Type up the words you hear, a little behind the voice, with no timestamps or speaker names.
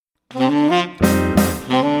To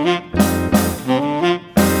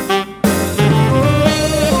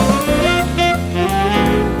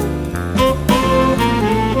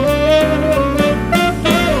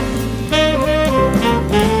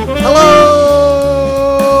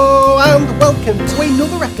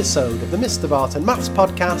another episode of the Mr. Barton Maths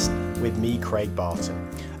Podcast with me, Craig Barton,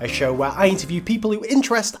 a show where I interview people who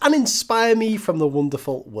interest and inspire me from the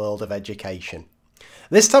wonderful world of education.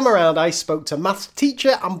 This time around, I spoke to maths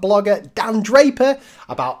teacher and blogger Dan Draper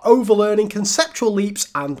about overlearning, conceptual leaps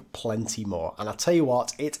and plenty more. And I tell you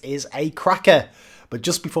what, it is a cracker. But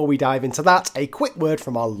just before we dive into that, a quick word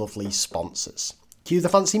from our lovely sponsors. Cue the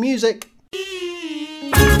fancy music.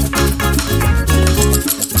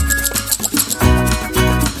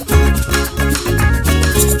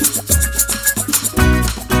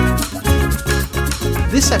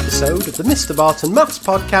 This episode of the Mr. Barton Maths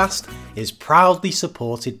Podcast is proudly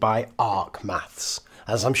supported by Arc Maths.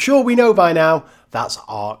 As I'm sure we know by now, that's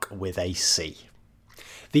Arc with a C.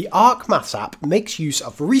 The Arc Maths app makes use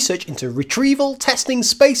of research into retrieval, testing,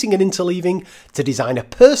 spacing and interleaving to design a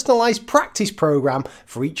personalised practice programme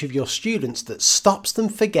for each of your students that stops them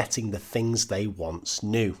forgetting the things they once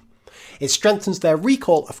knew. It strengthens their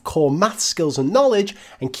recall of core math skills and knowledge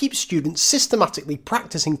and keeps students systematically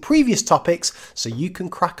practicing previous topics so you can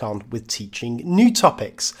crack on with teaching new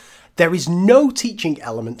topics. There is no teaching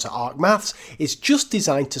element to Arc Maths, it's just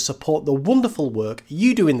designed to support the wonderful work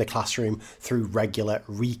you do in the classroom through regular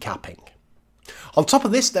recapping. On top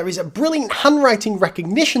of this, there is a brilliant handwriting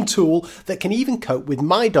recognition tool that can even cope with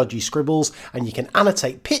my dodgy scribbles, and you can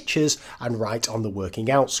annotate pictures and write on the working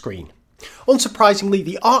out screen. Unsurprisingly,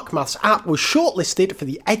 the Arc Maths app was shortlisted for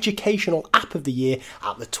the Educational App of the Year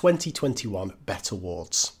at the 2021 BET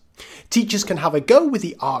Awards. Teachers can have a go with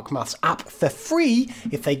the Arc Maths app for free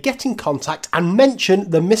if they get in contact and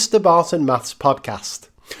mention the Mr. Barton Maths Podcast.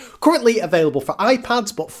 Currently available for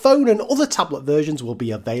iPads, but phone and other tablet versions will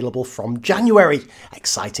be available from January.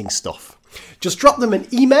 Exciting stuff. Just drop them an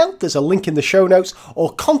email, there's a link in the show notes,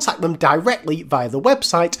 or contact them directly via the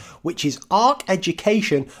website, which is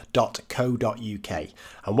arceducation.co.uk.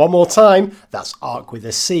 And one more time, that's Arc with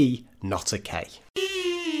a C, not a K.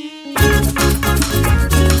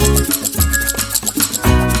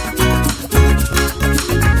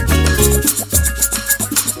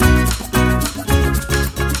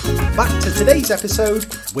 Back to today's episode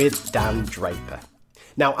with Dan Draper.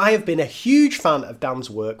 Now, I have been a huge fan of Dan's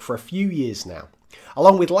work for a few years now.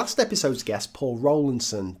 Along with last episode's guest, Paul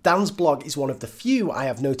Rowlandson, Dan's blog is one of the few I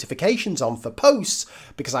have notifications on for posts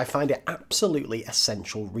because I find it absolutely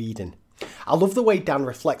essential reading. I love the way Dan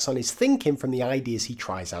reflects on his thinking from the ideas he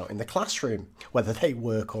tries out in the classroom, whether they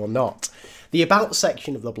work or not. The About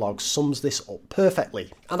section of the blog sums this up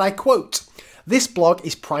perfectly, and I quote, "This blog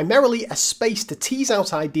is primarily a space to tease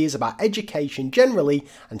out ideas about education generally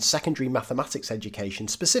and secondary mathematics education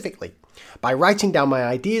specifically. By writing down my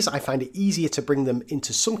ideas, I find it easier to bring them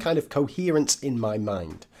into some kind of coherence in my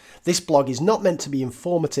mind. This blog is not meant to be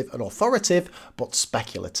informative and authoritative, but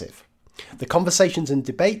speculative. The conversations and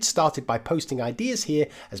debate started by posting ideas here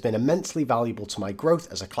has been immensely valuable to my growth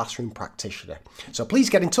as a classroom practitioner. So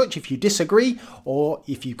please get in touch if you disagree or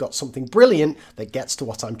if you've got something brilliant that gets to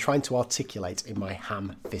what I'm trying to articulate in my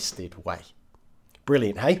ham-fisted way."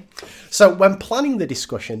 Brilliant, hey? So when planning the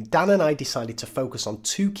discussion, Dan and I decided to focus on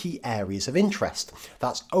two key areas of interest.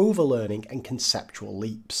 That's overlearning and conceptual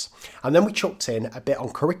leaps. And then we chucked in a bit on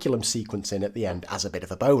curriculum sequencing at the end as a bit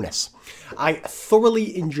of a bonus. I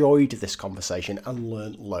thoroughly enjoyed this conversation and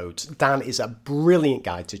learned loads. Dan is a brilliant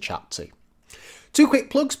guy to chat to. Two quick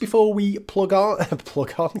plugs before we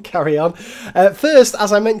carry on. First,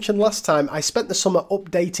 as I mentioned last time, I spent the summer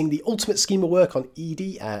updating the Ultimate Scheme of Work on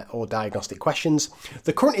ED, or Diagnostic Questions.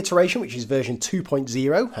 The current iteration, which is version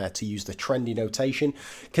 2.0, to use the trendy notation,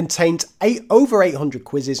 contains over 800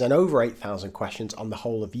 quizzes and over 8,000 questions on the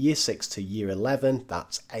whole of Year 6 to Year 11,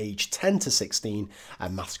 that's age 10 to 16,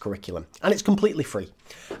 maths curriculum. And it's completely free.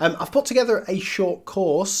 I've put together a short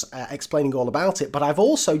course explaining all about it, but I've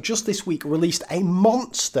also just this week released a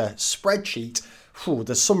monster spreadsheet.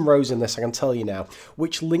 There's some rows in this, I can tell you now,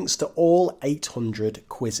 which links to all 800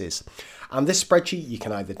 quizzes. And this spreadsheet, you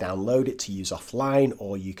can either download it to use offline,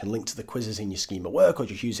 or you can link to the quizzes in your scheme of work, or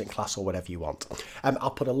just use it in class, or whatever you want.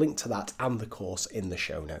 I'll put a link to that and the course in the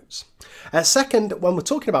show notes. Second, when we're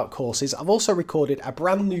talking about courses, I've also recorded a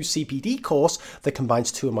brand new CPD course that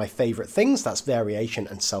combines two of my favourite things, that's variation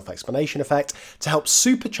and self-explanation effect, to help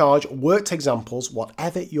supercharge worked examples,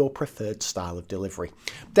 whatever your preferred style of delivery.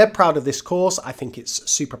 Dead proud of this course. I think it's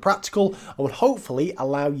super practical and will hopefully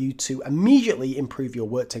allow you to immediately improve your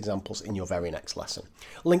worked examples in your your very next lesson.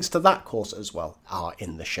 Links to that course as well are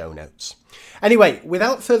in the show notes. Anyway,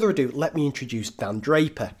 without further ado, let me introduce Dan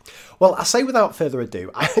Draper. Well, I say without further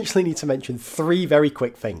ado, I actually need to mention 3 very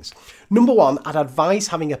quick things. Number 1, I'd advise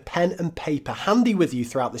having a pen and paper handy with you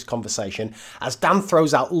throughout this conversation, as Dan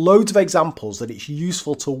throws out loads of examples that it's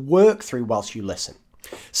useful to work through whilst you listen.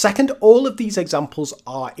 Second, all of these examples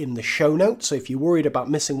are in the show notes, so if you're worried about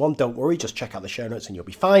missing one, don't worry, just check out the show notes and you'll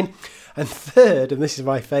be fine. And third, and this is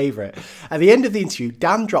my favourite, at the end of the interview,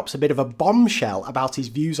 Dan drops a bit of a bombshell about his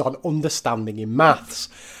views on understanding in maths.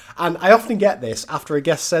 And I often get this, after a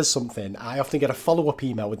guest says something, I often get a follow-up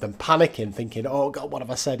email with them panicking, thinking, oh God, what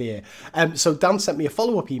have I said here? So Dan sent me a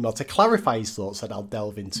follow-up email to clarify his thoughts that I'll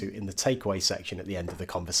delve into in the takeaway section at the end of the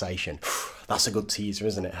conversation. That's a good teaser,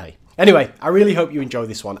 isn't it, hey? Anyway, I really hope you enjoy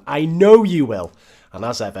this one. I know you will. And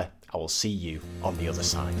as ever, I will see you on the other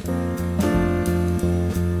side.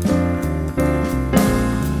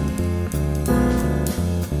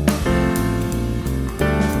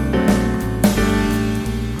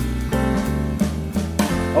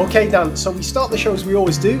 Okay, Dan, so we start the show as we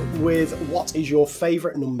always do with what is your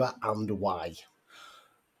favourite number and why?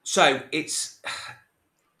 So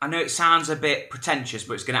I know it sounds a bit pretentious,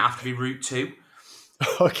 but it's going to have to be root 2.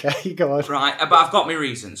 Okay, go on. Right, but I've got my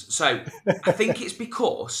reasons. So I think it's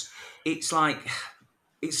because it's like,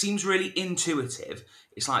 it seems really intuitive.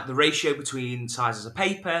 It's like the ratio between sizes of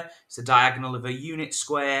paper, it's the diagonal of a unit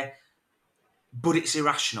square, but it's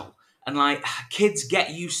irrational. And like kids get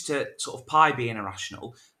used to sort of pi being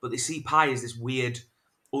irrational, but they see pi as this weird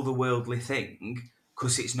otherworldly thing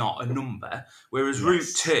because it's not a number. Whereas root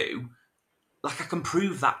 2, like I can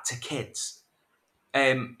prove that to kids.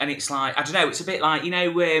 And it's like, I don't know, it's a bit like,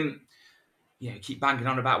 keep banging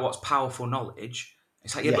on about what's powerful knowledge.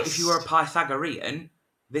 It's like, but if you were a Pythagorean,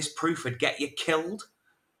 this proof would get you killed.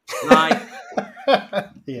 Like,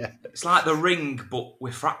 yeah, it's like the ring, but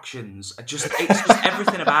with fractions. It's just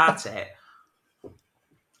everything about it.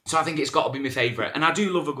 So I think it's got to be my favourite, and I do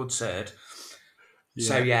love a good third. Yeah.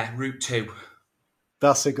 So yeah, root 2.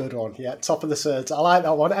 That's a good one. Yeah, top of the thirds. I like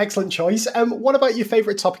that one. Excellent choice. What about your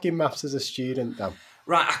favourite topic in maths as a student, Dan?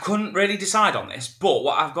 Right, I couldn't really decide on this, but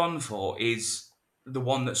what I've gone for is the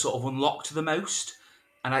one that sort of unlocked the most,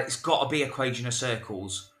 and it's got to be equation of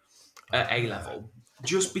circles at A level,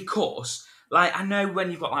 just because. Like, I know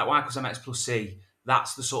when you've got like y equals mx plus c,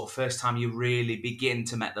 that's the sort of first time you really begin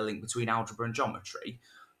to make the link between algebra and geometry.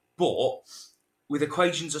 But with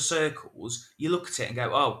equations of circles, you look at it and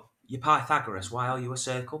go, oh, you're Pythagoras. Why are you a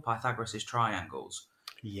circle? Pythagoras is triangles.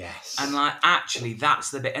 Yes. And like, actually,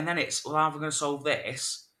 that's the bit. And then it's, well, how am I going to solve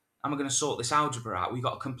this? Am I going to sort this algebra out? We've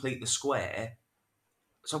got to complete the square.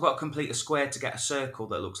 So I've got to complete a square to get a circle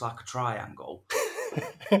that looks like a triangle.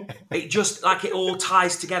 It just, like, it all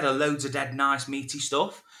ties together, loads of dead nice meaty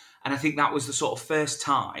stuff. And I think that was the sort of first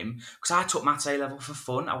time, because I took maths A level for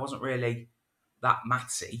fun. I wasn't really that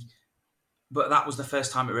mathsy, but that was the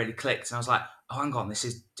first time it really clicked. And I was like, oh, hang on, this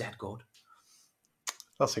is dead good.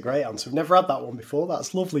 That's a great answer. I've never had that one before.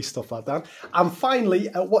 That's lovely stuff, like that. And finally,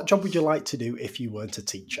 what job would you like to do if you weren't a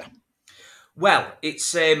teacher? Well,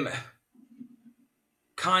 it's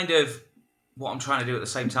kind of what I'm trying to do at the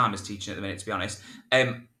same time as teaching at the minute, to be honest.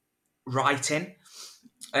 Writing.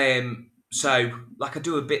 So, like, I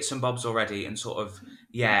do a bits and bobs already and sort of,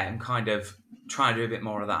 I'm kind of trying to do a bit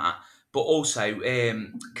more of that. But also,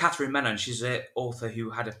 Catherine Menon, she's an author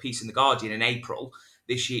who had a piece in The Guardian in April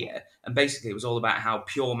this year. And basically, it was all about how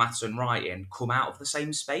pure maths and writing come out of the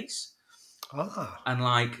same space. Ah. And,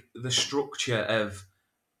 like, the structure of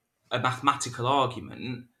a mathematical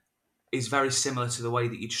argument is very similar to the way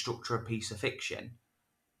that you'd structure a piece of fiction.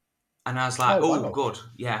 And I was like, wow. Good.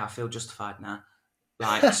 Yeah, I feel justified now.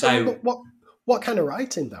 Like, so... what kind of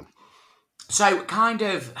writing, then? So, kind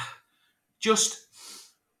of just...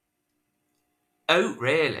 Oh,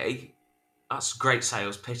 really? That's a great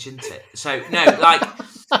sales pitch, isn't it? So, no, like,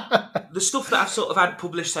 the stuff that I've sort of had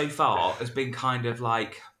published so far has been kind of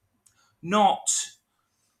like, not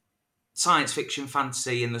science fiction,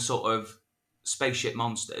 fantasy, and the sort of spaceship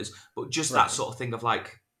monsters, but just that sort of thing of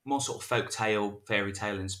like, more sort of folk tale, fairy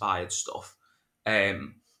tale inspired stuff.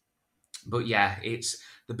 But yeah,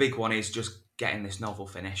 the big one is just getting this novel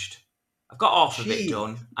finished. I've got half of it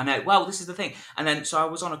done. I know, well, this is the thing. And then, so I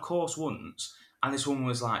was on a course once, and this woman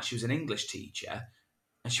was like, she was an English teacher,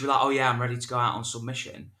 and she was like, oh yeah, I'm ready to go out on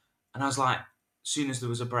submission. And I was like, as soon as there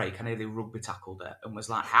was a break, I nearly rugby tackled her and was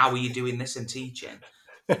like, how are you doing this and teaching?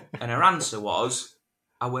 And her answer was,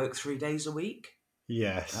 I work 3 days a week.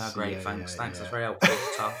 Yes. Great, thanks. Thanks, that's very helpful,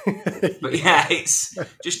 Tom. But yeah, it's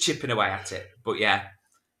just chipping away at it. But yeah,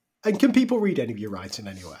 And can people read any of your writing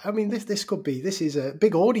anywhere? I mean, this is a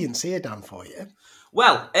big audience here, Dan, for you.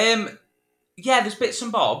 Well, yeah, there's bits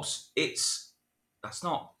and bobs. That's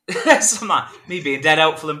not that's not me being dead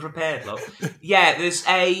helpful and prepared, look. Yeah, there's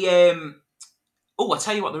a I'll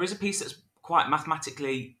tell you what, there is a piece that's quite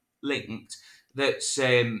mathematically linked. That's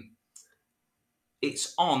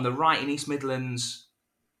it's on the Writing East Midlands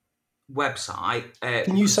website.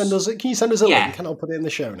 Can you send us a link and I'll put it in the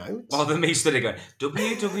show notes? Rather than me study going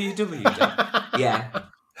www. Yeah.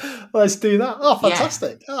 Let's do that. Oh,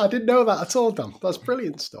 fantastic. Yeah. Oh, I didn't know that at all, Dan. That's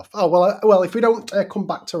brilliant stuff. Oh, well, if we don't come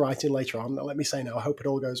back to writing later on, let me say no. I hope it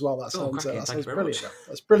all goes well. That sounds brilliant.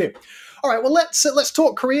 That's brilliant. All right, well, let's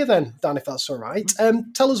talk career then, Dan, if that's all right.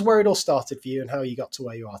 Tell us where it all started for you and how you got to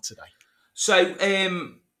where you are today. So,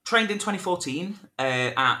 trained in 2014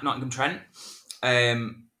 at Nottingham Trent.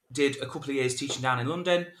 Did a couple of years teaching down in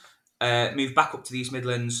London. Moved back up to the East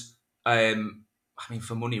Midlands,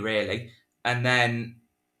 for money, really. And then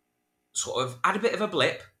sort of had a bit of a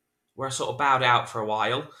blip where I sort of bowed out for a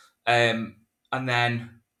while. And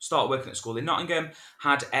then started working at school in Nottingham.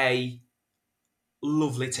 Had a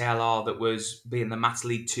lovely TLR that was being the Maths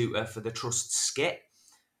League tutor for the Trust skit,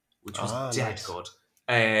 which was dead good.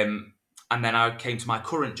 And then I came to my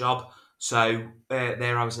current job. So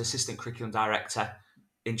there I was assistant curriculum director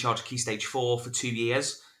in charge of Key Stage 4 for 2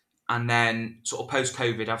 years. And then sort of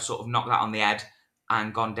post-COVID, I've sort of knocked that on the head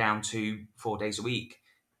and gone down to 4 days a week.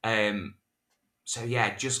 So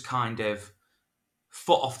yeah, just kind of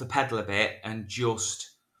foot off the pedal a bit and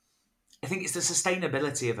just, I think it's the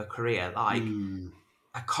sustainability of a career. Like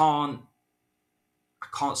I can't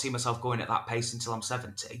see myself going at that pace until I'm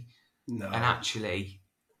 70. No. And actually,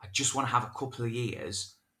 I just want to have a couple of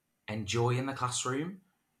years enjoying the classroom.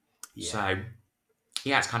 Yeah. So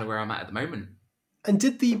yeah, it's kind of where I'm at the moment. And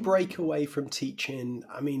did the break away from teaching,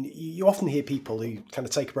 I mean, you often hear people who kind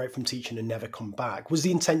of take a break from teaching and never come back. Was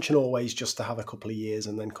the intention always just to have a couple of years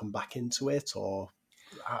and then come back into it? Or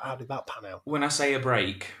how did that pan out? When I say a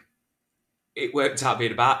break, it worked out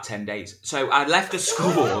being about 10 days. So I left the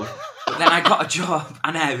school, but then I got a job.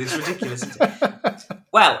 I know, it's ridiculous, isn't it?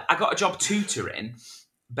 Well, I got a job tutoring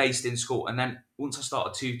based in school. And then once I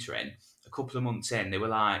started tutoring, a couple of months in, they were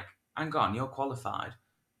like, hang on, you're qualified.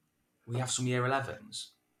 We have some year 11s.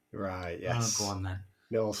 Right, yes. Oh, go on then.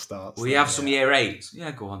 It all starts. We have some year 8s.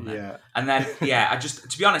 Yeah, go on then. Yeah. And then, I just,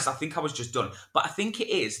 to be honest, I think I was just done. But I think it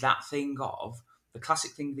is that thing of, the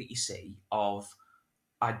classic thing that you see of,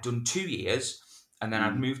 I'd done 2 years and then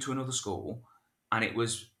I'd moved to another school and it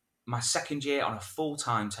was my second year on a full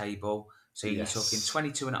timetable. So you're talking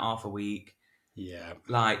 22 and a half a week. Yeah.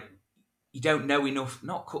 Like, you don't know enough,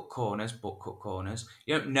 not cut corners, but cut corners.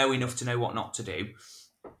 You don't know enough to know what not to do.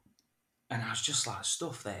 And I was just like,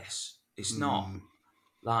 stuff this. It's not,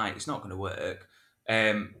 it's not going to work.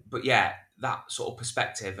 But yeah, that sort of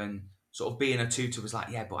perspective and sort of being a tutor was like,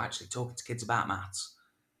 yeah, but actually talking to kids about maths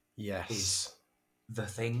is the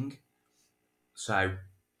thing. So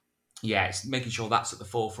yeah, it's making sure that's at the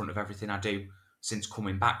forefront of everything I do since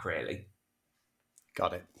coming back, really.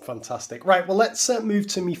 Got it. Fantastic. Right, well, let's move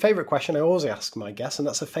to my favourite question I always ask my guests, and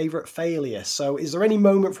that's a favourite failure. So is there any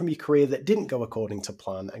moment from your career that didn't go according to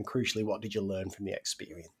plan? And crucially, what did you learn from the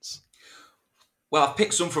experience? Well, I've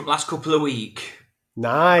picked some from last couple of weeks.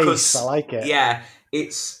 Nice. I like it. Yeah,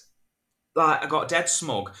 it's like I got dead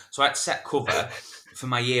smug. So I had to set cover for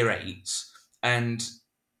my year 8s. And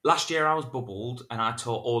last year I was bubbled and I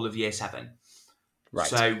taught all of year 7. Right.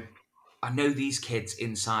 So I know these kids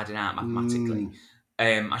inside and out mathematically.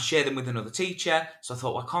 I share them with another teacher. So I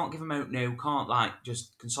thought, well, I can't give them out now, can't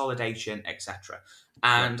just consolidation, etc.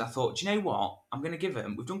 And I thought, do you know what? I'm going to give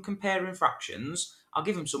them, we've done comparing fractions. I'll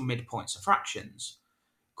give them some midpoints of fractions.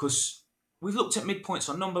 Because we've looked at midpoints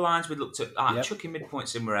on number lines. We've looked at chucking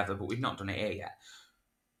midpoints in wherever, but we've not done it here yet.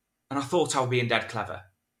 And I thought I was being dead clever.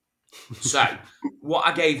 So what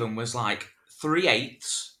I gave them was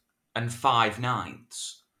 3/8 and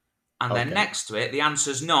 5/9. And then next to it, the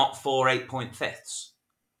answer's not 4 8.5.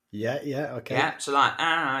 Yeah, okay. Yeah, so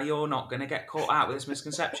you're not going to get caught out with this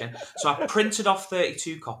misconception. So I printed off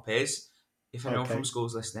 32 copies. If anyone from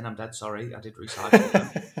school's listening, I'm dead sorry. I did recycle them.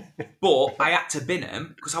 But I had to bin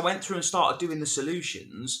them because I went through and started doing the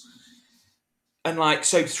solutions. And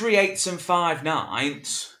 3/8 and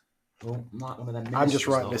 5/9. Oh, I'm like one of them. I'm just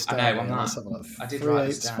writing this down. I know, I did write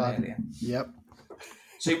this down earlier. Yep.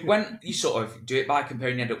 So when you sort of do it by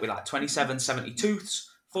comparing, you end up with 27 72ths,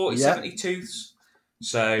 40 72ths.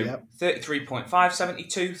 So 33.5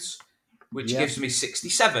 72ths, which gives me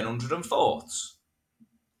 67 104ths.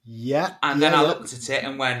 Yeah. And then I looked at it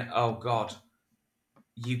and went, oh God,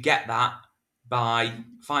 you get that by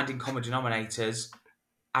finding common denominators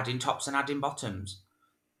adding tops and adding bottoms.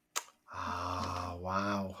 Ah,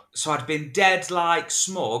 wow. So I'd been dead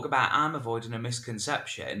smug about I'm avoiding a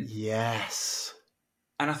misconception. Yes.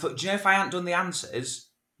 And I thought, do you know, if I hadn't done the answers,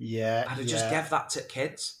 Yeah. I'd have just gave that to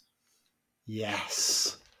kids.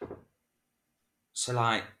 Yes. So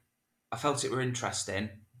I felt it were interesting,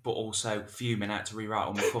 but also fuming out to rewrite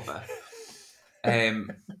on the cover.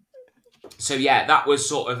 So yeah, that was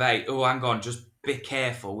sort of hang on, just be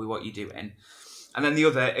careful with what you're doing. And then the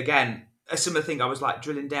other, again, a similar thing, I was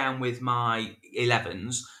drilling down with my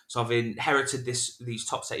 11s. So I've inherited these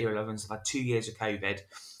top set year 11s. I've had 2 years of COVID.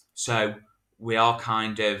 So we are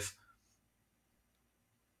kind of,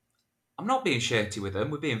 I'm not being shirty with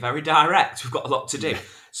them. We're being very direct. We've got a lot to do.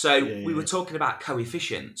 So we were talking about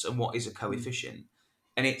coefficients and what is a coefficient.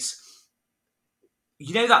 And it's,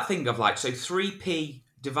 you know, that thing of so 3p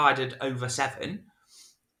divided over 7.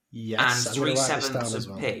 Yes. And 3/7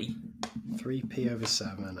 of p. 3p over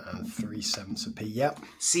 7 and 3/7 of p. Yep.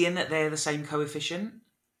 Seeing that they're the same coefficient.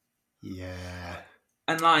 Yeah.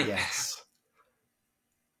 And yes.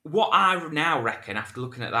 What I now reckon, after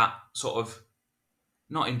looking at that sort of,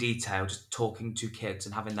 not in detail, just talking to kids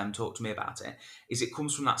and having them talk to me about it, is it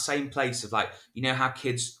comes from that same place of you know how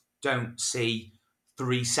kids don't see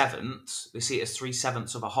 3/7, they see it as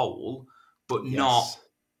 3/7 of a whole, but not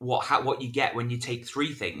what you get when you take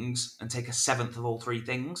 3 things and take a 7th of all 3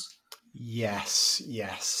 things. Yes.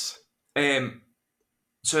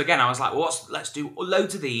 So again, I was like, well, let's do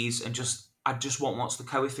loads of these and I just want what's the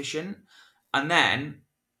coefficient. And then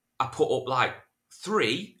I put up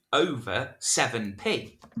 3 over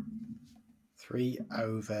 7p. 3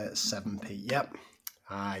 over 7p, yep.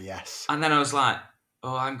 Ah, yes. And then I was like,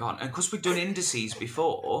 oh, hang on. And because we'd done indices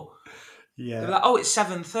before, yeah. they were like, oh, it's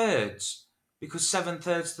 7/3. Because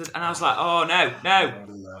 7/3, and I was like, oh,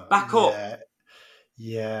 no, back up.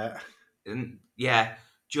 Yeah. And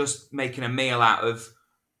just making a meal out of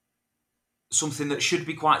something that should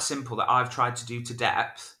be quite simple that I've tried to do to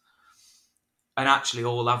depth. And actually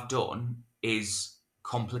all I've done is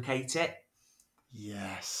complicate it.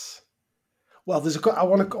 Yes. Well, I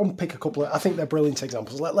want to unpick a couple of, I think they're brilliant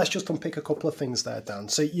examples. Let's just unpick a couple of things there, Dan.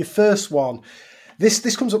 So your first one,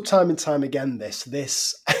 this comes up time and time again, this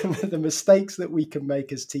the mistakes that we can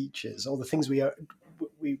make as teachers, or the things we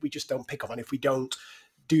just don't pick up on if we don't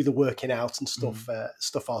do the working out and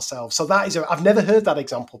stuff ourselves. So that is, I've never heard that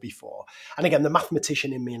example before. And again, the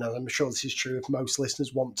mathematician in me, and I'm sure this is true if most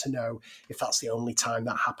listeners want to know if that's the only time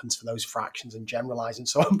that happens for those fractions and generalize and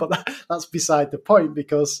so on. But that's beside the point,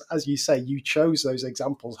 because as you say, you chose those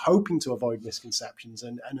examples hoping to avoid misconceptions,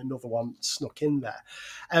 and another one snuck in there.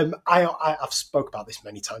 I've spoke about this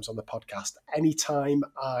many times on the podcast. Anytime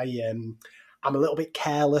I'm a little bit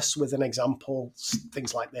careless with an example,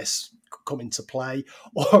 things like this come into play.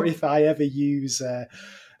 Or if I ever use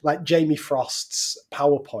Jamie Frost's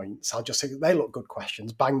PowerPoints, I'll just say, they look good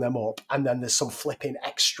questions, bang them up. And then there's some flipping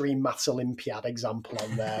extreme maths Olympiad example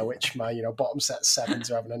on there, which my bottom set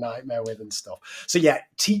 7s are having a nightmare with and stuff. So yeah,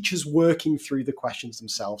 teachers working through the questions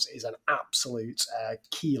themselves is an absolute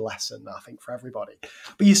key lesson, I think, for everybody.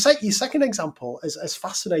 But your second example has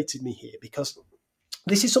fascinated me here, because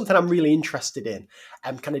this is something I'm really interested in,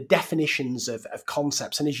 kind of definitions of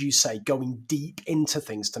concepts. And as you say, going deep into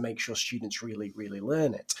things to make sure students really, really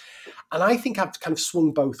learn it. And I think I've kind of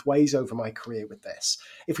swung both ways over my career with this.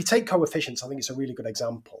 If we take coefficients, I think it's a really good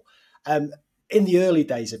example. In the early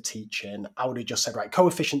days of teaching, I would have just said, right,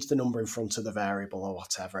 coefficient's the number in front of the variable or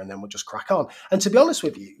whatever, and then we'll just crack on. And to be honest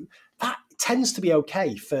with you, that tends to be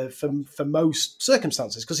okay for most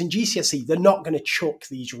circumstances, because in GCSE, they're not going to chuck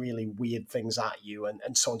these really weird things at you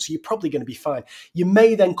and so on. So you're probably going to be fine. You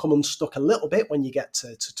may then come unstuck a little bit when you get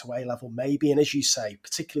to A-level, maybe. And as you say,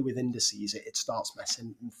 particularly with indices, it starts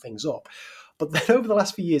messing things up. But then over the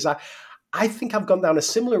last few years, I think I've gone down a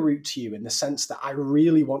similar route to you, in the sense that I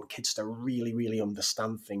really want kids to really, really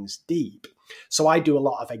understand things deep. So I do a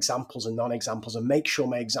lot of examples and non-examples, and make sure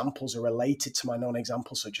my examples are related to my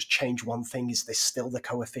non-examples. So just change one thing. Is this still the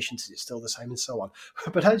coefficient? Is it still the same? And so on.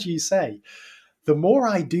 But as you say, the more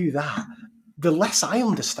I do that, the less I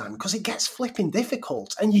understand, because it gets flipping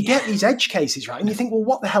difficult. And you get these edge cases, right? And you think, well,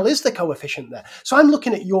 what the hell is the coefficient there? So I'm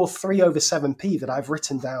looking at your 3 over 7p that I've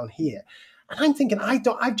written down here. And I'm thinking, I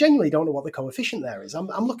genuinely don't know what the coefficient there is.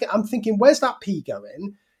 I'm thinking, where's that p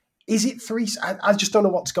going? Is it 3? I just don't know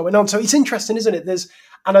what's going on. So it's interesting, isn't it?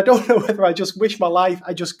 And I don't know whether I just wish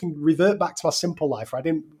I just can revert back to my simple life,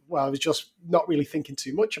 where I was just not really thinking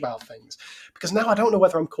too much about things, because now I don't know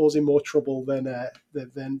whether I'm causing more trouble than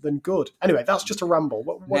good. Anyway, that's just a ramble.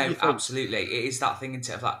 What do you think? Absolutely. It is that thing in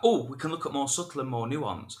terms of we can look at more subtle and more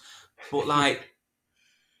nuance. But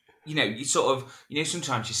you sort of,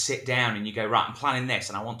 sometimes you sit down and you go, right, I'm planning this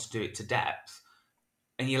and I want to do it to depth.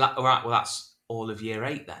 And you're like, all right, well, that's all of year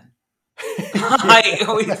 8 then. If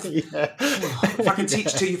I can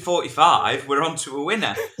teach to you 45, we're on to a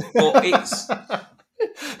winner. But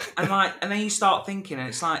and then you start thinking, and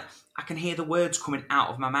it's like, I can hear the words coming out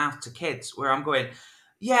of my mouth to kids where I'm going,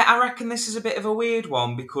 yeah, I reckon this is a bit of a weird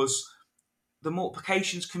one because the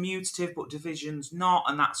multiplication's commutative, but division's not,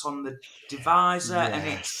 and that's on the divisor,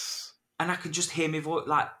 and I can just hear my voice,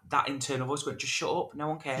 like that internal voice going, just shut up, no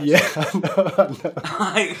one cares. Yeah,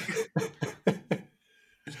 I know.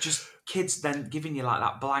 Just kids then giving you like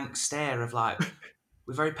that blank stare of like,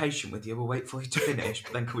 we're very patient with you, we'll wait for you to finish,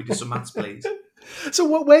 but then can we do some maths, please?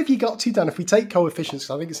 So where have you got to, Dan? If we take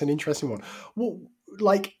coefficients, I think it's an interesting one. Well,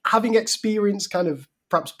 like having experienced kind of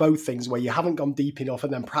perhaps both things where you haven't gone deep enough,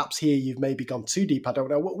 and then perhaps here you've maybe gone too deep. I don't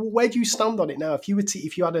know. Where do you stand on it now? If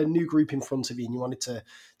you had a new group in front of you and you wanted to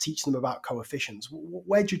teach them about coefficients,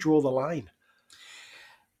 where do you draw the line?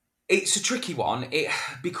 It's a tricky one.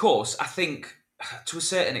 Because I think to a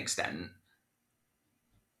certain extent,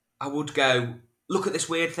 I would go, look at this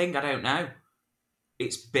weird thing. I don't know.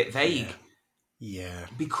 It's a bit vague. Yeah.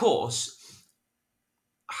 Because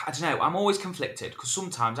I don't know. I'm always conflicted because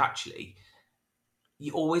sometimes actually,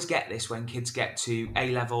 you always get this when kids get to A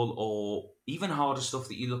level or even harder stuff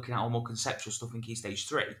that you're looking at, or more conceptual stuff in Key Stage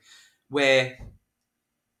 3, where,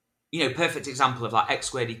 perfect example of like x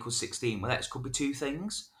squared equals 16, well, x could be 2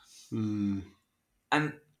 things. Mm.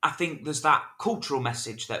 And I think there's that cultural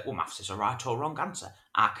message that, well, maths is a right or wrong answer.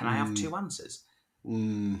 How can I have 2 answers?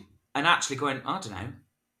 Mm. And actually going, I don't know.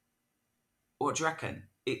 What do you reckon?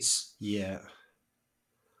 It's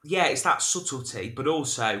it's that subtlety, but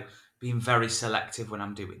also being very selective when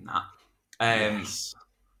I'm doing that. Yes.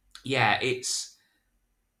 Yeah,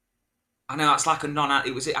 I know that's like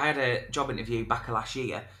I had a job interview back last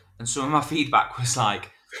year, and some of my feedback was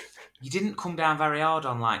like, you didn't come down very hard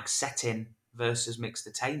on like setting versus mixed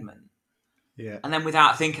attainment. Yeah. And then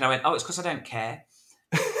without thinking, I went, oh, it's because I don't care.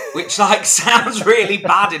 Which like sounds really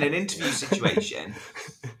bad in an interview situation.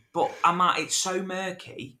 But it's so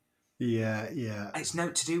murky. Yeah. It's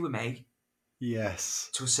not to do with me. Yes.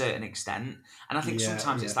 To a certain extent. And I think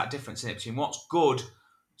sometimes it's that difference in it between what's good,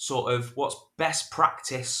 sort of what's best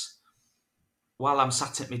practice while I'm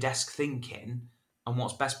sat at my desk thinking, and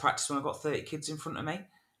what's best practice when I've got 30 kids in front of me.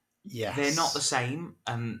 Yes. They're not the same.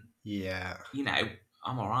 And,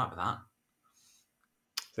 I'm all right with that.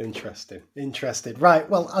 Interesting. Right.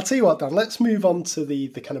 Well, I'll tell you what, Dan, let's move on to the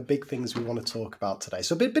kind of big things we want to talk about today.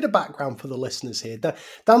 So a bit of background for the listeners here.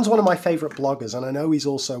 Dan's one of my favourite bloggers, and I know he's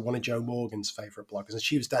also one of Jo Morgan's favourite bloggers, and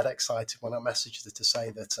she was dead excited when I messaged her to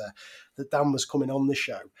say that Dan was coming on the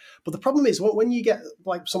show. But the problem is when you get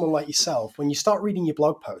like someone like yourself, when you start reading your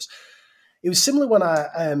blog posts, it was similar when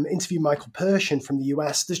I interviewed Michael Pershin from the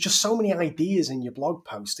US. There's just so many ideas in your blog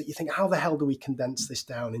post that you think, how the hell do we condense this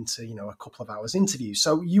down into, a couple of hours interview?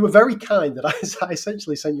 So you were very kind that I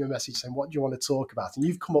essentially sent you a message saying, what do you want to talk about? And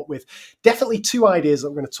you've come up with definitely 2 ideas that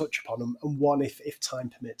we're going to touch upon, and one if time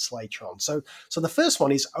permits later on. So the first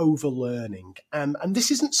one is overlearning. And this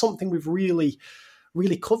isn't something we've really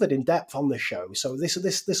covered in depth on the show. So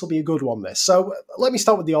this will be a good one, this. So let me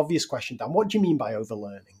start with the obvious question, Dan. What do you mean by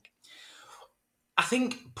overlearning? I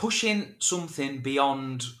think pushing something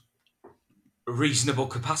beyond reasonable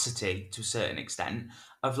capacity to a certain extent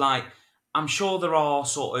of like, I'm sure there are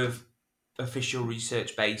sort of official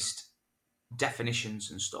research-based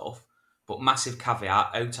definitions and stuff, but massive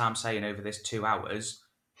caveat, I'm saying over this 2 hours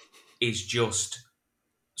is just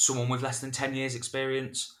someone with less than 10 years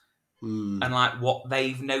experience and like what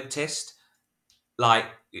they've noticed. Like,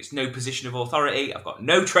 it's no position of authority. I've got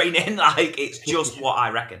no training. Like, it's just what I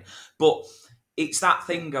reckon. But it's that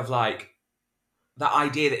thing of like, that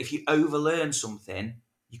idea that if you overlearn something,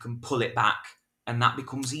 you can pull it back and that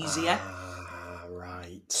becomes easier.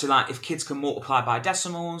 Right. So like, if kids can multiply by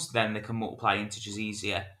decimals, then they can multiply integers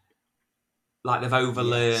easier. Like they've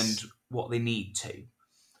overlearned what they need to.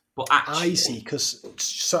 But actually, I see,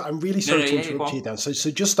 so I'm really sorry to interrupt you, Dan.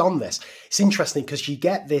 So just on this, it's interesting because you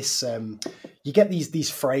get this, you get these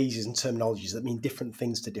phrases and terminologies that mean different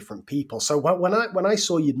things to different people. So when I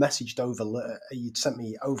saw you'd sent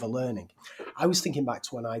me overlearning, I was thinking back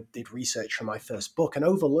to when I did research for my first book, and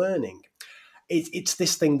overlearning, it's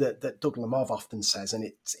this thing that Doug Lemov often says,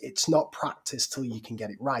 and it's not practice till you can get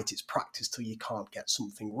it right. It's practice till you can't get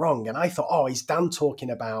something wrong. And I thought, is Dan talking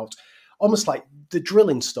about almost like the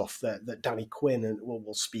drilling stuff that Danny Quinn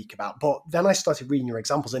will speak about? But then I started reading your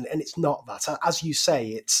examples, and it's not that. As you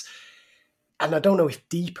say, and I don't know if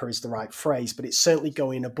deeper is the right phrase, but it's certainly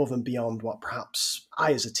going above and beyond what perhaps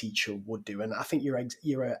I as a teacher would do. And I think your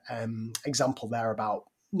example there about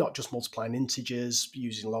not just multiplying integers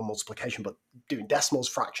using long multiplication, but doing decimals,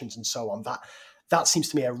 fractions, and so on, that seems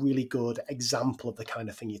to me a really good example of the kind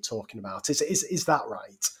of thing you're talking about. Is that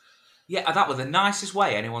right? Yeah, that was the nicest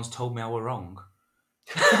way anyone's told me I were wrong.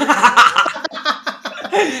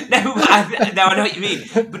 No, I know what you mean.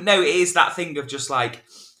 But no, it is that thing of just like,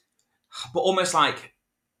 but almost like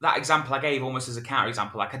that example I gave almost as a counter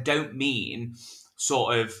example. Like, I don't mean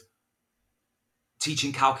sort of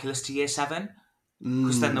teaching calculus to year 7,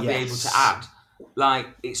 because then they'll be able to add. Like,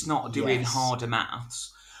 it's not doing harder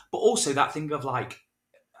maths. But also that thing of like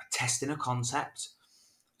testing a concept.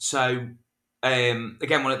 So,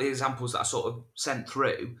 again, one of the examples that I sort of sent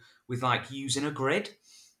through with like using a grid.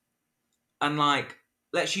 And like,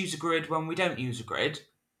 let's use a grid when we don't use a grid.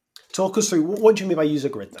 Talk us through, what do you mean by use a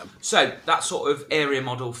grid then? So that sort of area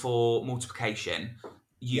model for multiplication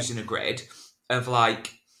using a grid of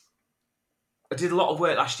like, I did a lot of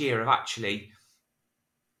work last year of actually,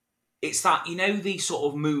 it's that, you know, the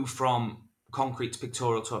sort of move from concrete to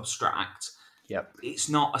pictorial to abstract. Yep. It's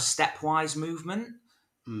not a stepwise movement.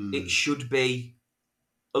 It should be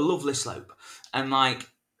a lovely slope. And like,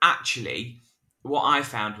 actually, what I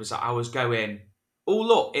found was that I was going, oh,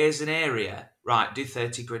 look, here's an area. Right, do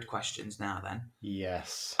 30 grid questions now then.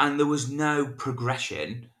 Yes. And there was no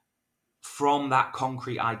progression from that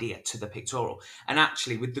concrete idea to the pictorial. And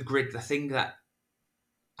actually, with the grid, the thing that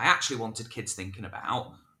I actually wanted kids thinking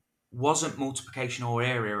about wasn't multiplication or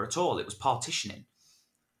area at all. It was partitioning.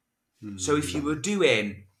 So if you were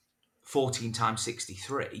doing 14 times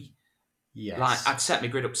 63, like I'd set my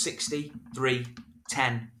grid up 60, 3,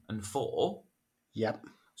 10, and 4. Yep.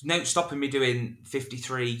 There's no stopping me doing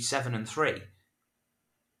 53, 7, and 3.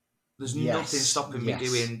 There's nothing stopping me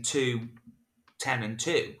doing 2, 10, and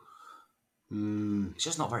 2. It's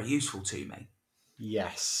just not very useful to me.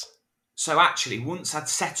 Yes. So actually, once I'd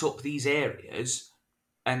set up these areas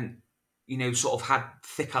and, you know, sort of had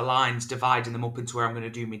thicker lines dividing them up into where I'm going to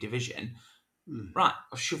do my division, right,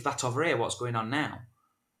 I'll shove that over here. What's going on now?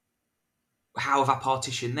 How have I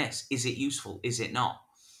partitioned this? Is it useful? Is it not?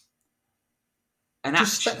 And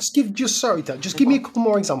just give me a couple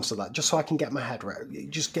more examples of that, just so I can get my head around.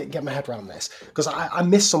 Just get my head around this, because I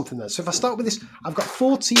missed something there. So if I start with this, I've got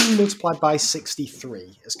 14 multiplied by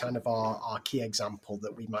 63 as kind of our key example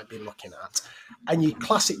that we might be looking at. And your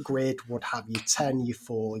classic grid would have your 10, your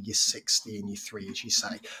 4, your 60, and your 3, as you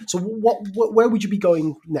say. So where would you be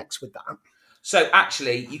going next with that? So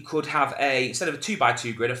actually, you could have instead of a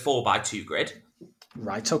 2x2 grid, a 4x2 grid.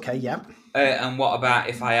 Right. Okay. Yeah. And what about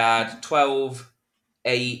if I had 12,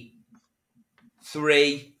 8,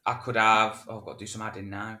 3, I could have, I've got to do some adding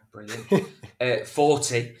now, brilliant,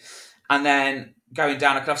 40, and then going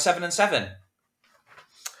down I could have 7 and 7.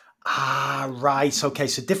 Right, okay,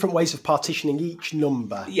 so different ways of partitioning each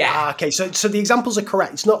number. Yeah. Okay, so the examples are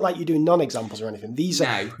correct. It's not like you're doing non-examples or anything.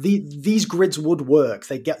 These grids would work.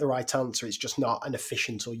 They get the right answer. It's just not an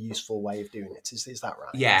efficient or useful way of doing it. Is that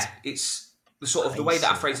right? Yeah, it's the sort of the way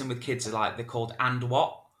that I phrase them with kids are like, they're called and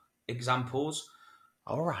what examples.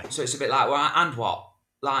 All right. So it's a bit like, well, and what?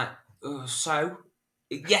 Like, so,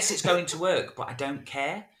 yes, it's going to work, but I don't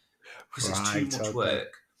care because it's too much work.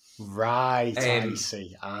 Right, I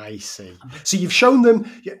see. So you've shown them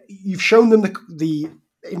the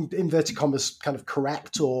inverted commas kind of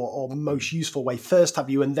correct or most useful way first, have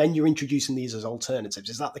you? And then you're introducing these as alternatives.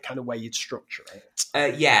 Is that the kind of way you'd structure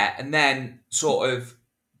it? Yeah, and then sort of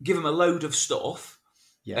give them a load of stuff,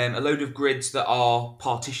 a load of grids that are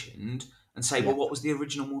partitioned, and say, well, what was the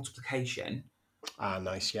original multiplication?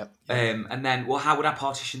 Nice, yep. And then, well, how would I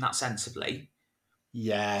partition that sensibly?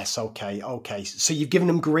 Yes, okay. So you've given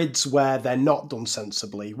them grids where they're not done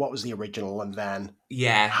sensibly. What was the original? And then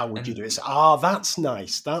how would you do it? That's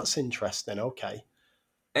nice. That's interesting. Okay.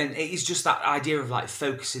 And it is just that idea of like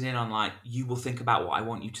focusing in on like, you will think about what I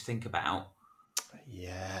want you to think about.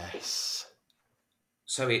 Yes.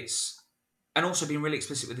 So it's, and also being really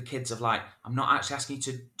explicit with the kids of like, I'm not actually asking you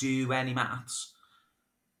to do any maths.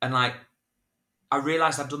 And like, I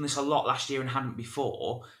realised I'd done this a lot last year and hadn't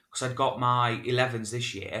before because I'd got my 11s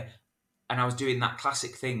this year and I was doing that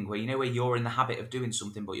classic thing where, you know, where you're in the habit of doing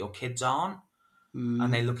something but your kids aren't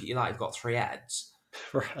and they look at you like you've got 3 heads.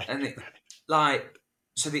 Right. And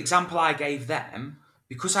so the example I gave them,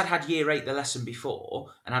 because I'd had year 8 the lesson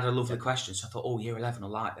before and had a lovely question, so I thought, year 11 will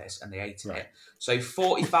like this, and they hated it. So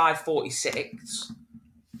 45, 46.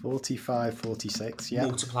 45, 46, yeah.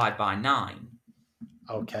 Multiplied by 9.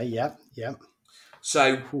 Okay, yeah.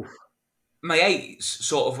 So my 8s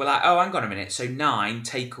sort of were like, hang on a minute. So 9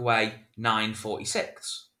 take away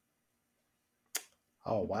 9/46.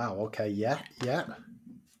 Oh, wow. Okay. Yeah.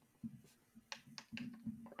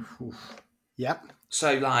 Oof. Yep.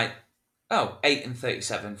 So like, 8 and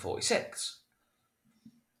 37/46.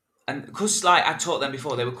 And because like I taught them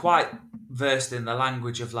before, they were quite versed in the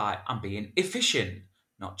language of like, I'm being efficient,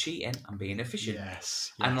 not cheating, I'm being efficient.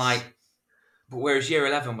 Yes. And like, but whereas year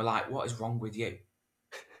 11 were like, what is wrong with you?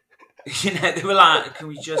 They were like, can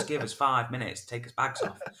we just give us 5 minutes to take us bags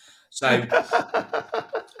off? So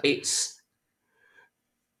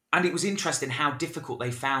and it was interesting how difficult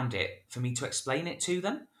they found it for me to explain it to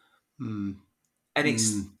them. Mm. And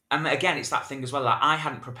and again, it's that thing as well, like I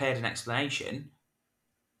hadn't prepared an explanation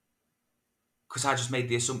because I just made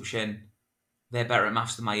the assumption they're better at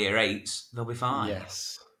maths than my year 8s, they'll be fine.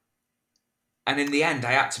 Yes. And in the end,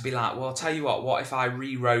 I had to be like, well, I'll tell you what if I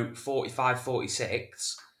rewrote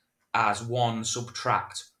 45/46 as 1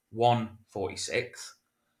 subtract 1/46?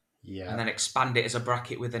 Yeah. And then expand it as a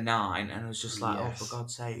bracket with a 9. And I was just like, Yes. oh, for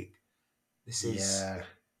God's sake, this is... Yeah.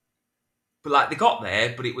 But like, they got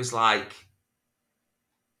there, but it was like...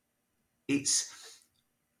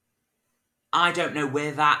 I don't know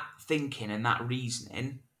where that thinking and that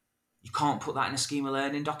reasoning, you can't put that in a scheme of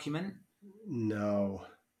learning document. No.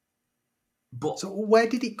 But so where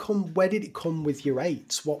did it come with your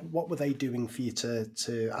 8s? What were they doing for you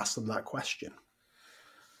to ask them that question?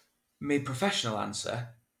 My professional answer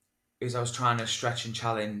is I was trying to stretch and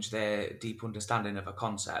challenge their deep understanding of a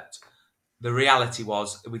concept. The reality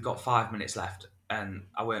was we'd got 5 minutes left and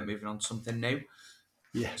I weren't moving on to something new.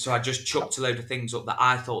 Yeah. So I just chucked a load of things up that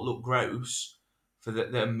I thought looked gross for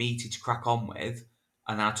that are meaty to crack on with.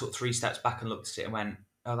 And then I took 3 steps back and looked at it and went,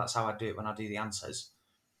 oh, that's how I do it when I do the answers.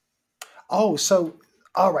 Oh, so,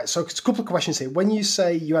 all right. So it's a couple of questions here. When you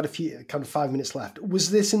say you had a few kind of 5 minutes left,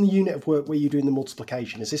 was this in the unit of work where you're doing the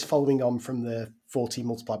multiplication? Is this following on from the 14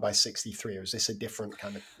 multiplied by 63, or is this a different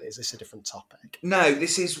topic? No,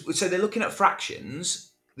 this is, so they're looking at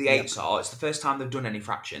fractions. The 8s are. It's the first time they've done any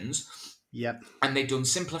fractions. Yep. And they've done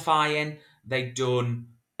simplifying. They've done,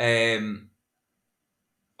 I've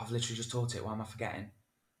literally just taught it. Why am I forgetting?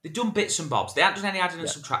 They've done bits and bobs. They haven't done any adding and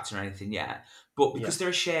subtracting or anything yet. But because they're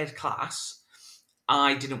a shared class,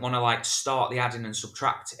 I didn't want to like start the adding and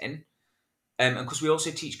subtracting. And because we also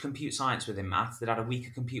teach computer science within math, they'd had a week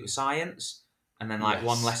of computer science and then like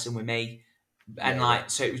one lesson with me. And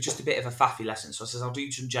so it was just a bit of a faffy lesson. So I says, I'll do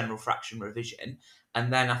some general fraction revision.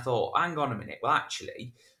 And then I thought, hang on a minute. Well,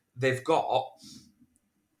 actually, they've done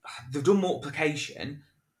multiplication.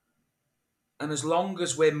 And as long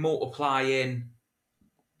as we're multiplying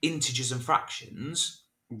integers and fractions,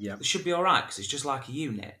 it should be all right because it's just like a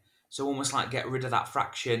unit. So almost like get rid of that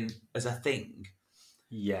fraction as a thing.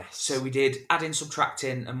 Yes. So we did adding,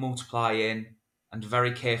 subtracting and multiplying and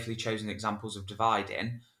very carefully chosen examples of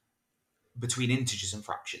dividing between integers and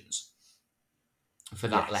fractions for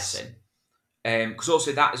that lesson. Because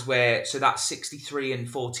also that is where, so that's 63 and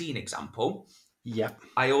 14 example. Yep.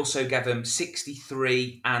 I also gave them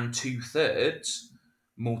 63 and 2/3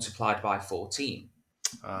 multiplied by 14.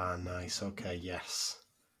 Ah, nice. Okay, yes.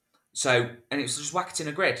 So, and it was just whack it in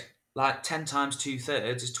a grid. Like 10 times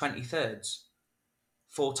 2/3 is 20/3.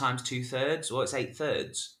 4 times 2/3, well, it's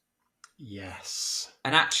 8/3. Yes.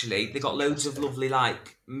 And actually, they got loads of lovely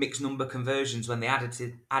like mixed number conversions when they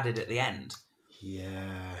added at the end.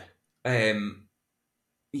 Yeah. And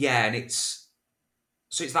it's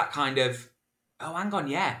that kind of, oh, hang on,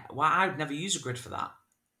 well, I would never use a grid for that.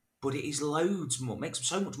 But it is loads more, makes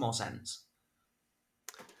so much more sense.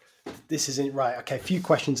 This isn't right. Okay, a few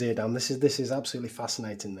questions here, Dan. This is absolutely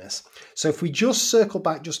fascinating, this. So if we just circle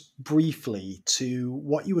back just briefly to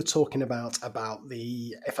what you were talking about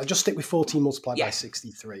the, if I just stick with 14 multiplied by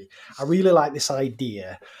 63, I really like this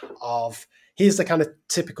idea of, here's the kind of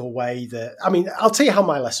typical way that, I mean, I'll tell you how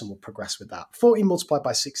my lesson will progress with that. 14 multiplied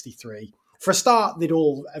by 63. For a start, they'd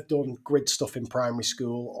all have done grid stuff in primary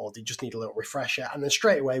school, or they just need a little refresher. And then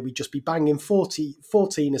straight away, we'd just be banging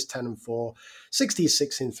 14 as 10 and 4, 60 as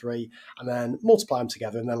 6 and 3, and then multiply them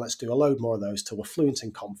together. And then let's do a load more of those till we're fluent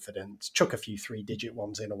and confident, chuck a few 3-digit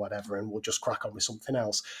ones in or whatever, and we'll just crack on with something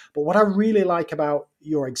else. But what I really like about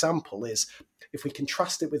your example is, if we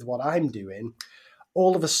contrast it with what I'm doing,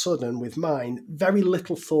 all of a sudden with mine, very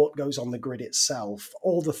little thought goes on the grid itself.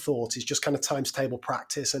 All the thought is just kind of times table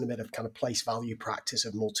practice and a bit of kind of place value practice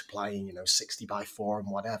of multiplying, 60 by 4 and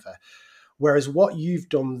whatever. Whereas what you've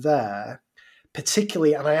done there,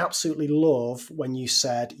 particularly, and I absolutely love when you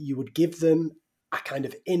said you would give them a kind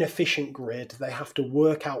of inefficient grid. They have to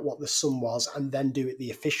work out what the sum was and then do it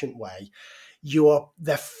the efficient way.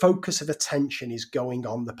 Their focus of attention is going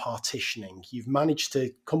on the partitioning. You've managed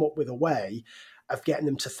to come up with a way. of getting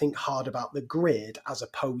them to think hard about the grid as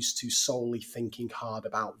opposed to solely thinking hard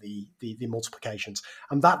about the multiplications.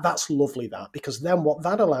 And that's lovely, that, because then what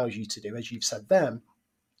that allows you to do, as you've said then,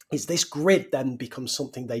 is this grid then becomes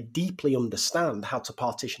something they deeply understand how to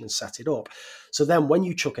partition and set it up. So then when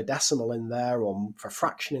you chuck a decimal in there or a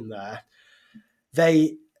fraction in there, they're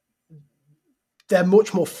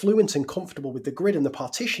much more fluent and comfortable with the grid and the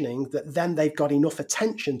partitioning, that then they've got enough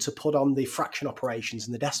attention to put on the fraction operations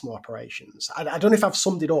and the decimal operations. I don't know if I've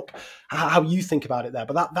summed it up how you think about it there,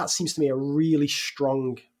 but that seems to me a really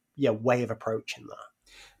strong way of approaching that.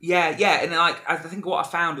 Yeah, and like I think what I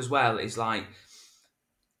found as well is like,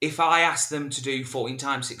 if I ask them to do 14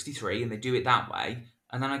 times 63 and they do it that way,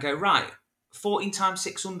 and then I go, right, 14 times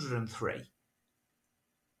 603,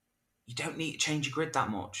 you don't need to change your grid that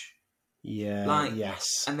much. Yeah,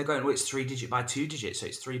 yes. And they're going, well, it's 3 digit by 2 digit, so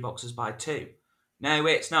it's 3 boxes by 2. No,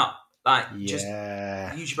 it's not. Like, just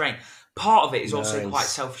use your brain. Part of it is also quite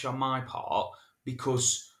selfish on my part,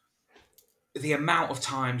 because the amount of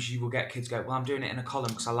times you will get kids go, well, I'm doing it in a column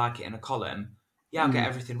because I like it in a column. Yeah, I'll get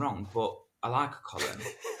everything wrong, but I like a column.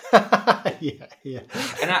 yeah.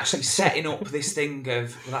 And actually setting up this thing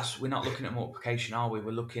of, we're not looking at multiplication, are we?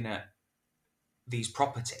 We're looking at these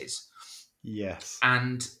properties. Yes.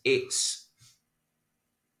 And it's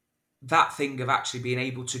that thing of actually being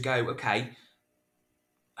able to go, okay,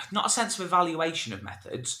 not a sense of evaluation of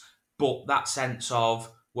methods, but that sense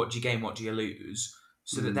of what do you gain, what do you lose?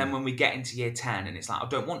 So that then when we get into year 10 and it's like, I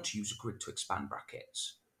don't want to use a grid to expand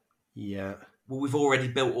brackets. Yeah. Well, we've already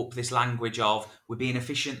built up this language of, we're being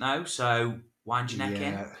efficient though, so wind your neck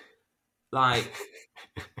in. Like,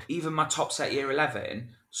 even my top set year 11,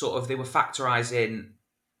 sort of, they were factorising,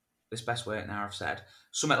 this best work now I've said,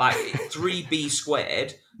 something like 3b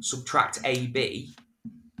squared, subtract ab,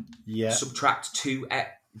 subtract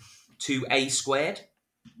 2a squared.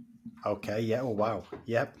 Okay, yeah, oh wow,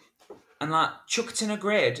 yep. And like, chuck it in a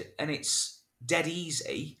grid and it's dead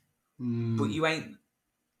easy, but you ain't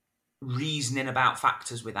reasoning about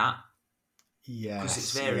factors with that. Yeah. Because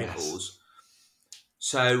it's variables.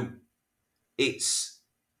 So it's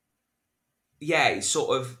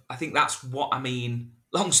sort of, I think that's what I mean,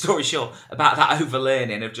 long story short, about that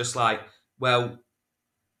overlearning of just like, well,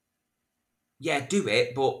 yeah, do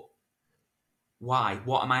it, but why?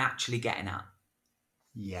 What am I actually getting at?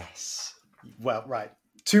 Yes. Well, right.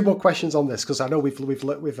 2 more questions on this, because I know we've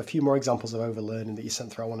a few more examples of overlearning that you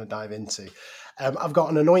sent through I want to dive into. I've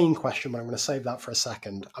got an annoying question, but I'm going to save that for a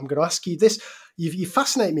second. I'm going to ask you this. You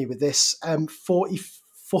fascinate me with this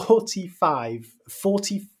 45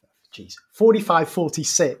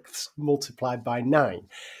 46 multiplied by 9.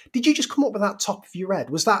 Did you just come up with that top of your head?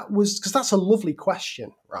 Because that's a lovely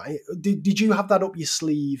question, right? Did you have that up your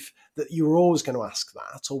sleeve that you were always going to ask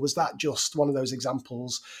that? Or was that just one of those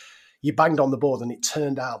examples you banged on the board and it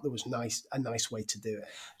turned out there was a nice way to do it?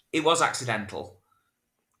 It was accidental.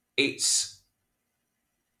 I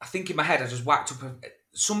think in my head I just whacked up.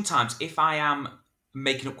 Sometimes if I am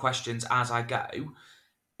making up questions as I go,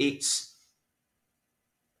 it's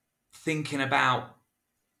thinking about,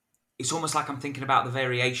 it's almost like I'm thinking about the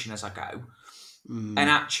variation as I go. And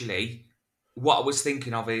actually, what I was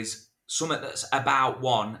thinking of is something that's about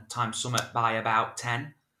 1 times something by about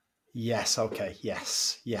 10. Yes, okay,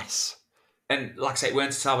 yes. And like I say,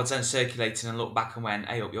 went to Talbot's End circulating and looked back and went,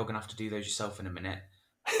 hey, up, you're going to have to do those yourself in a minute.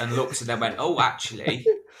 And looked and then went, oh, actually,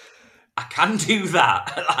 I can do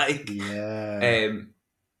that.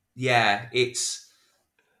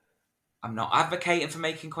 I'm not advocating for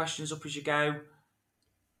making questions up as you go.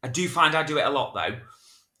 I do find I do it a lot, though.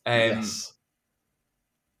 Yes.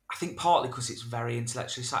 I think partly because it's very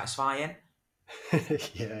intellectually satisfying.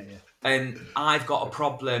 Yeah. And I've got a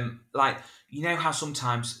problem, like, you know how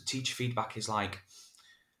sometimes teacher feedback is like,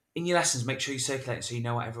 in your lessons, make sure you circulate it so you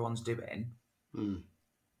know what everyone's doing.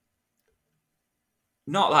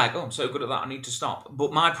 Not like, oh, I'm so good at that, I need to stop.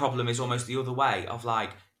 But my problem is almost the other way of like,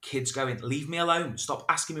 kids going, leave me alone, stop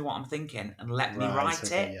asking me what I'm thinking and let me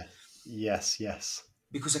write it. Yeah. Yes.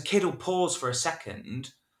 Because a kid will pause for a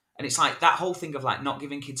second and it's like that whole thing of like not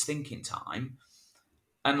giving kids thinking time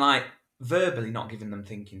and like verbally not giving them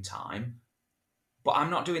thinking time. But I'm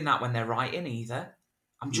not doing that when they're writing either.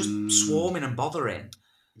 I'm just swarming and bothering.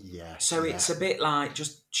 Yeah. So it's a bit like,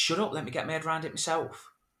 just shut up, let me get my head around it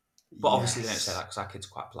myself. But obviously they don't say that because our kids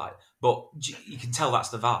are quite polite. But you can tell that's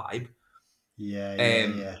the vibe.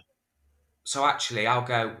 Yeah. So actually I'll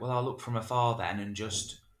go, well, I'll look from afar then and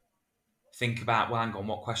just think about, well, hang on,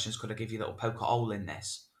 what questions could I give you that will poke a hole in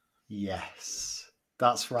this? Yes,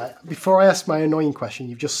 that's right. Before I ask my annoying question,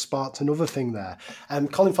 you've just sparked another thing there.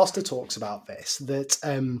 Colin Foster talks about this, that,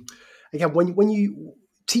 again, when you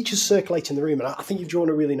teachers circulate in the room, and I think you've drawn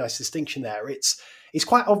a really nice distinction there. It's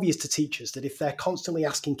quite obvious to teachers that if they're constantly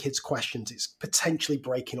asking kids questions, it's potentially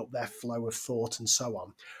breaking up their flow of thought and so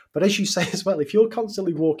on. But as you say as well, if you're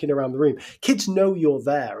constantly walking around the room, kids know you're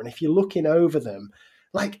there. And if you're looking over them,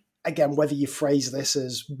 like, again, whether you phrase this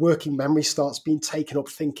as working memory starts being taken up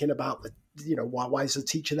thinking about the, why is the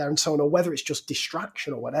teacher there and so on, or whether it's just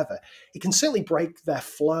distraction or whatever, it can certainly break their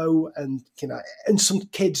flow. And, and some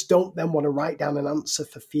kids don't then want to write down an answer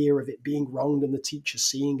for fear of it being wrong and the teacher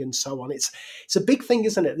seeing and so on. It's a big thing,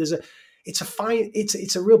 isn't it?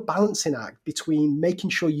 It's a real balancing act between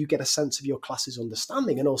making sure you get a sense of your class's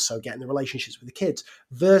understanding and also getting the relationships with the kids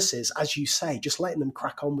versus, as you say, just letting them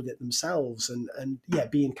crack on with it themselves and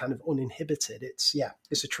being kind of uninhibited. It's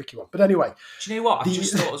a tricky one. But anyway. Do you know what? I've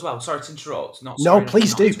just thought as well, sorry to interrupt. No,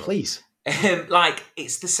 please do, please. Like,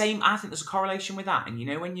 it's the same, I think there's a correlation with that.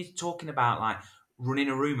 And when you're talking about like running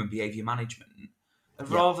a room and behaviour management,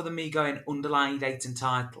 rather than me going underline your date and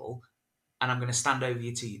title, and I'm going to stand over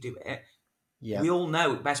you till you do it. Yeah. We all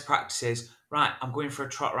know best practice is, right, I'm going for a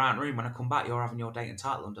trot around the room. When I come back, you're having your date and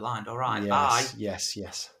title underlined. All right, bye.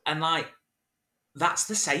 Yes. And like, that's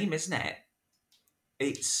the same, isn't it?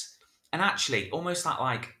 And actually almost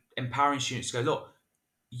like empowering students to go, look,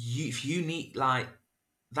 if you need like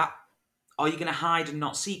that, are you going to hide and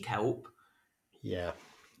not seek help? Yeah.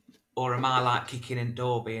 Or am I like kicking in the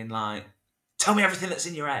door being like, tell me everything that's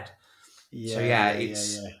in your head? Yeah. So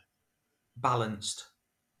it's balanced.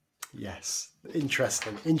 Yes.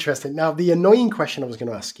 Interesting. Now, the annoying question I was going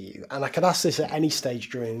to ask you, and I could ask this at any stage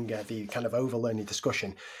during the kind of overlearning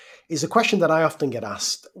discussion, is a question that I often get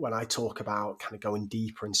asked when I talk about kind of going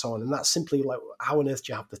deeper and so on. And that's simply like, how on earth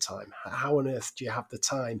do you have the time? How on earth do you have the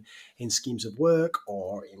time in schemes of work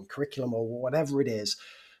or in curriculum or whatever it is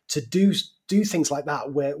to do things like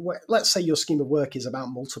that where let's say your scheme of work is about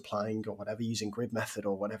multiplying or whatever, using grid method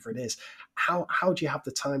or whatever it is. How do you have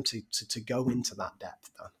the time to go into that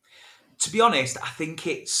depth, Dan? To be honest, I think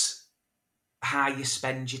it's how you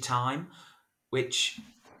spend your time, which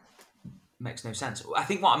makes no sense. I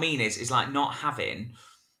think what I mean is like not having...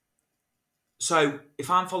 So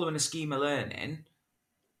if I'm following a scheme of learning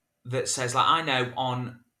that says, like, I know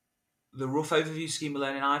on the rough overview scheme of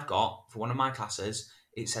learning I've got for one of my classes,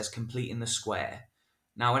 it says completing the square.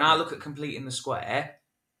 Now, when I look at completing the square,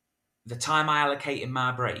 the time I allocate in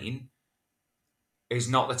my brain is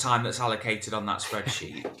not the time that's allocated on that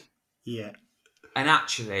spreadsheet. Yeah. And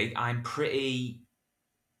actually, I'm pretty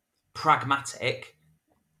pragmatic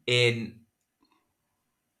in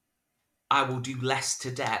I will do less to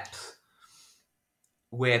depth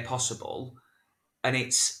where possible. And I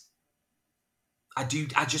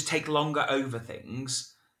just take longer over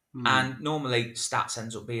things. And normally stats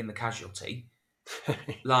ends up being the casualty.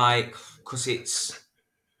 Like, because it's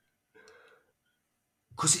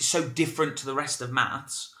so different to the rest of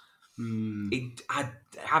maths. I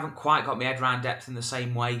haven't quite got my head around depth in the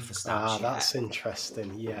same way for stats yet. That's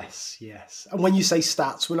interesting. Yes. And when you say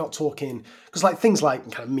stats, we're not talking... Because like things like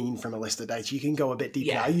kind of mean from a list of data, you can go a bit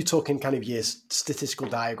deeper. Yeah. Are you talking kind of your statistical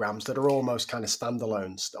diagrams that are almost kind of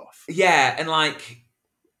standalone stuff? Yeah, and like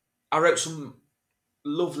I wrote some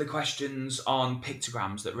lovely questions on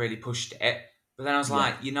pictograms that really pushed it. But then I was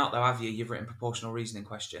like, you're not though, have you? You've written proportional reasoning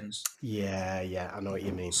questions. Yeah, I know what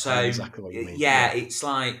you mean. So, I know exactly what you mean. Yeah, it's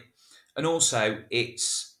like... And also,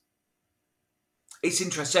 it's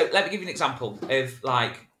interesting. So let me give you an example of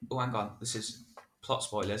like... Oh, hang on. This is plot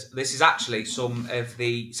spoilers. This is actually some of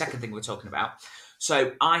the second thing we're talking about.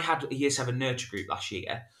 So I had a Year 7 nurture group last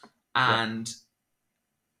year, and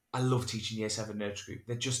I love teaching Year 7 nurture group.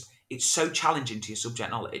 It's so challenging to your subject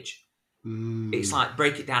knowledge. It's like,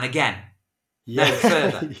 break it down again. No,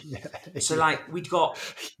 further. So like, we'd got...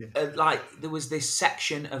 like, there was this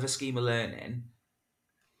section of a scheme of learning...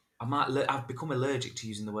 I've become allergic to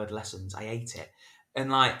using the word lessons. I hate it.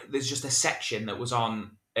 And like, there's just a section that was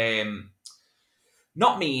on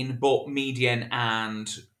not mean, but median and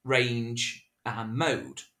range and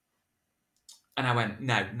mode. And I went,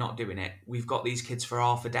 no, not doing it. We've got these kids for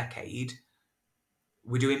half a decade.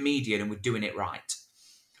 We're doing median and we're doing it right.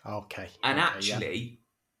 Okay. And actually,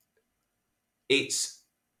 it's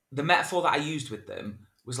the metaphor that I used with them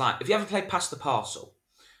was like, have you ever played Pass the Parcel?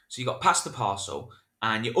 So you got Pass the Parcel,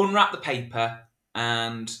 and you unwrap the paper,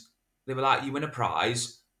 and they were like, you win a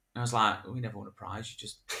prize. And I was like, we never won a prize. You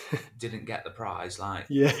just didn't get the prize. Like,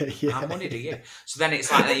 how money do you? So then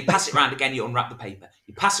it's like, then you pass it around again, you unwrap the paper.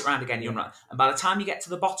 You pass it around again, you unwrap. And by the time you get to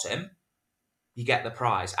the bottom, you get the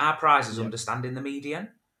prize. Our prize is understanding the median.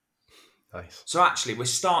 Nice. So actually, we're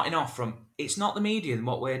starting off from, it's not the median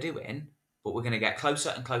what we're doing. but we're going to get closer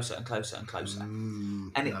and closer and closer and closer.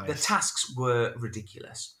 And the tasks were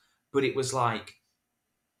ridiculous, but it was like,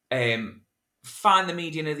 find the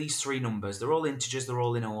median of these three numbers. They're all integers. They're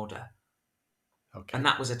all in order. Okay. And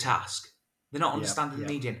that was a task. They're not understanding the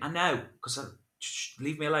median. I know, because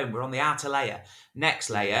leave me alone. We're on the outer layer. Next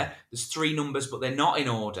layer, there's three numbers, but they're not in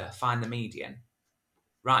order. Find the median.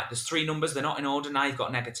 Right, there's three numbers. They're not in order. Now you've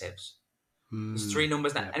got negatives. There's three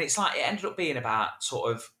numbers. And it's like, it ended up being about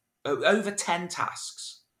sort of over 10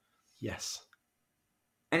 tasks. Yes.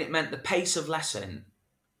 And it meant the pace of lesson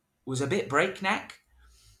was a bit breakneck.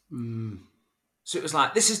 So it was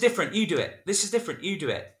like, this is different, you do it. This is different, you do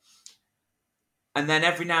it. And then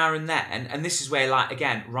every now and then, and this is where, like,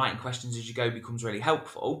 again, writing questions as you go becomes really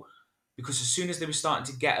helpful, because as soon as they were starting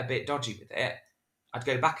to get a bit dodgy with it, I'd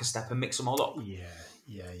go back a step and mix them all up. Yeah.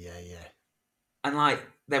 And like,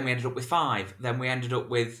 then we ended up with 5. Then we ended up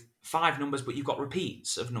with 5 numbers, but you've got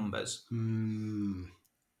repeats of numbers. And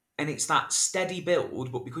it's that steady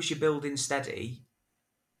build, but because you're building steady,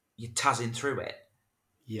 you're tazzing through it.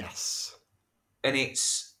 Yes. And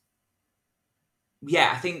it's,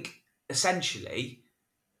 I think essentially,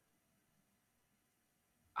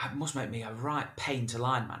 it must make me a right pain to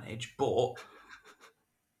line manage, but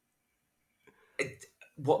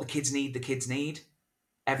what the kids need.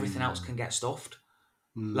 Everything else can get stuffed.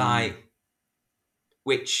 Like,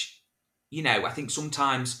 which, I think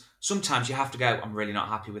sometimes you have to go, I'm really not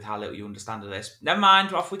happy with how little you understand of this. Never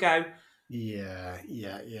mind, off we go. Yeah.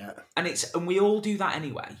 And we all do that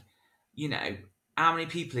anyway. How many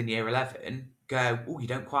people in year 11 go, oh, you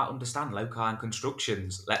don't quite understand loci and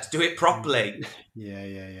constructions. Let's do it properly. Yeah.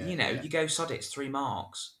 You go, sod it, it's 3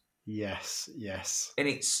 marks. Yes.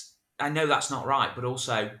 And I know that's not right, but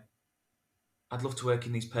also, I'd love to work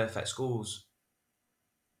in these perfect schools.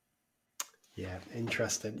 Yeah,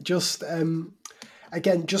 interesting. Just,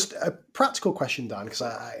 again, just a practical question, Dan, because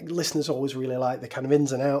listeners always really like the kind of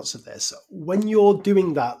ins and outs of this. When you're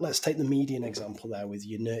doing that, let's take the median example there with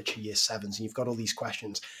your nurture year 7s, and you've got all these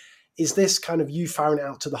questions. Is this kind of you firing it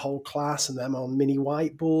out to the whole class and them on mini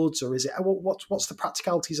whiteboards, or is it, what's the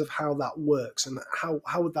practicalities of how that works, and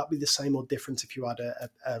how would that be the same or different if you had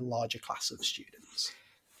a larger class of students?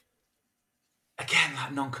 Again,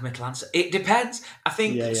 that non-committal answer. It depends. I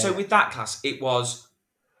think, so with that class, it was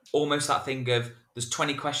almost that thing of, there's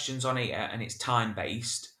 20 questions on here and it's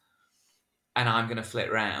time-based and I'm going to flit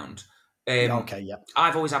around.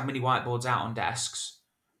 I've always had mini whiteboards out on desks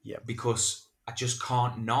because I just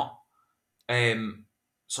can't not.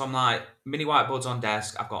 So I'm like, mini whiteboards on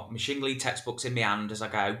desk. I've got my Shingley textbooks in my hand as I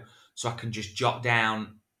go, so I can just jot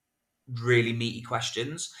down really meaty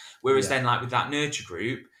questions. Whereas then, like with that nurture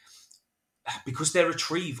group, because their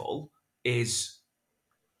retrieval is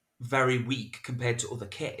very weak compared to other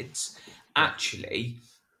kids, actually,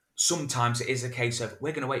 sometimes it is a case of,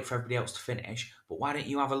 we're going to wait for everybody else to finish, but why don't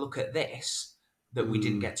you have a look at this that we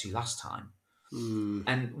didn't get to last time?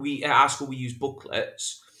 And at our school, we use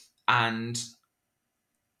booklets, and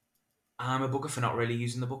I'm a bugger for not really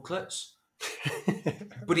using the booklets.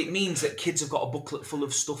 But it means that kids have got a booklet full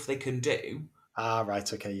of stuff they can do.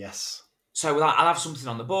 Right, okay, yes. So I'll have something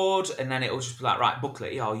on the board, and then it'll just be like, right,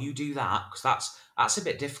 booklet, you do that, because that's a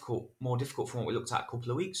bit more difficult from what we looked at a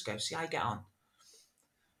couple of weeks ago. See how you get on.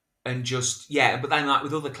 And just, but then like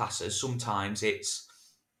with other classes, sometimes it's,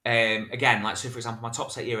 again, like, so for example, my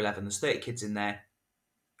top set year 11, there's 30 kids in there.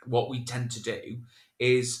 What we tend to do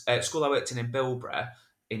is, at school I worked in Bilborough,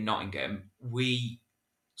 in Nottingham, we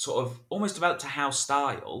sort of almost developed a house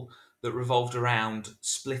style that revolved around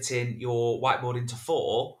splitting your whiteboard into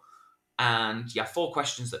 4, and you have 4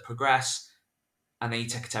 questions that progress, and then you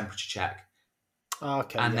take a temperature check.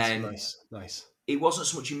 Okay, and then nice. It wasn't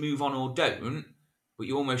so much you move on or don't, but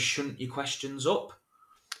you almost shunt your questions up.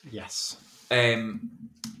 Yes.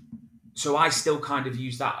 So I still kind of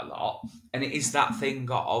use that a lot, and it is that thing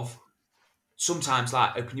of, sometimes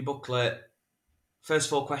like, open your booklet,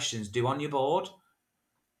 first 4 questions do on your board,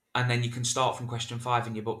 and then you can start from question 5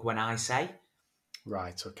 in your book when I say.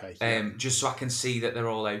 Right, okay. Just so I can see that they're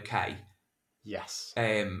all okay. Yes.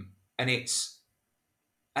 And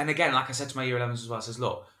again, like I said to my year 11s as well, I says,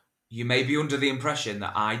 look, you may be under the impression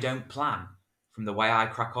that I don't plan from the way I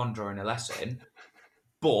crack on during a lesson,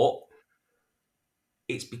 but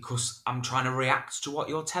it's because I'm trying to react to what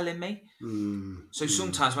you're telling me. So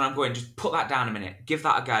sometimes when I'm going, just put that down a minute, give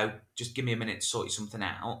that a go, just give me a minute to sort you something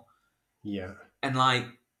out. Yeah. And like,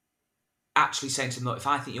 actually saying to them, look, if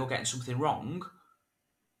I think you're getting something wrong,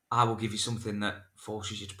 I will give you something that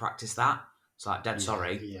forces you to practice that. It's like, dead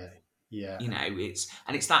sorry. Yeah.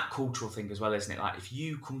 It's that cultural thing as well, isn't it? Like, if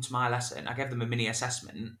you come to my lesson, I gave them a mini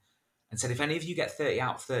assessment and said, if any of you get 30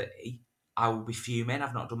 out of 30, I will be fuming.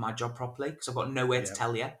 I've not done my job properly because I've got nowhere to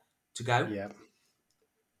tell you to go. Yeah.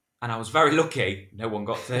 And I was very lucky no one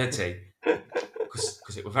got 30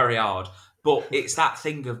 because it was very hard. But it's that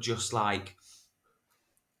thing of just like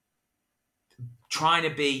trying to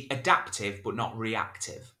be adaptive but not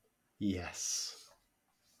reactive. Yes.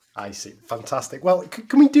 I see. Fantastic. Well,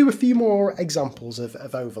 can we do a few more examples of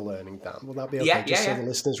overlearning, Dan? Will that be okay? So the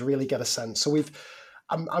listeners really get a sense. So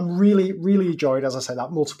I'm really, really enjoyed, as I say,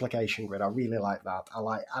 that multiplication grid. I really like that. I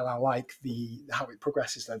like how it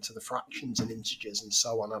progresses then to the fractions and integers and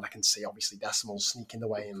so on. And I can see obviously decimals sneaking their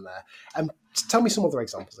way in there. Tell me some other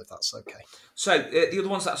examples if that's okay. So the other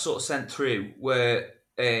ones that I sort of sent through were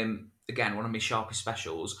again one of my Sharpie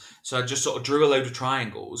specials. So I just sort of drew a load of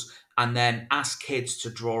triangles and then asked kids to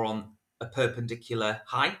draw on a perpendicular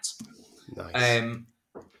height. Nice.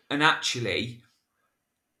 And actually,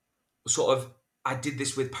 sort of, I did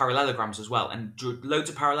this with parallelograms as well, and drew loads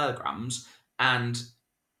of parallelograms and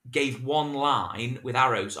gave one line with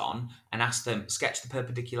arrows on and asked them sketch the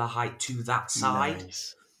perpendicular height to that side.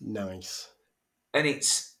 Nice. And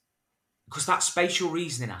it's because that spatial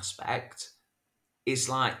reasoning aspect is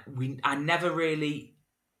like I never really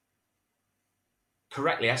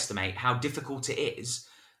correctly estimate how difficult it is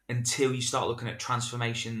until you start looking at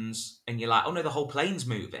transformations and you're like, oh no, the whole plane's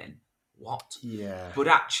moving. What? Yeah. But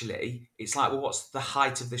actually, it's like, well, what's the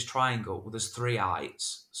height of this triangle? Well, there's 3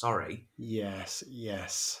 heights. Sorry. Yes.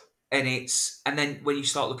 And then when you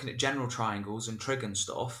start looking at general triangles and trig and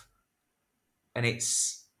stuff, and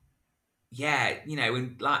it's, when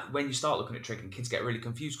you start looking at trig and kids get really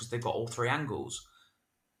confused because they've got all 3 angles.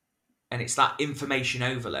 And it's that information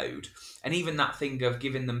overload. And even that thing of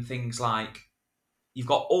giving them things like, you've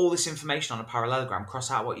got all this information on a parallelogram,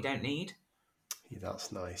 cross out what you don't need. Yeah,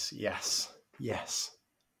 that's nice. Yes.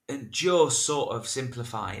 And just sort of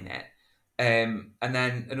simplifying it. And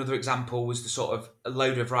then another example was the sort of a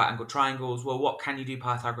load of right angled triangles. Well, what can you do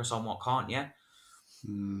Pythagoras on? What can't you?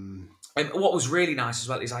 And what was really nice as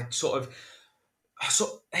well is a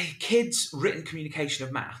kid's written communication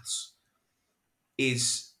of maths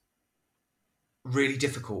is really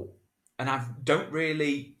difficult. And I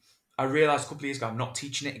realised a couple of years ago, I'm not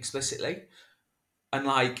teaching it explicitly.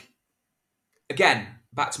 And again,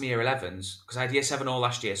 back to me year 11s, because I had year 7 all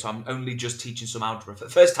last year, so I'm only just teaching some algebra for the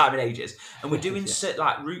first time in ages. And we're doing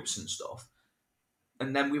roots and stuff.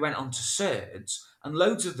 And then we went on to surds, and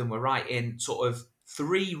loads of them were writing sort of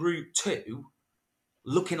 3 root 2,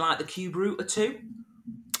 looking like the cube root of 2.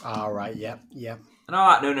 All right, yeah. And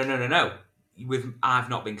I'm like, no. I've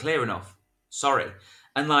not been clear enough. Sorry.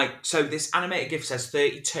 And so this animated GIF says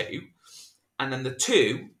 32, and then the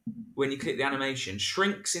 2, when you click the animation,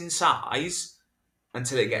 shrinks in size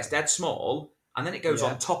until it gets dead small, and then it goes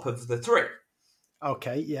on top of the 3.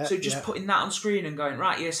 Okay, yeah. So just putting that on screen and going,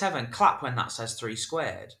 right, year 7, clap when that says 3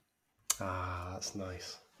 squared. Ah, that's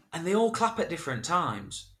nice. And they all clap at different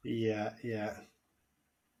times. Yeah.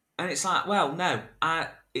 And it's like, well, no,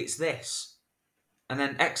 it's this. And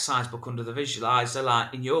then exercise book under the visualizer,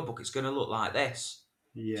 like in your book, it's going to look like this.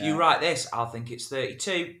 Yeah. If you write this, I'll think it's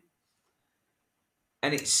 32.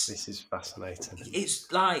 And this is fascinating. It's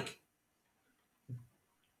like,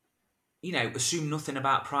 assume nothing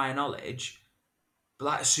about prior knowledge,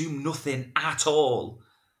 but assume nothing at all.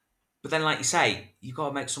 But then, like you say, you've got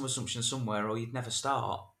to make some assumptions somewhere or you'd never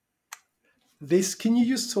start. Can you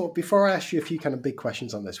just talk, before I ask you a few kind of big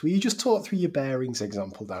questions on this, will you just talk through your bearings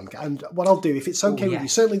example, Dan? And what I'll do, if it's okay with you,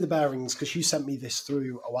 certainly the bearings, because you sent me this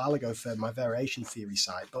through a while ago for my variation theory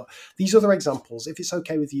side, but these other examples, if it's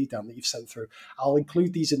okay with you, Dan, that you've sent through, I'll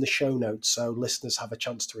include these in the show notes so listeners have a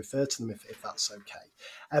chance to refer to them if that's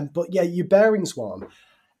okay. But yeah, your bearings one,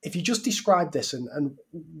 if you just describe this and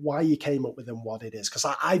why you came up with and what it is, because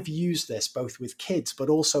I've used this both with kids but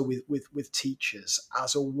also with teachers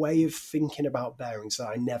as a way of thinking about bearings that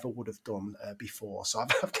I never would have done before. So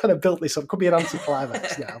I've kind of built this up. Could be an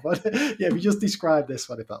anti-climax now, but yeah, if you just describe this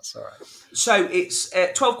one, if that's all right. So it's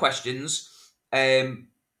 12 questions.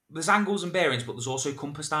 There's angles and bearings, but there's also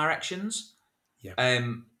compass directions. Yeah.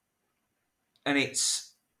 And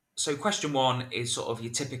so question 1 is sort of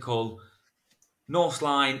your typical north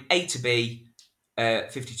line, A to B,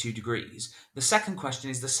 52 degrees. The second question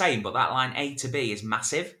is the same, but that line A to B is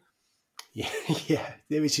massive. Yeah,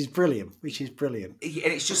 which is brilliant. And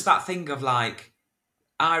it's just that thing of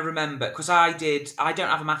I remember, because I don't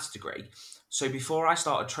have a maths degree, so before I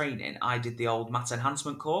started training, I did the old maths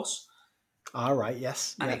enhancement course. All right,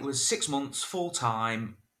 yes. And it was 6 months, full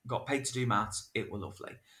time, got paid to do maths. It was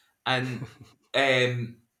lovely. And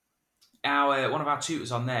one of our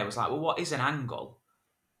tutors on there was like, well, what is an angle?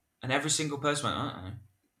 And every single person went, I don't know.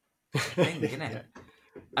 Thing, isn't it?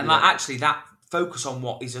 And like actually that focus on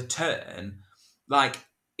what is a turn, like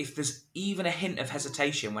if there's even a hint of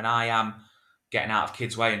hesitation when I am getting out of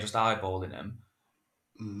kids' way and just eyeballing them,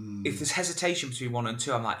 if there's hesitation between 1 and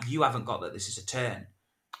 2, I'm like, you haven't got that this is a turn.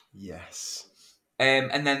 Yes.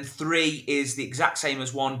 And then 3 is the exact same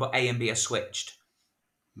as 1, but A and B are switched.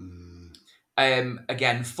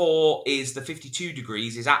 Again, 4 is the 52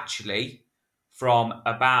 degrees is actually from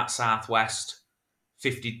about southwest,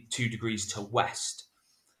 52 degrees to west.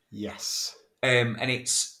 Yes. And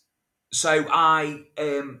it's so I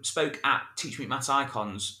spoke at Teach Me Maths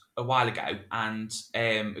Icons a while ago, and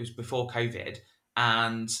it was before COVID,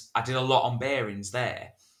 and I did a lot on bearings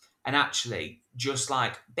there. And actually, just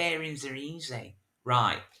like bearings are easy,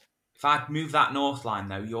 right? If I move that north line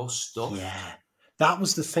though, you're stuck. Yeah. That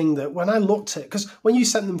was the thing that when I looked at, because when you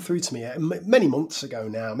sent them through to me many months ago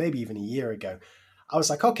now, maybe even a year ago, I was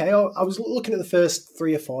like, okay, I was looking at the first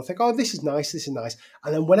 3 or 4, I think, oh, this is nice.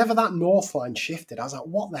 And then whenever that north line shifted, I was like,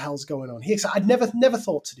 what the hell's going on here? So I'd never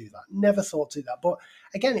thought to do that. But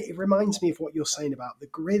again, it reminds me of what you're saying about the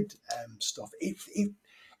grid stuff.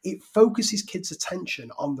 It focuses kids'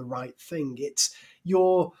 attention on the right thing.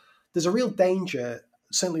 There's a real danger,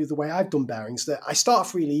 certainly with the way I've done bearings, that I start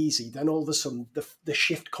off really easy, then all of a sudden the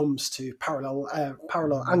shift comes to parallel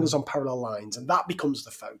angles on parallel lines, and that becomes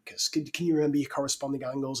the focus. Can you remember your corresponding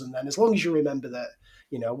angles? And then as long as you remember that,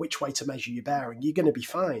 which way to measure your bearing, you're going to be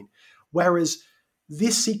fine. Whereas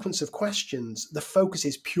this sequence of questions, the focus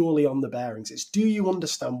is purely on the bearings. It's, do you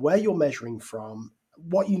understand where you're measuring from,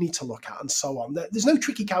 what you need to look at, and so on. There's no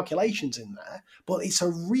tricky calculations in there, but it's a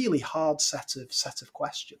really hard set of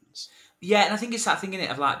questions. Yeah, and I think it's that thing in it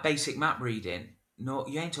of like basic map reading. No,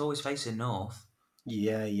 you ain't always facing north.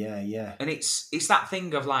 Yeah. And it's that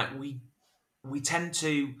thing of like we tend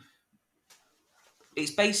to.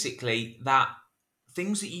 It's basically that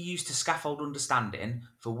things that you use to scaffold understanding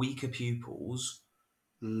for weaker pupils.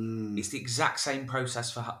 It's the exact same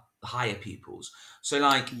process for higher pupils. So,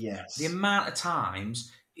 like, the amount of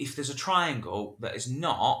times if there's a triangle that is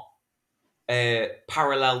not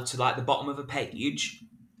parallel to like the bottom of a page.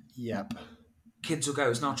 Yep. Kids will go,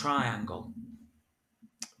 it's not a triangle.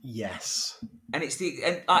 Yes. And it's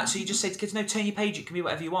so you just say to kids, no, turn your page, it can be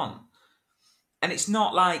whatever you want. And it's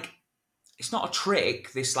not a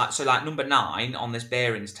trick, this like, so like number 9 on this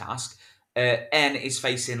bearings task, N is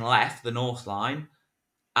facing left, the north line,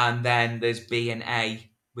 and then there's B and A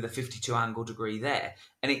with a 52 angle degree there.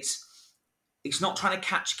 And it's not trying to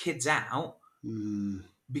catch kids out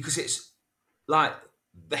because it's like,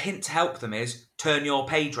 the hint to help them is turn your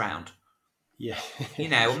page round. Yeah.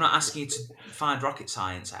 I'm not asking you to find rocket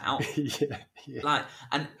science out. Yeah. Like,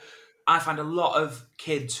 and I find a lot of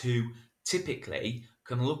kids who typically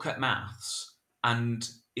can look at maths and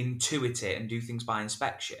intuit it and do things by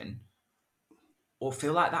inspection, or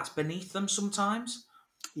feel like that's beneath them sometimes.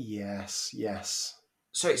 Yes.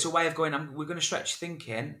 So it's a way of going, we're going to stretch your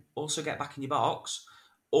thinking, also get back in your box,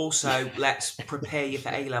 also let's prepare you for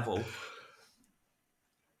A-level.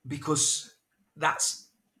 Because that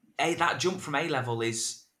jump from A-level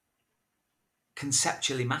is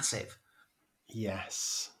conceptually massive.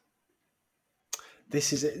 Yes.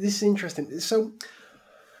 This is interesting. So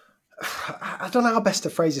I don't know how best to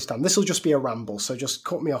phrase this, Dan. This will just be a ramble, so just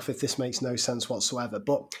cut me off if this makes no sense whatsoever.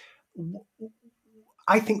 But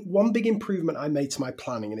I think one big improvement I made to my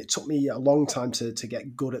planning, and it took me a long time to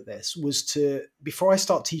get good at this, was to, before I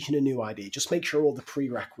start teaching a new idea, just make sure all the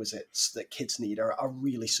prerequisites that kids need are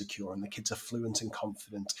really secure and the kids are fluent and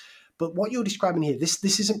confident. But what you're describing here, this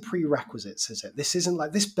isn't prerequisites, is it? This isn't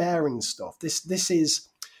like this bearing stuff. This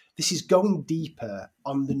is going deeper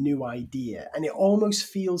on the new idea. And it almost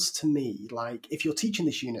feels to me like if you're teaching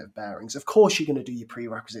this unit of bearings, of course you're going to do your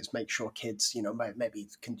prerequisites, make sure kids, maybe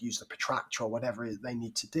can use the protractor or whatever they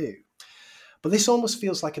need to do. But this almost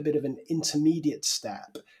feels like a bit of an intermediate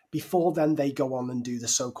step before then they go on and do the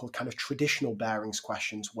so-called kind of traditional bearings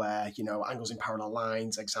questions where, angles in parallel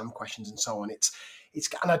lines, exam questions and so on. It's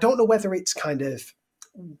and I don't know whether it's kind of,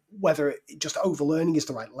 whether just overlearning is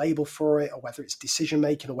the right label for it, or whether it's decision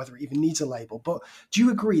making, or whether it even needs a label. But do you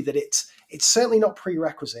agree that it's certainly not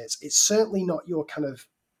prerequisites? It's certainly not your kind of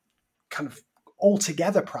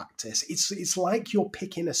altogether practice. It's like you're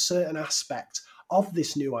picking a certain aspect of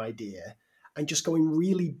this new idea and just going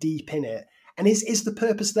really deep in it. And is the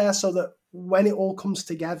purpose there so that when it all comes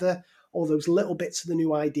together, all those little bits of the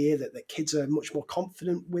new idea, that kids are much more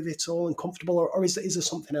confident with it all and comfortable, or is there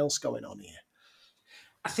something else going on here?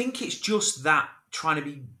 I think it's just that trying to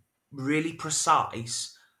be really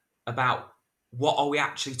precise about what are we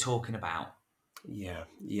actually talking about. Yeah,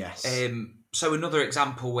 yes. So another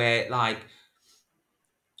example where, like,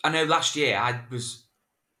 I know last year I was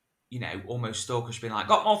almost stalkish, being like,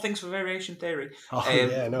 got more things for variation theory. Oh,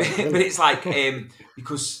 yeah, no, but it's like,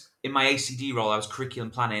 because in my ACD role, I was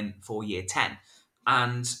curriculum planning for year 10.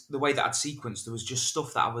 And the way that I'd sequenced, there was just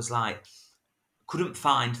stuff that I was like, couldn't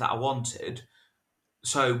find that I wanted.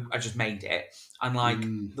 So I just made it. And like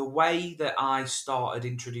the way that I started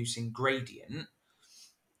introducing gradient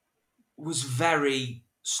was very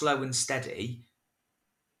slow and steady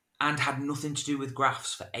and had nothing to do with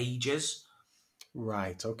graphs for ages.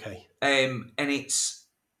 Right, okay. And it's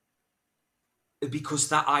because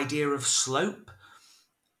that idea of slope,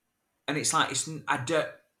 and it's like,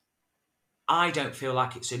 I don't feel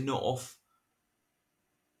like it's enough.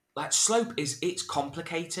 Like slope it's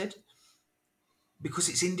complicated because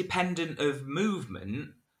it's independent of movement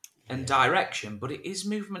and direction, but it is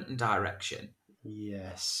movement and direction.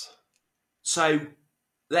 Yes. So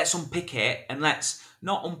let's unpick it, and let's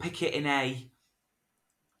not unpick it in a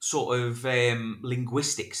sort of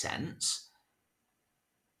linguistic sense,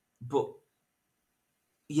 but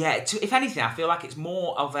yeah, if anything, I feel like it's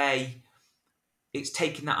more of it's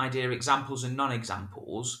taking that idea of examples and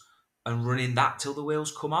non-examples and running that till the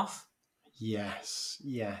wheels come off. Yes.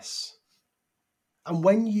 And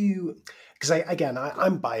when because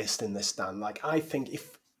I'm biased in this, Dan. Like, I think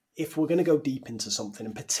if we're going to go deep into something,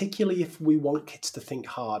 and particularly if we want kids to think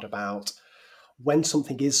hard about when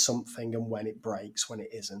something is something and when it breaks, when it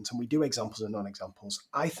isn't, and we do examples and non-examples,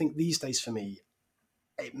 I think these days for me,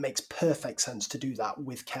 it makes perfect sense to do that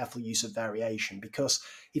with careful use of variation, because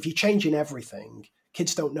if you're changing everything,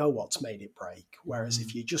 kids don't know what's made it break. Whereas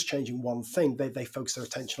if you're just changing one thing, they focus their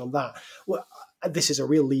attention on that. Well, this is a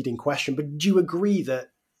real leading question, but do you agree that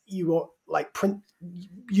you are like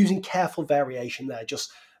using careful variation there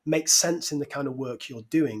just makes sense in the kind of work you're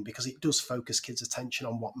doing, because it does focus kids' attention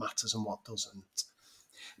on what matters and what doesn't?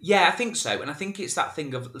 Yeah, I think so. And I think it's that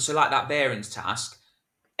thing of, so like that bearings task,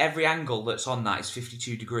 every angle that's on that is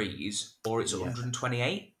 52 degrees or it's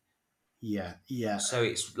 128. Yeah. So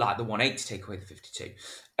it's like the 180 to take away the 52.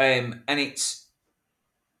 And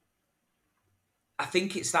I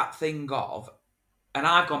think it's that thing of, and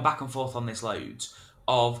I've gone back and forth on this loads,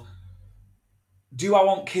 of do I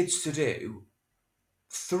want kids to do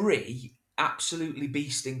 3 absolutely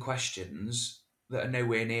beasting questions that are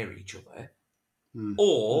nowhere near each other?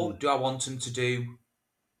 Or do I want them to do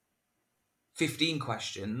 15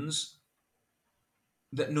 questions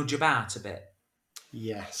that nudge about a bit?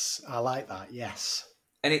 Yes, I like that, yes.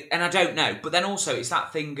 And I don't know. But then also it's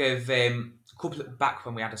that thing of, a couple of, back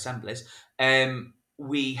when we had assemblies,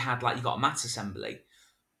 we had like, you got a maths assembly,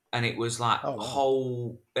 and it was like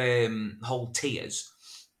whole tiers.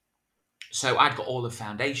 So I'd got all the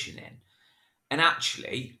foundation in. And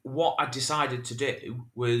actually, what I decided to do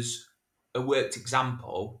was a worked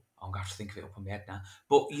example. I'm going to have to think of it up on my head now.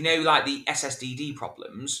 But, like the SSDD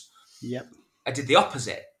problems. Yep. I did the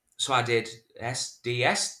opposite. So I did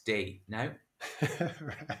SDSD. No.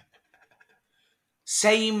 Right.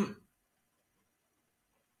 Same.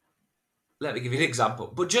 Let me give you an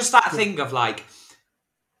example. But just that thing of like,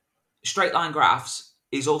 straight line graphs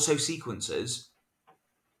is also sequences,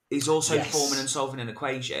 is also forming and solving an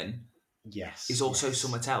equation. Yes. Is also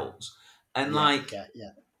somewhat else. And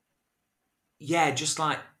just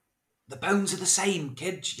like the bones are the same,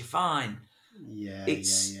 kids, you're fine. Yeah.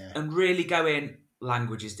 And really going,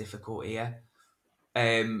 language is difficult here. So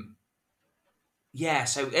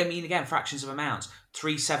I mean, again, fractions of amounts.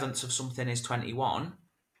 3/7 of something is 21.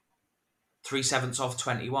 3/7 of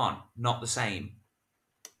 21, not the same.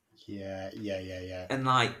 Yeah. And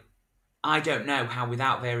like, I don't know how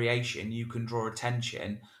without variation you can draw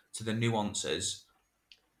attention to the nuances.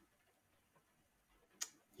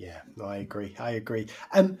 Yeah, no, I agree.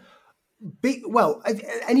 Any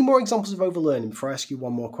more examples of overlearning before I ask you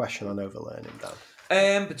one more question on overlearning, Dan?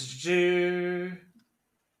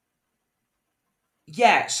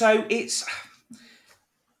 So it's,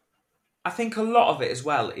 I think a lot of it as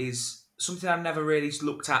well is something I've never really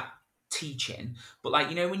looked at teaching, but like,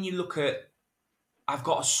 when you look at, I've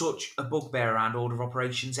got such a bugbear around order of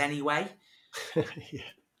operations anyway.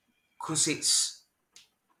 Because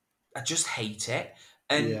I just hate it.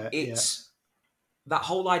 And that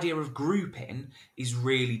whole idea of grouping is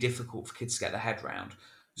really difficult for kids to get their head around.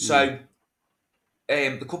 So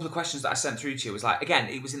the couple of questions that I sent through to you was like, again,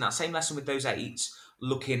 it was in that same lesson with those 8s,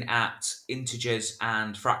 looking at integers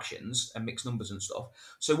and fractions and mixed numbers and stuff.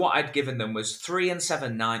 So what I'd given them was 3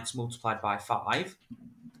 7/9 multiplied by 5.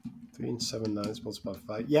 3 7/9 multiplied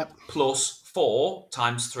by 5. Yep. Plus 4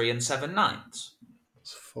 times 3 7/9.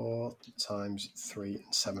 4 times 3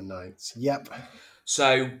 7/9. Yep.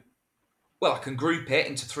 So, I can group it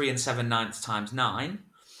into 3 7/9 times 9.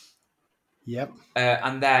 Yep.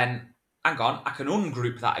 And then, hang on, I can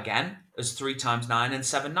ungroup that again as 3 times 9 and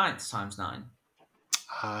 7/9 times 9.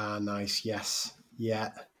 Ah, nice. Yes.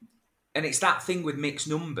 Yeah. And it's that thing with mixed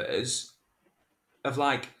numbers of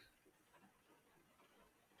like,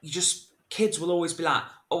 kids will always be like,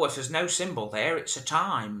 oh, if there's no symbol there, it's a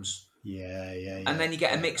times. Yeah. And then you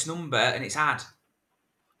get a mixed number and it's add.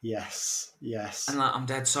 Yes. Yes. And like, I'm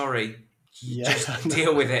dead sorry. You Yeah. just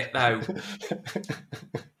deal with it though.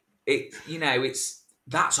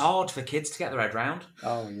 That's hard for kids to get their head round.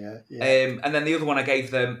 Oh yeah. Yeah. And then the other one I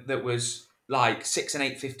gave them that was like 6 and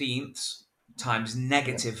 8/15 times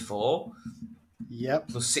 -4. Yep.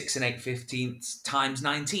 Plus 6 and 8/15 times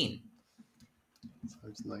 19.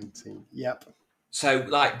 Times 19. Yep. So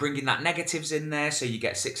like bringing that negatives in there, so you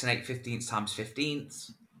get 6 and 8/15 times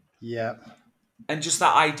 15th. Yep. And just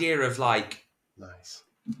that idea of like, nice.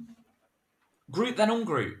 Group then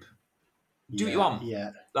ungroup. Do what you want.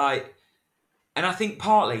 Yeah. Like, and I think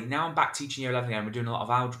partly, now I'm back teaching year 11 again, we're doing a lot of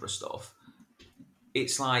algebra stuff.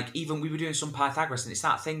 It's like, even we were doing some Pythagoras, and it's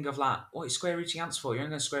that thing of like, what is square rooting answer for? You're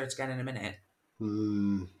only going to square it again in a minute.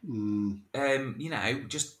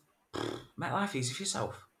 Just make life easy for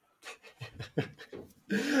yourself.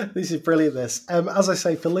 This is brilliant. This, as I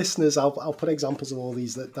say, for listeners, I'll put examples of all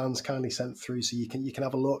these that Dan's kindly sent through, so you can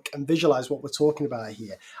have a look and visualize what we're talking about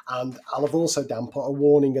here. And I'll have also, Dan, put a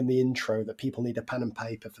warning in the intro that people need a pen and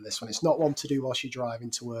paper for this one. It's not one to do whilst you're driving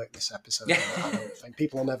to work. This episode, I don't think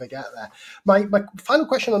people will never get there. My final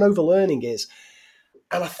question on overlearning is,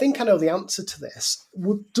 and I think I know the answer to this.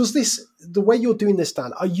 The way you're doing this,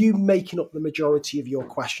 Dan, are you making up the majority of your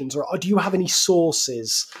questions, or do you have any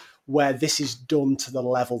sources where this is done to the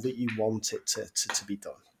level that you want it to be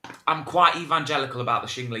done? I'm quite evangelical about the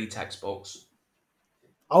Shingley textbooks.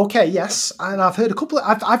 Okay, yes, and I've heard a couple.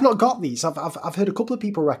 I've not got these. I've heard a couple of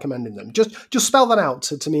people recommending them. Just spell that out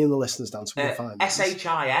to me and the listeners, Dan, so we'll find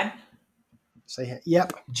SHIN. Say here.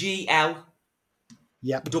 Yep. GL.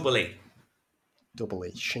 Yep. Double E.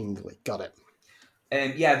 Shingley. Got it.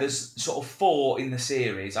 There's sort of 4 in the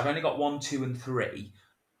series. I've only got 1, 2, and 3,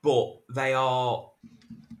 but they're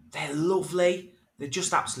lovely. They're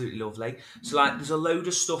just absolutely lovely. So, like, there's a load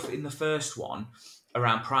of stuff in the first one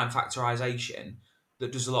around prime factorisation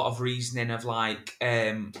that does a lot of reasoning of, like,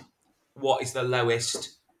 what is the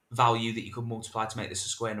lowest value that you could multiply to make this a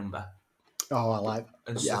square number? Oh, I like that.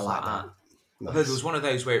 And stuff like that. Nice. There was one of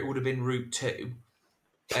those where it would have been root 2,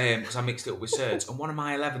 because I mixed it up with surds, and one of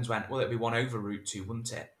my 11s went, well, it'd be 1 over root 2,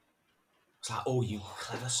 wouldn't it? It's like, oh, you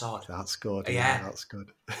clever sod. That's good. Yeah. That's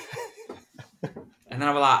good. And then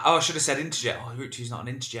I was like, oh, I should have said integer. Oh, root 2 is not an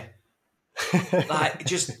integer. Like, they're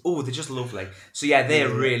just lovely. So, yeah, they're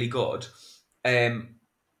really good. And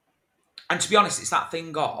to be honest, it's that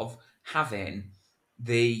thing of having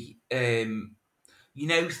the, thinking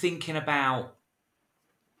about,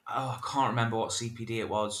 I can't remember what CPD it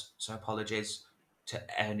was, so apologies to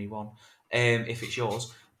anyone if it's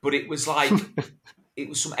yours. But it was like, it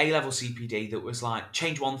was some A-level CPD that was like,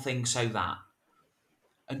 change one thing so that.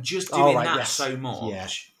 And just doing so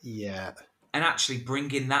much. Yeah. And actually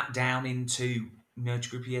bringing that down into Merge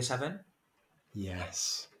Group Year 7.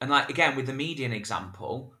 Yes. And like, again, with the median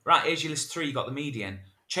example, right, here's your list 3, you got the median.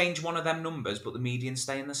 Change one of them numbers, but the median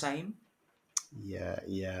staying the same. Yeah.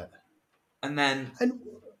 And then...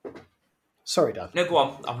 Sorry, Dan. No, go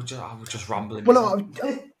on. I was just rambling. Well, no,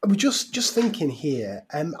 I was just thinking here.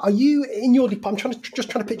 Are you in your department? I'm trying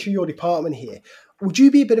to picture your department here. Would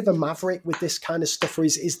you be a bit of a maverick with this kind of stuff, or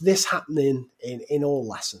is this happening in all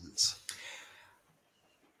lessons?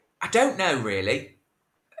 I don't know, really.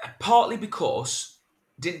 Partly because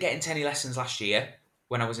I didn't get into any lessons last year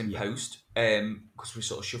when I was in post, because we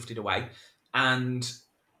sort of shoved it away. And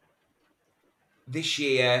this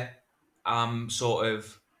year, I'm sort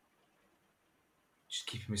of just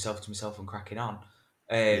keeping myself to myself and cracking on.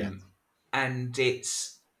 And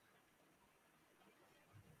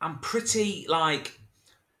I'm pretty, like,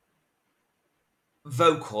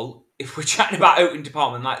 vocal if we're chatting about open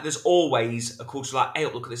department. Like, there's always a culture like, hey,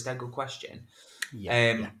 look at this dead good question.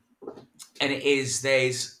 And there's,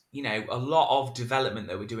 a lot of development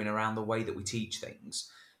that we're doing around the way that we teach things.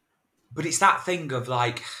 But it's that thing of,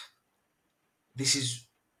 like,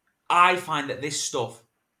 I find that this stuff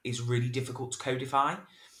is really difficult to codify.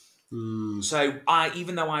 So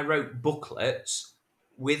even though I wrote booklets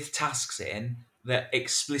with tasks in that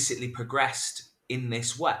explicitly progressed in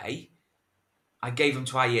this way, I gave them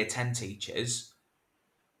to our year 10 teachers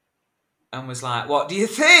and was like, what do you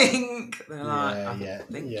think? They're like, I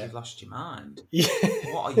think you've lost your mind.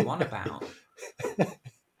 What are you on about?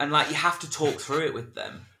 And like, you have to talk through it with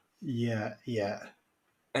them. Yeah.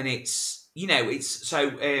 And it's, it's so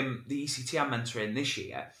the ECT I'm mentoring this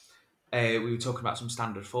year, we were talking about some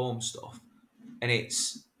standard form stuff, and I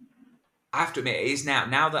have to admit, it is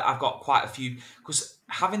now that I've got quite a few, because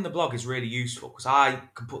having the blog is really useful, because I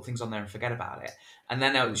can put things on there and forget about it. And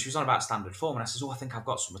then she was on about standard form, and I says, I think I've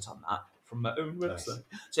got something on that from my own website.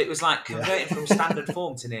 Nice. So it was like converting from standard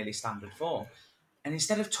form to nearly standard form. And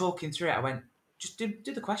instead of talking through it, I went, just do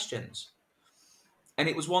the questions. And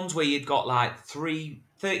it was ones where you'd got like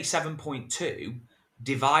 37.2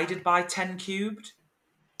 divided by 10 cubed.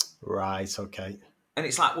 Right, okay. And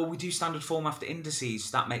it's like, well, we do standard form after indices.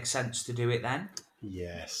 So that makes sense to do it then.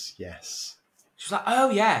 Yes. She's like,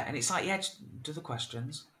 oh, yeah. And it's like, yeah, just do the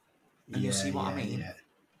questions. And you'll see what I mean.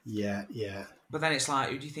 Yeah. But then it's like,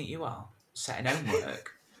 who do you think you are? Setting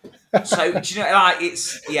homework. So, do you know, like,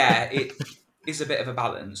 it is a bit of a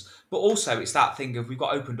balance. But also, it's that thing of, we've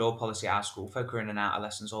got open door policy at our school. Folk are in and out of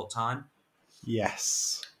lessons all the time.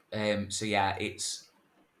 Yes. So, yeah, it's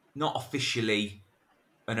not officially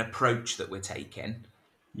an approach that we're taking.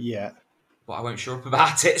 Yeah. But I won't shut up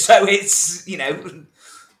about it. So it's,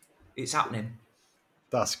 it's happening.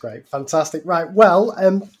 That's great. Fantastic. Right. Well,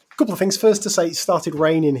 a couple of things. First to say, it started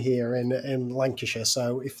raining here in Lancashire.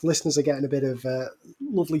 So if listeners are getting a bit of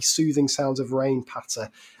lovely soothing sounds of rain patter,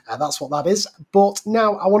 that's what that is. But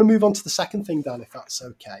now I want to move on to the second thing, Dan, if that's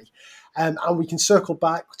okay. And we can circle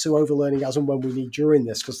back to overlearning as and when we need during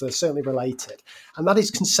this, because they're certainly related. And that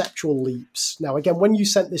is conceptual leaps. Now, again, when you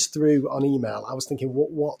sent this through on email, I was thinking,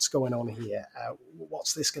 what's going on here?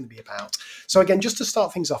 What's this going to be about? So again, just to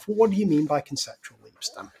start things off, what do you mean by conceptual leaps,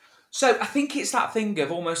 Dan? So I think it's that thing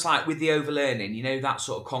of almost like with the overlearning, that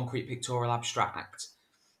sort of concrete, pictorial, abstract.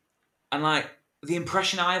 And like the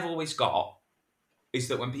impression I've always got is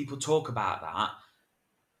that when people talk about that,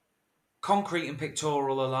 concrete and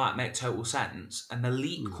pictorial are like make total sense, and the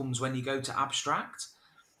leap comes when you go to abstract.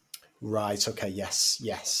 Right. Okay.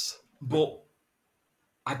 Yes. But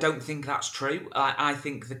I don't think that's true. I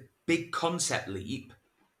think the big concept leap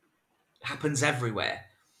happens everywhere,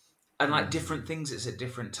 and like different things, it's at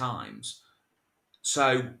different times.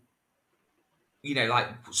 So,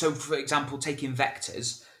 so for example, taking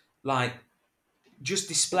vectors, like just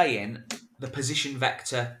displaying the position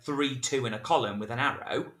vector 3, 2 in a column with an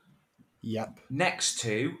arrow. Yep. Next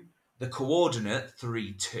to the coordinate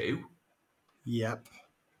 3, 2. Yep.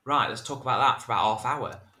 Right, let's talk about that for about half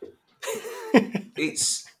hour.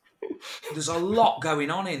 There's a lot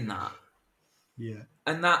going on in that. Yeah.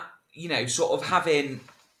 And that, sort of having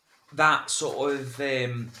that sort of,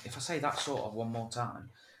 if I say that sort of one more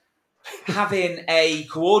time, having a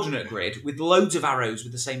coordinate grid with loads of arrows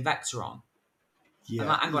with the same vector on. Yeah. And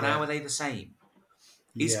like, hang on, how are they the same?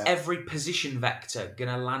 Is every position vector going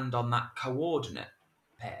to land on that coordinate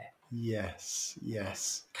pair? Yes.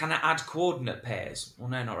 Can I add coordinate pairs? Well,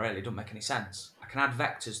 no, not really. It doesn't make any sense. I can add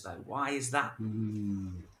vectors, though. Why is that?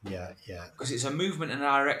 Yeah. Because it's a movement in a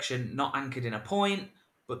direction not anchored in a point,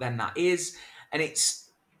 but then that is. And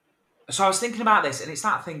so I was thinking about this, and it's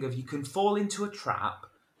that thing of you can fall into a trap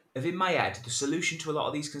of, in my head, the solution to a lot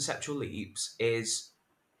of these conceptual leaps is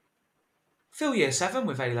fill year 7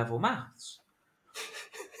 with A-level maths.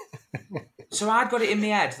 So I'd got it in my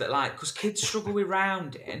head that, like, because kids struggle with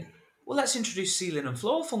rounding, well, let's introduce ceiling and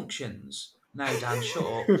floor functions. No, Dan, shut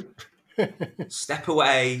up. Step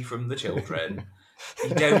away from the children.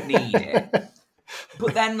 You don't need it.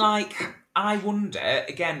 But then, like, I wonder,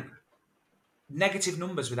 again, negative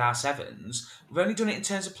numbers with our 7s, we've only done it in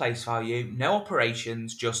terms of place value, no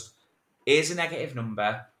operations, just here's a negative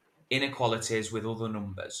number, inequalities with other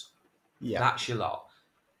numbers. Yeah. That's your lot.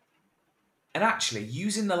 And actually,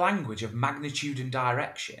 using the language of magnitude and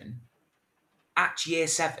direction at year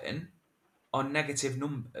 7 on negative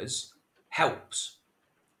numbers helps.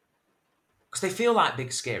 Because they feel like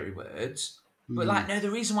big, scary words. But like, no,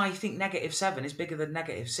 the reason why you think negative 7 is bigger than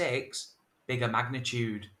negative 6, bigger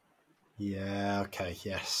magnitude. Yeah, okay,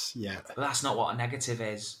 yes, yeah. But that's not what a negative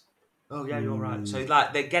is. Oh, yeah, you're right. So,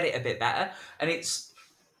 like, they get it a bit better. And it's,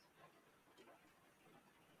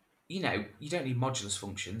 you don't need modulus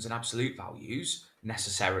functions and absolute values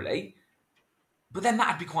necessarily. But then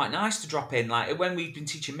that'd be quite nice to drop in. Like, when we've been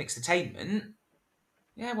teaching mixed attainment,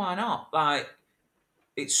 yeah, why not? Like,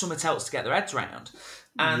 it's something else to get their heads around.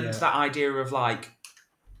 And that idea of, like,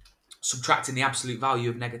 subtracting the absolute value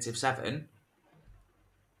of negative 7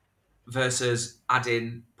 versus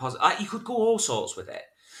adding positive. Like, you could go all sorts with it.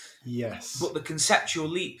 Yes. But the conceptual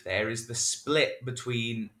leap there is the split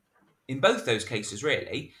between, in both those cases,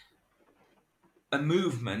 really, a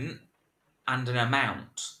movement and an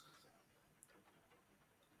amount.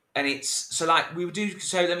 And it's, so like, we would do,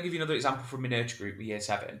 so let me give you another example from my nurture group with year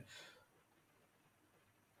 7.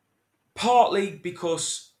 partly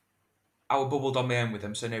because I was bubbled on my own with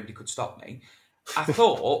them, so nobody could stop me. I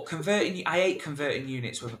thought I hate converting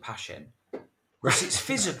units with a passion because it's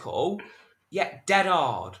physical yet dead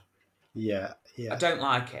hard. Yeah. I don't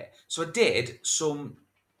like it. So I did some.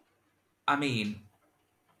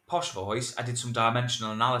 Posh voice. I did some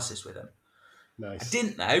dimensional analysis with them. Nice. I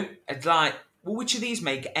didn't know. I'd like, well, which of these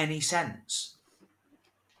make any sense?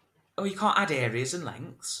 Oh, you can't add areas and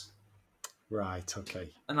lengths. Right. Okay.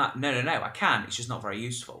 And like, no, I can. It's just not very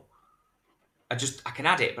useful. I can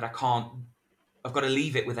add it, but I can't. I've got to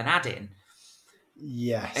leave it with an add-in.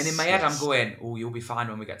 Yes. And in my head, I'm going, oh, you'll be fine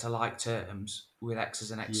when we get to like terms with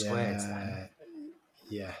x's and x squareds then.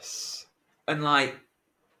 Yes. And like,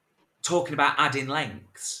 talking about adding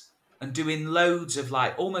lengths and doing loads of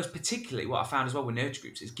like, almost particularly what I found as well with nurture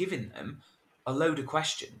groups is giving them a load of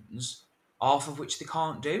questions, half of which they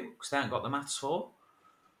can't do because they haven't got the maths for.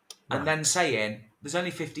 Right. And then saying, there's only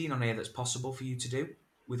 15 on here that's possible for you to do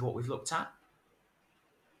with what we've looked at.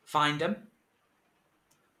 Find them.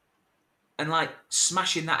 And like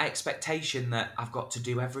smashing that expectation that I've got to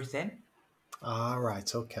do everything. Ah,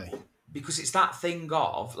 right, okay. Because it's that thing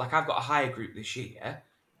of, like I've got a higher group this year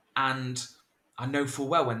and I know full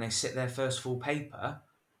well when they sit their first full paper,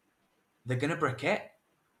 they're going to brick it.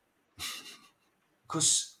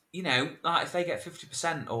 Because, you know, like if they get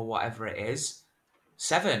 50% or whatever it is,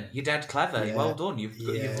 7, you're dead clever. Yeah. Well done. You've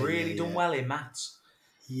really done well in maths.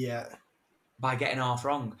 Yeah. By getting half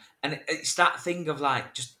wrong. And it's that thing of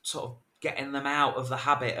like just sort of getting them out of the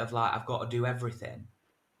habit of like, I've got to do everything.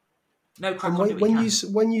 No, crack on,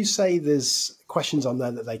 when you say there's questions on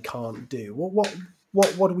there that they can't do, what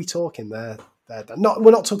are we talking there?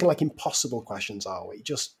 We're not talking like impossible questions, are we?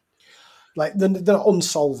 Just like they're not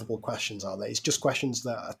unsolvable questions, are they? It's just questions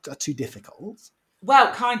that are too difficult.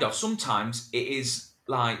 Well, kind of. Sometimes it is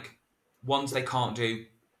like ones they can't do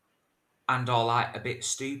and are like a bit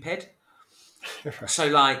stupid. Right. So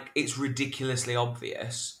like it's ridiculously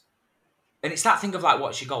obvious. And it's that thing of like,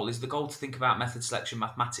 what's your goal? Is the goal to think about method selection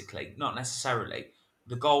mathematically? Not necessarily.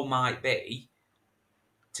 The goal might be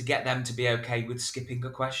to get them to be okay with skipping a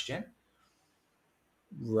question.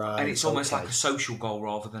 Right. And it's almost like a social goal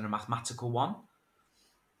rather than a mathematical one.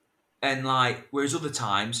 And like, whereas other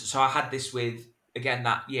times, so I had this with, again,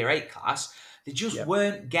 that year 8 class, they just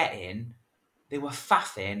weren't getting, they were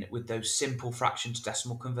faffing with those simple fraction to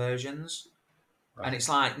decimal conversions. Right. And it's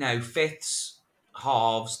like, no, fifths,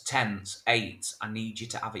 halves, tenths, eighths, I need you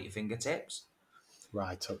to have at your fingertips.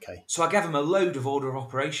 Right, okay. So I gave them a load of order of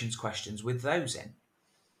operations questions with those in.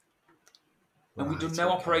 And we'd done no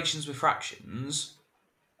operations with fractions.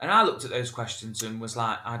 And I looked at those questions and was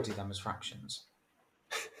like, I'd do them as fractions.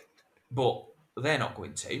 But they're not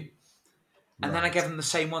going to. And then I gave them the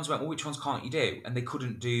same ones, went, well, which ones can't you do? And they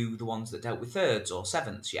couldn't do the ones that dealt with thirds or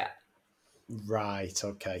sevenths yet. Right,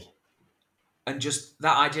 okay. And just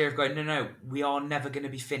that idea of going, no, we are never going to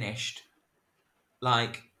be finished.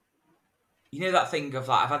 Like, you know that thing of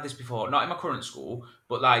like, I've had this before, not in my current school,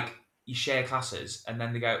 but like you share classes and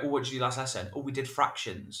then they go, oh, what did you do last lesson? Oh, we did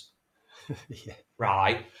fractions. Yeah.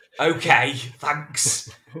 Right. Okay,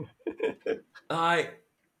 thanks. Like,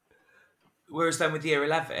 whereas then with year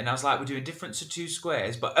 11, I was like, we're doing difference of 2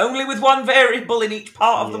 squares, but only with one variable in each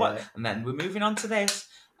part of the one. And then we're moving on to this.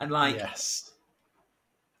 And like,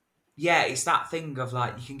 yeah, it's that thing of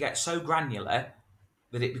like, you can get so granular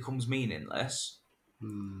that it becomes meaningless.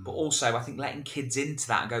 But also, I think letting kids into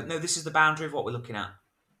that and go, no, this is the boundary of what we're looking at.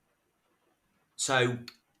 So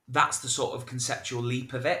that's the sort of conceptual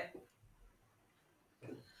leap of it.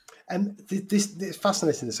 This is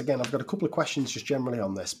fascinating. This again, I've got a couple of questions just generally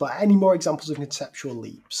on this, but any more examples of conceptual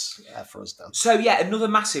leaps for us, Dan? So yeah, another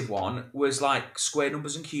massive one was like square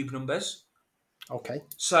numbers and cube numbers. Okay.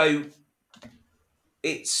 So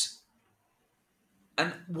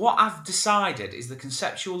and what I've decided is the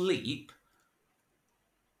conceptual leap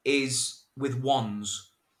is with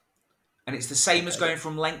ones. And it's the same as going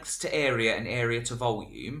from lengths to area and area to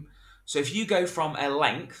volume. So if you go from a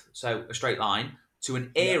length, so a straight line, to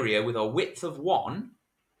an area with a width of 1,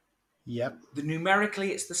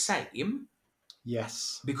 numerically it's the same.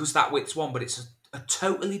 Yes. Because that width's 1, but it's a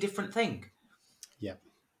totally different thing. Yeah.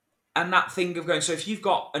 And that thing of going, so if you've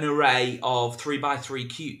got an array of 3x3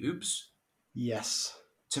 cubes. Yes.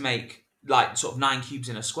 To make like sort of 9 cubes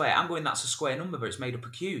in a square, I'm going, that's a square number, but it's made up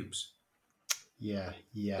of cubes. Yeah,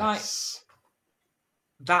 yes.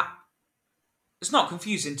 Like, that, it's not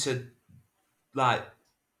confusing to, like,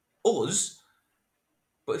 us,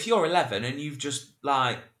 but if you're 11 and you've just,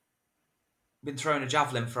 like, been throwing a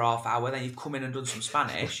javelin for half hour, then you've come in and done some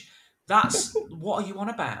Spanish, that's, what are you on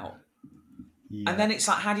about? And then it's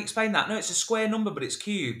like, how do you explain that? No, it's a square number, but it's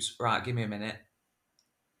cubes. Right, give me a minute.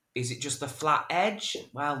 Is it just the flat edge?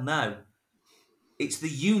 Well, no. It's the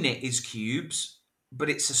unit is cubes, but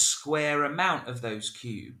it's a square amount of those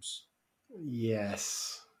cubes.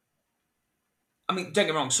 Yes. I mean, don't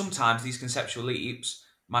get me wrong, sometimes these conceptual leaps,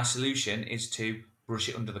 my solution is to brush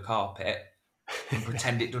it under the carpet and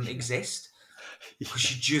pretend it doesn't exist.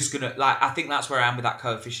 Because you're just going to, like, I think that's where I am with that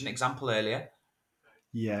coefficient example earlier.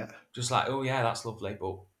 Yeah. Just like, oh yeah, that's lovely,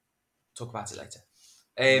 but talk about it later.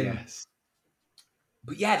 Yes.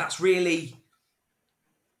 But yeah, that's really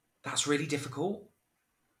difficult.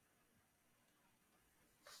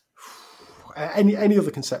 Any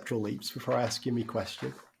other conceptual leaps before I ask you my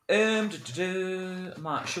question? I'm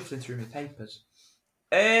like shuffling through my papers.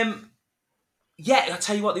 Yeah, I'll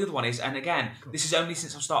tell you what the other one is. And again, this is only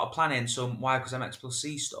since I've started planning some y equals mx plus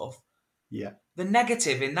c stuff. Yeah. The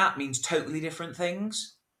negative in that means totally different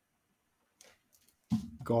things.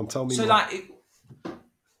 Go on, tell me so more. Like,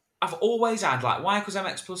 I've always had like y equals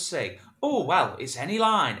mx plus c. Oh, well, it's any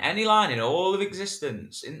line in all of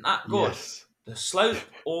existence. Isn't that good? Yes. The slope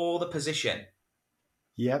or the position.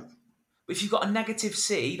 Yep. But if you've got a negative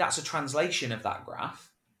c, that's a translation of that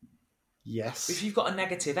graph. Yes. If you've got a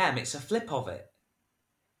negative m, it's a flip of it.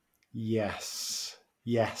 Yes.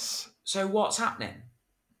 Yes. So what's happening?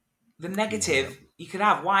 The negative, you could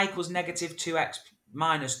have y equals negative 2x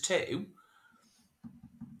minus 2.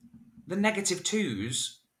 The negative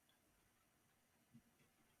 2's,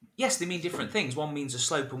 yes, they mean different things. One means a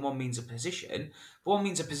slope and one means a position. But one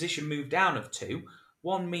means a position moved down of 2.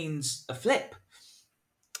 One means a flip.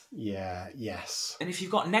 Yeah, yes. And if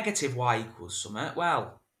you've got negative y equals something,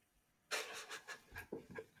 well...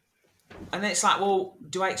 And then it's like, well,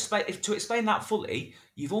 to explain that fully,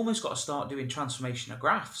 you've almost got to start doing transformation of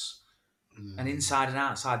graphs and inside and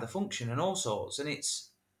outside the function and all sorts. And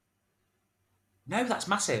it's, no, that's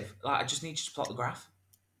massive. Like, I just need you to plot the graph.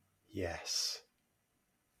 Yes.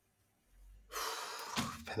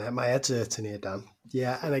 My head's hurting here, Dan.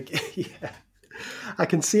 Yeah, and I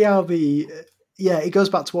can see how it goes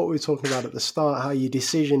back to what we were talking about at the start, how your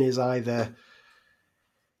decision is either,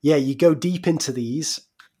 you go deep into these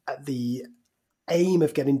at the aim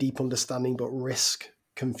of getting deep understanding but risk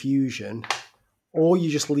confusion, or you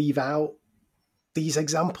just leave out these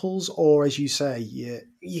examples, or as you say,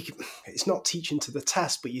 it's not teaching to the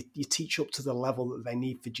test, but you teach up to the level that they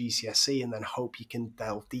need for GCSE and then hope you can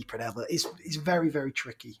delve deeper and ever. It's very, very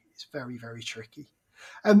tricky. It's very, very tricky.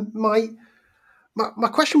 My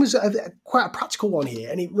question was quite a practical one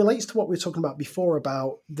here, and it relates to what we were talking about before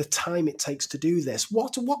about the time it takes to do this.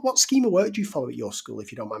 What scheme of work do you follow at your school,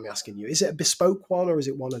 if you don't mind me asking you? Is it a bespoke one, or is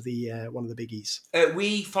it one of the biggies?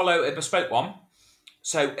 We follow a bespoke one.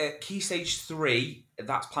 So at Key Stage 3,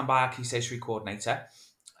 that's planned by our Key Stage 3 coordinator,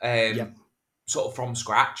 sort of from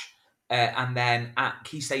scratch. And then at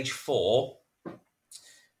Key Stage 4,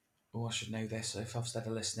 I should know this. If Ofsted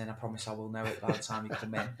are listening, I promise I will know it by the time you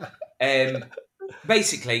come in.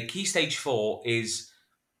 Basically, Key Stage 4 is,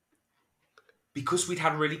 because we'd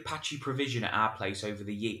had really patchy provision at our place over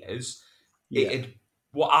the years,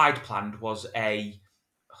 what I'd planned was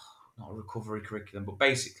not a recovery curriculum, but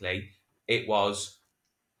basically it was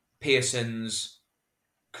Pearson's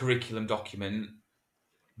curriculum document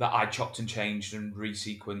that I chopped and changed and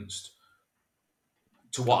resequenced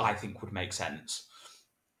to what I think would make sense.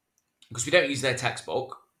 Because we don't use their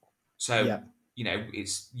textbook, so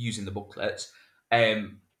it's using the booklets. So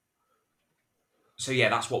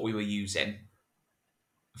that's what we were using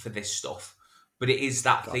for this stuff. But it is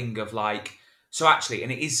that thing of like, so actually,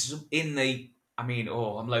 and it is in the, I'm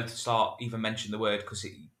loath to start even mention the word because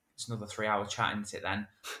it's another 3 hour chat, isn't it then?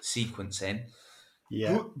 Sequencing.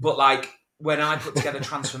 Yeah. But like, when I put together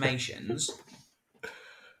transformations,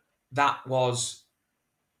 that was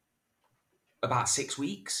about 6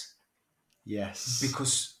 weeks. Yes.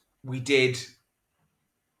 Because we did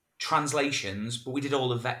translations, but we did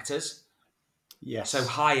all of vectors. Yes. So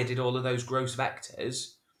Higher did all of those gross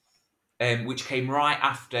vectors, which came right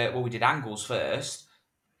after, we did angles first,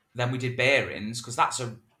 then we did bearings, because that's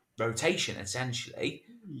a rotation, essentially.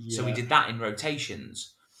 Yeah. So we did that in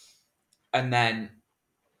rotations. And then,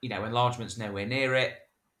 enlargement's nowhere near it.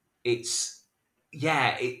 It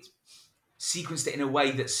sequenced it in a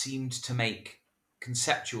way that seemed to make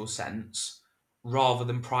conceptual sense rather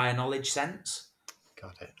than prior knowledge sense.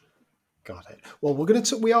 Got it. Well,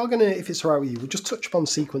 we are gonna, if it's all right with you, we'll just touch upon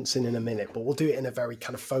sequencing in a minute, but we'll do it in a very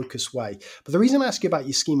kind of focused way. But the reason I ask you about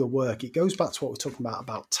your scheme of work, it goes back to what we're talking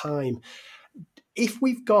about time. If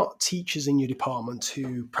we've got teachers in your department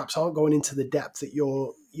who perhaps aren't going into the depth that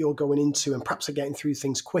you're going into and perhaps are getting through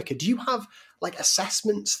things quicker, do you have like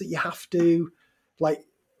assessments that you have to like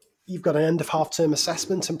you've got an end of half-term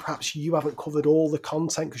assessment and perhaps you haven't covered all the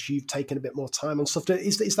content because you've taken a bit more time on stuff.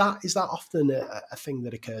 Is that often a thing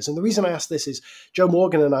that occurs? And the reason I ask this is Joe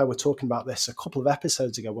Morgan and I were talking about this a couple of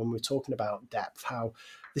episodes ago when we were talking about depth, how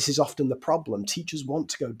this is often the problem. Teachers want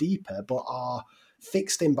to go deeper but are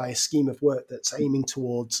fixed in by a scheme of work that's aiming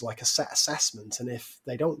towards like a set assessment. And if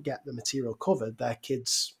they don't get the material covered, their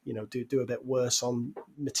kids, do a bit worse on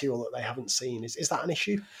material that they haven't seen. Is that an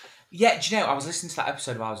issue? Yeah, do you know, I was listening to that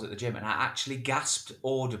episode while I was at the gym and I actually gasped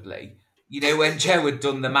audibly. When Joe had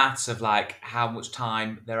done the maths of like how much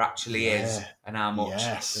time there actually is and how much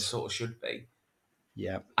there sort of should be.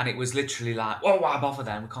 Yeah. And it was literally like, well, why bother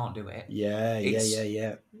then? We can't do it. Yeah.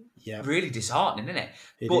 Really disheartening, isn't it?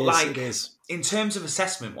 It is. In terms of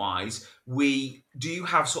assessment-wise, we do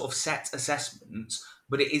have sort of set assessments,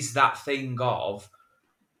 but it is that thing of,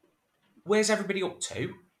 where's everybody up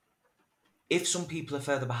to? If some people are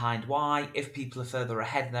further behind, why? If people are further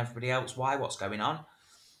ahead than everybody else, why? What's going on?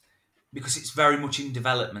 Because it's very much in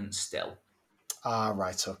development still.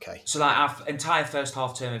 Right, okay. So like our entire first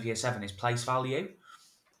half term of year 7 is place value.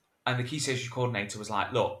 And the key stage coordinator was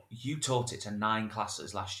like, look, you taught it to 9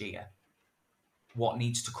 classes last year. What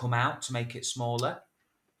needs to come out to make it smaller?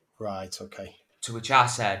 Right, okay. To which I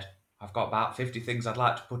said, I've got about 50 things I'd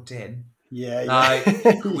like to put in.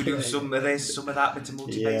 We do some of this, some of that, bit of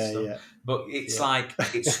multi-base stuff. But it's like,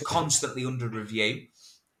 it's constantly under review.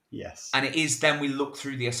 Yes. And it is then we look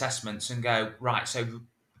through the assessments and go, right, so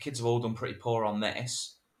kids have all done pretty poor on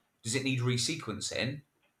this. Does it need resequencing?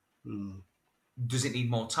 Does it need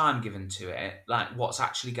more time given to it? Like, what's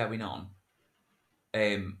actually going on?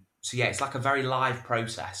 So yeah, it's like a very live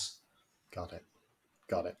process. Got it.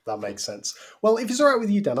 That makes sense. Well, if it's all right with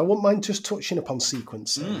you, Dan, I wouldn't mind just touching upon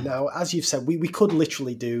sequencing. Now, as you've said, we could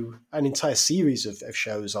literally do an entire series of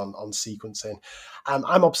shows on sequencing.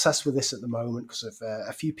 I'm obsessed with this at the moment because of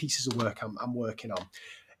a few pieces of work I'm working on.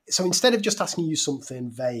 So instead of just asking you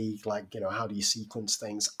something vague, like, how do you sequence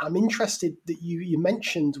things, I'm interested that you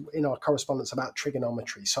mentioned in our correspondence about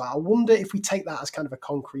trigonometry. So I wonder if we take that as kind of a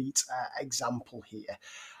concrete example here.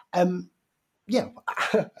 I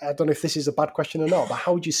don't know if this is a bad question or not, but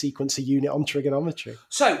how would you sequence a unit on trigonometry?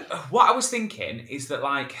 So what I was thinking is that,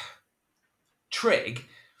 like, trig,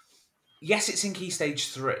 yes, it's in Key Stage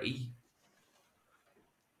 3.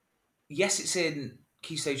 Yes, it's in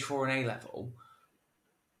Key Stage 4 and A-level.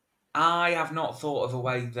 I have not thought of a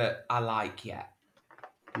way that I like yet.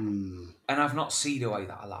 And I've not seen a way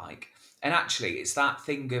that I like. And actually, it's that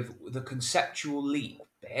thing of the conceptual leap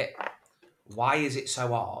bit. Why is it so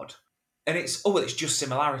hard? And it's just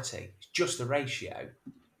similarity. It's just the ratio.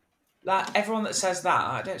 Like, everyone that says that,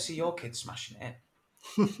 I don't see your kids smashing it.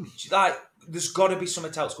 Like, there's got to be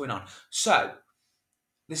something else going on. So,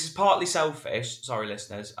 this is partly selfish. Sorry,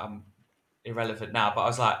 listeners. I'm irrelevant now, but I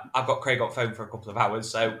was like, I've got Craig on phone for a couple of hours,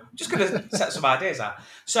 so I'm just going to set some ideas out.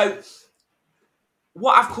 So,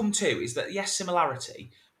 what I've come to is that, yes,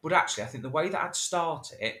 similarity, but actually, I think the way that I'd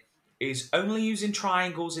start it is only using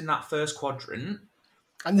triangles in that first quadrant.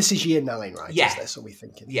 And this is year 9, right? Yeah. Is this what we're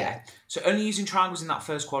thinking? Yeah. So only using triangles in that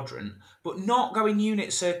first quadrant, but not going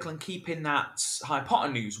unit circle and keeping that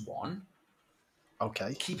hypotenuse one.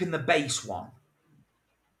 Okay. Keeping the base one.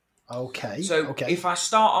 Okay. So if I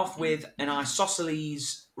start off with an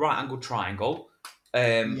isosceles right-angled triangle.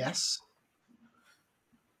 Yes.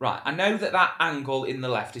 Right. I know that angle in the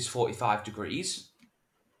left is 45 degrees.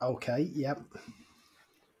 Okay. Yep.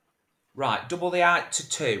 Right, double the height to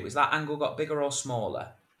 2. Has that angle got bigger or smaller?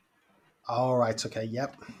 All right, okay,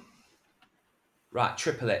 yep. Right,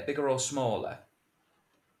 triple it, bigger or smaller?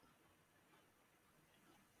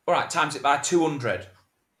 All right, times it by 200,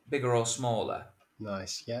 bigger or smaller?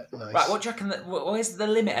 Nice, yeah, nice. Right, what do you reckon, where's the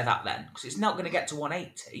limit of that then? Because it's not going to get to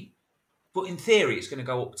 180, but in theory it's going to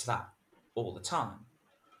go up to that all the time.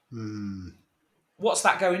 What's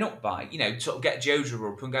that going up by? Sort of get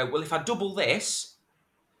GeoGebra up and go, well, if I double this,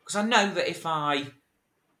 because I know that if I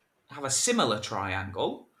have a similar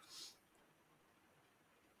triangle,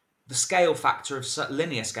 the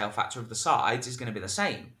linear scale factor of the sides is going to be the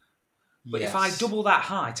same. But if I double that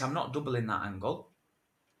height, I'm not doubling that angle.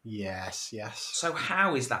 Yes. So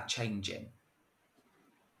how is that changing?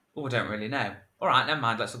 Oh, I don't really know. All right, never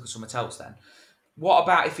mind. Let's look at something else then. What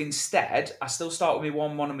about if instead I still start with my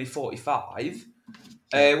 1 and my 45?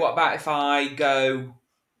 What about if I go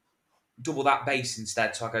double that base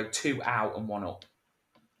instead, so I go 2 out and 1 up?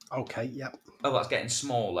 Okay, yep. Oh, that's getting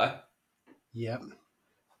smaller. Yep.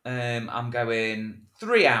 I'm going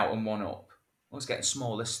 3 out and 1 up. Oh, it's getting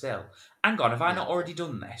smaller still. Hang on, have I not already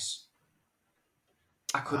done this?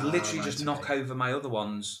 I could literally just knock over my other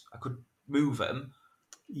ones. I could move them.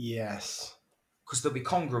 Yes. because they'll be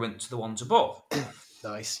congruent to the ones above.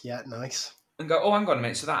 Nice, yeah, nice. And go, oh, hang on a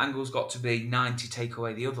minute, so that angle's got to be 90, take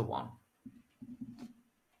away the other one.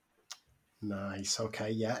 Nice, okay,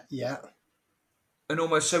 yeah. And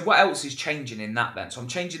almost, so what else is changing in that then? So I'm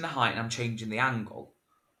changing the height and I'm changing the angle.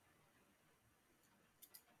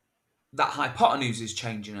 That hypotenuse is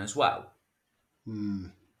changing as well.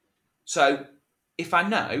 So if I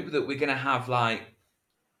know that we're going to have I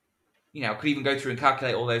could even go through and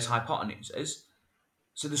calculate all those hypotenuses.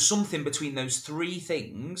 So there's something between those three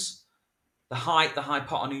things, the height, the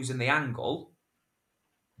hypotenuse, and the angle,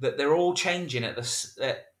 that they're all changing at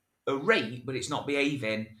a rate, but it's not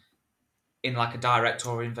behaving in like a direct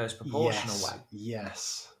or inverse proportional way.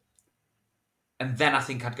 Yes. And then I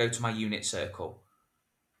think I'd go to my unit circle.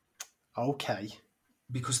 Okay.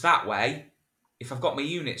 Because that way, if I've got my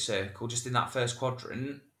unit circle just in that first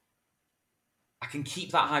quadrant, I can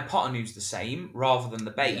keep that hypotenuse the same rather than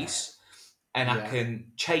the base, and I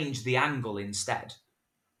can change the angle instead.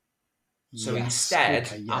 So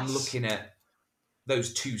instead, I'm looking at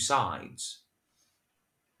those two sides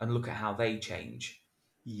and look at how they change.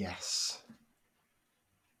 Yes.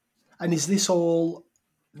 And is this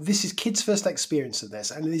is kids' first experience of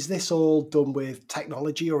this, and is this all done with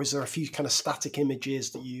technology, or is there a few kind of static images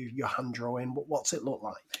that you're hand drawing? What's it look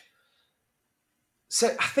like?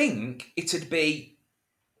 So I think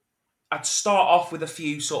I'd start off with a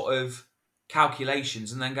few sort of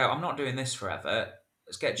calculations and then go, I'm not doing this forever.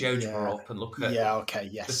 Let's get GeoGebra up and look at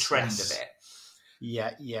the trend of it.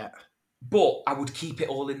 Yeah. But I would keep it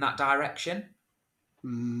all in that direction.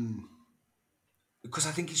 Because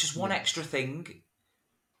I think it's just one extra thing.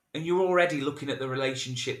 And you're already looking at the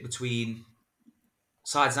relationship between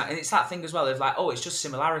sides. And it's that thing as well of like, oh, it's just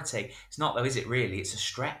similarity. It's not though, is it really? It's a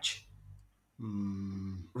stretch.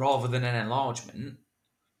 Rather than an enlargement.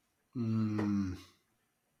 And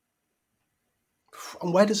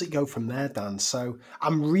where does it go from there, Dan? So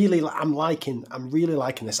I'm really liking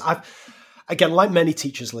this. Again, like many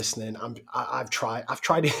teachers listening, I've tried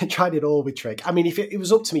it all with trig. I mean, if it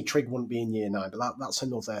was up to me, trig wouldn't be in year 9, but that's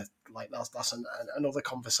another another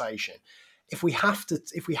conversation. If we have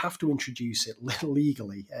to introduce it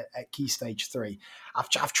legally at Key Stage 3,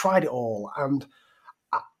 I've tried it all, and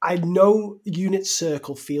I know unit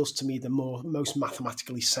circle feels to me the most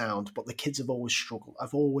mathematically sound, but the kids have always struggled.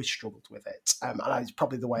 I've always struggled with it, and it's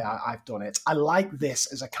probably the way I've done it. I like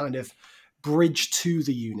this as a kind of bridge to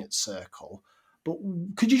the unit circle. But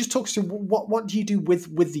could you just talk us through what do you do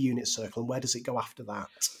with the unit circle, and where does it go after that?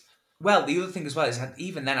 Well, the other thing as well is that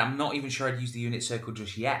even then, I'm not even sure I'd use the unit circle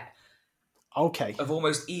just yet. Okay. I've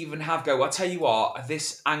almost even I'll tell you what,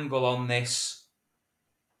 this angle on this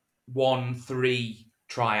 1-3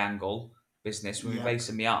 triangle business, when we're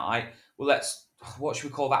basing the eye, well, what should we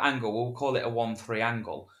call that angle? We'll call it a 1-3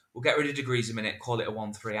 angle. We'll get rid of degrees a minute, call it a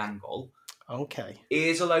 1-3 angle. Okay.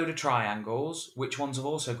 Here's a load of triangles. Which ones have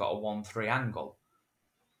also got a 1-3 angle?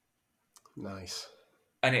 Nice.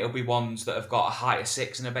 And it'll be ones that have got a height of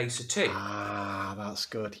 6 and a base of 2. Ah, that's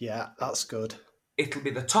good. Yeah, that's good. It'll be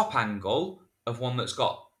the top angle of one that's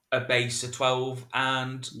got a base of 12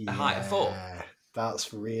 and a height of 4.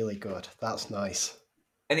 That's really good. That's nice.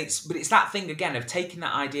 And it's that thing again of taking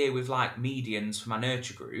that idea with like medians for my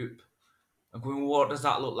nurture group and going, what does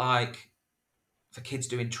that look like for kids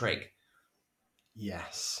doing trig?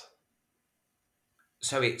 Yes.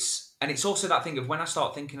 So it's also that thing of when I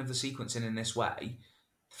start thinking of the sequencing in this way,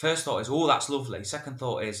 the first thought is, oh, that's lovely. Second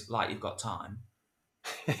thought is, like, you've got time.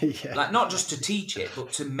 Yeah. Like, not just to teach it,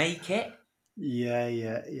 but to make it.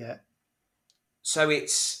 Yeah. So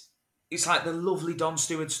it's like the lovely Don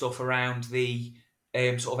Stewart stuff around the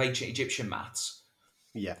sort of ancient Egyptian maths.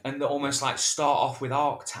 Yeah. And they almost like start off with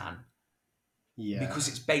arctan. Yeah. Because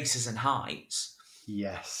it's bases and heights.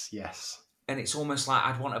 Yes. And it's almost like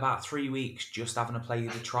I'd want about 3 weeks just having to play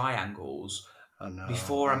the triangles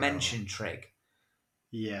before I mention trig.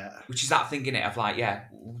 Yeah. Which is that thing in it of like,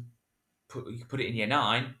 you could put it in year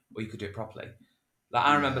 9 or you could do it properly. Like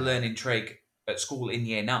I remember learning trig at school in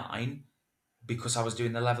year 9 because I was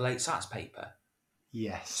doing the level 8 SATs paper.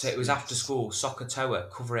 Yes. So it was after school,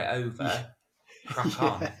 SOHCAHTOA, cover it over, crack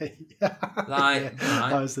on. Yeah. Like,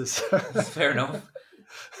 That was this. fair enough.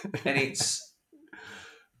 And it's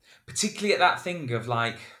particularly at that thing of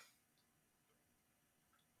like,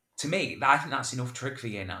 to me, I think that's enough trig for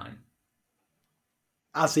year 9.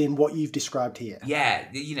 As in what you've described here. Yeah,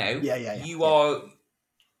 you are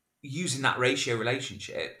using that ratio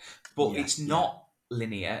relationship, but it's not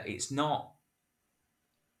linear. It's not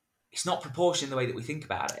proportion in the way that we think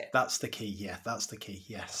about it. That's the key. Yeah, that's the key.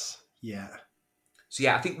 Yes. Yeah. So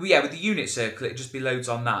I think with the unit circle, it'd just be loads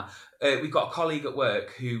on that. We've got a colleague at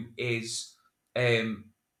work who is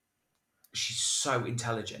She's so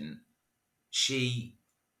intelligent. She's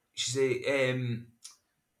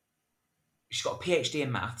got a PhD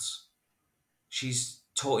in maths. She's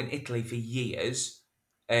taught in Italy for years.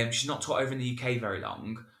 She's not taught over in the UK very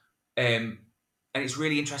long. And it's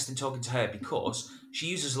really interesting talking to her because she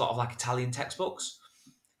uses a lot of like Italian textbooks.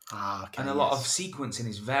 Okay, and a lot of sequencing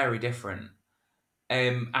is very different.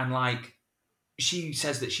 And like she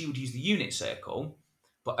says that she would use the unit circle,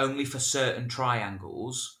 but only for certain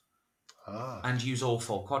triangles, and use all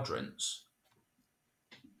 4 quadrants.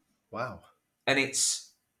 Wow. And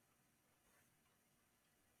it's,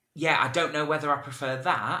 yeah, I don't know whether I prefer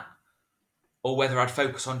that or whether I'd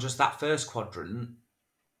focus on just that first quadrant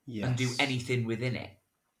and do anything within it.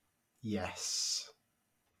 Yes.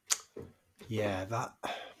 Yeah, that.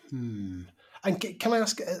 And can I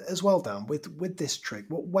ask as well, Dan, with this trick,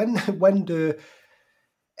 when do,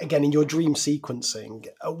 again, in your dream sequencing,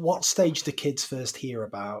 at what stage do kids first hear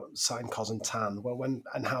about sine, cos, and tan? Well, when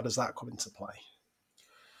and how does that come into play?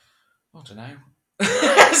 I don't know.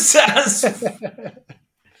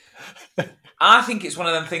 I think it's one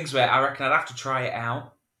of them things where I reckon I'd have to try it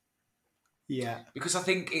out. Yeah. Because I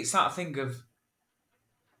think it's that thing of,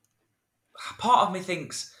 part of me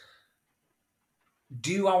thinks,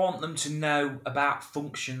 do I want them to know about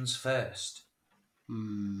functions first? Or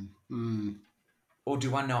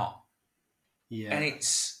do I not? Yeah. And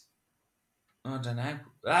it's, I don't know.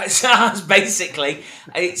 That's basically,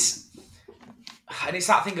 it's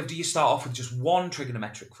that thing of, do you start off with just one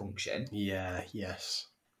trigonometric function? Yeah, yes.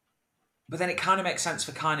 But then it kind of makes sense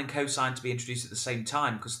for sine and cosine to be introduced at the same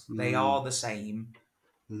time because they are the same.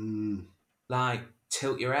 Like,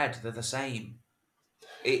 tilt your head, they're the same.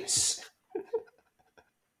 It's...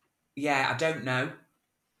 yeah, I don't know.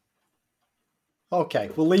 Okay,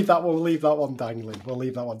 we'll leave that one dangling.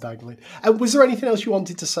 And was there anything else you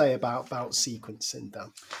wanted to say about sequencing,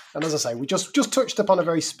 Dan? And as I say, we just touched upon a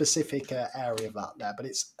very specific area of that there, but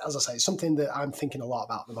it's, as I say, it's something that I'm thinking a lot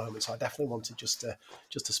about at the moment. So I definitely wanted just to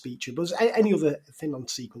speak to you. But was there any other thing on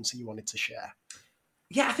sequencing you wanted to share?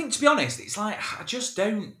 Yeah, I think, to be honest, it's like I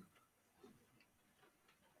don't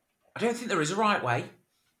think there is a right way.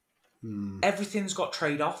 Everything's got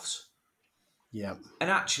trade-offs. Yeah. And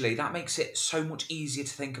actually, that makes it so much easier to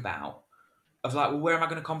think about. Of like, well, where am I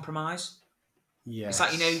going to compromise? Yeah. It's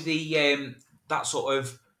like, you know, the that sort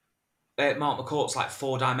of Mark McCourt's like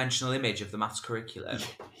 4-dimensional image of the maths curriculum.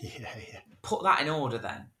 Yeah. Put that in order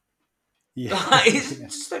then. Yeah. Like,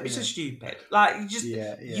 it's don't be so stupid. Like,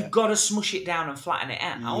 you've got to smush it down and flatten it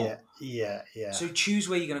out. Yeah. So choose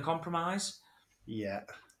where you're going to compromise. Yeah.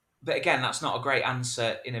 But again, that's not a great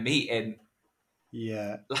answer in a meeting.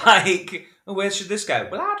 Yeah. Like, where should this go?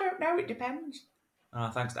 Well, I don't know. It depends. Oh,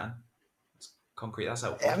 thanks, Dan. It's concrete. That's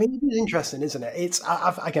helpful. I mean, it's interesting, isn't it? It's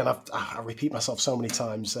I repeat myself so many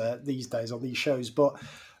times these days on these shows, but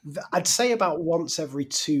I'd say about once every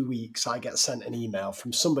 2 weeks, I get sent an email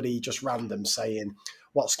from somebody just random saying,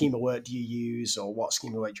 "What scheme of work do you use?" or "What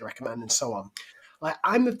scheme of work do you recommend?" and so on. Like,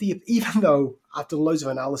 even though I've done loads of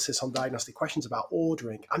analysis on diagnostic questions about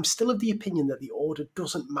ordering, I'm still of the opinion that the order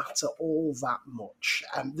doesn't matter all that much.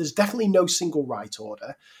 There's definitely no single right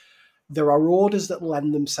order. There are orders that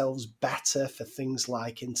lend themselves better for things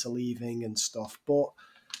like interleaving and stuff. But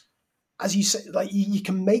as you say, like, you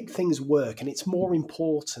can make things work, and it's more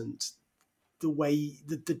important the way,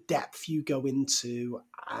 the depth you go into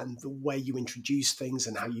and the way you introduce things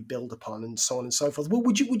and how you build upon and so on and so forth. Well,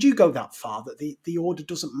 would you go that far that the order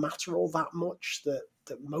doesn't matter all that much, that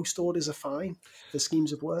most orders are fine for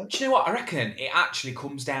schemes of work? Do you know what? I reckon it actually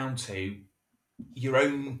comes down to your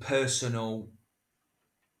own personal,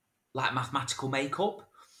 like, mathematical makeup.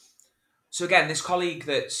 So again, this colleague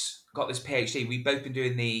that's got this PhD, we've both been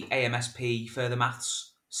doing the AMSP Further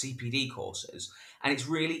Maths CPD courses, and it's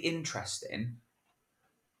really interesting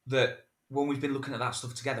that when we've been looking at that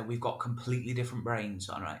stuff together, we've got completely different brains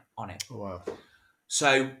on it. Wow.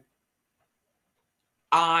 So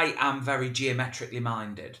I am very geometrically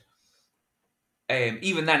minded.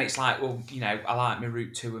 Even then, it's like, well, you know, I like my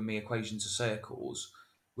root 2 and my equations of circles,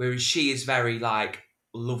 whereas she is very, like,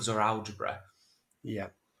 loves her algebra. Yeah.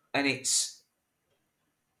 And it's,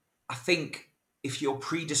 I think if you're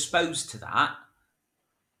predisposed to that,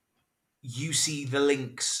 you see the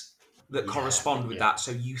links that correspond with that,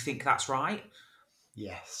 so you think that's right.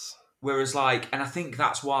 Yes. Whereas, like, and I think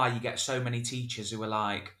that's why you get so many teachers who are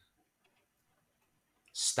like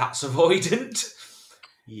stats avoidant,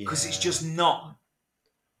 because it's just not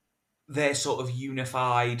their sort of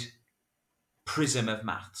unified prism of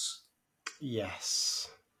maths. Yes.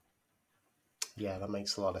 Yeah, that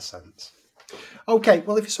makes a lot of sense. Okay,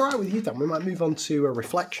 well, if it's all right with you, Dan, we might move on to a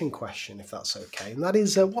reflection question, if that's okay. And that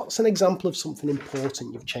is, what's an example of something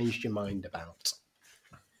important you've changed your mind about?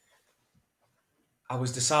 I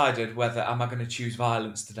was decided whether am I going to choose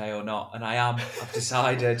violence today or not, and I am. I've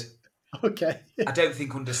decided. Okay. I don't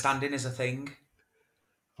think understanding is a thing.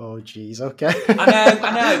 Oh, geez. Okay. I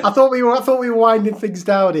know. I thought we were winding things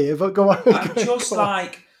down here, but go on. I'm just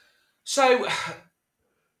like, so.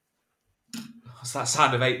 What's that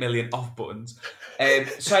sound of 8 million off buttons?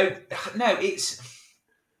 So no, it's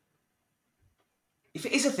if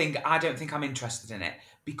it is a thing, I don't think I'm interested in it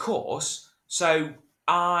because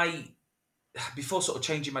before sort of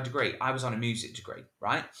changing my degree, I was on a music degree,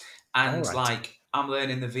 right? And like I'm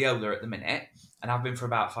learning the viola at the minute, and I've been for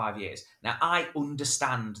about 5 years. Now I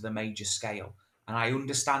understand the major scale, and I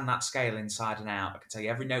understand that scale inside and out. I can tell you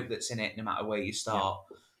every note that's in it, no matter where you start.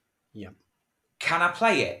 Yeah. Can I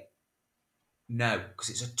play it? No, because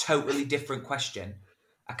it's a totally different question.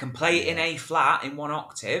 I can play it in A flat in 1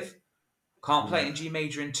 octave. Can't play it in G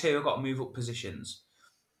major in 2. I've got to move up positions.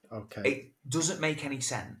 Okay. It doesn't make any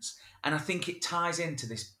sense. And I think it ties into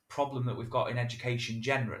this problem that we've got in education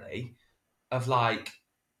generally of like...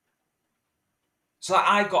 So like,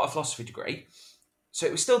 I got a philosophy degree. So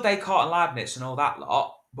it was still Descartes and Leibniz and all that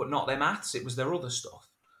lot, but not their maths. It was their other stuff.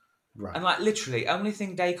 Right. And like literally, only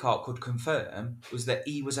thing Descartes could confirm was that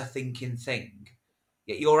he was a thinking thing.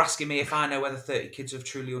 Yet you're asking me if I know whether 30 kids have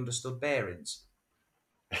truly understood bearings.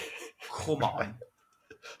 Come on.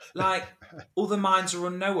 Like, other minds are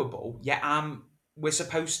unknowable, yet we're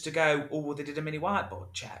supposed to go, oh, well, they did a mini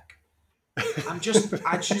whiteboard check. I'm just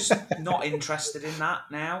not interested in that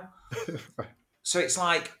now. So it's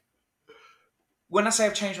like, when I say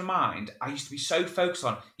I've changed my mind, I used to be so focused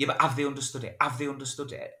on, yeah, but have they understood it? Have they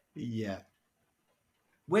understood it? Yeah.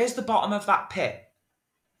 Where's the bottom of that pit?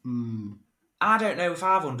 I don't know if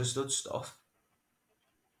I've understood stuff.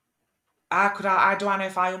 How do I know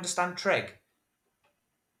if I understand trig?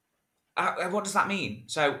 What does that mean?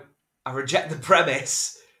 So I reject the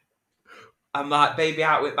premise. I'm like, baby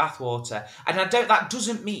out with bathwater. And that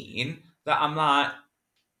doesn't mean that I'm like,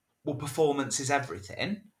 well, performance is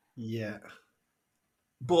everything. Yeah.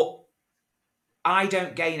 But I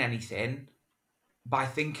don't gain anything by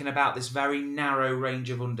thinking about this very narrow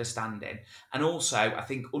range of understanding. And also, I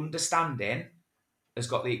think understanding has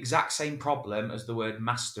got the exact same problem as the word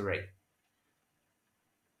mastery.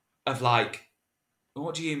 Of like,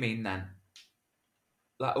 what do you mean then?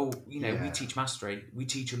 Like, we teach mastery, we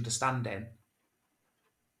teach understanding.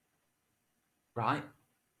 Right?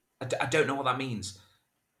 I don't know what that means.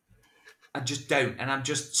 I just don't. And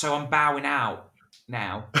I'm bowing out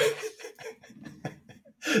now.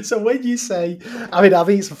 So when you say, I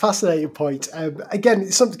think it's a fascinating point. Again,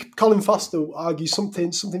 it's something Colin Foster argues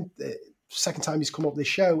something. Second time he's come up with this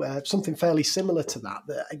show, something fairly similar to that.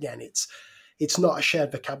 That again, it's not a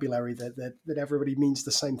shared vocabulary that everybody means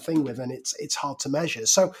the same thing with, and it's hard to measure.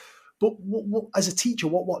 So, but what, as a teacher,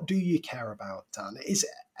 what do you care about, Dan?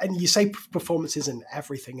 And you say performance isn't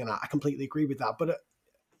everything, and I completely agree with that. But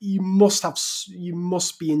you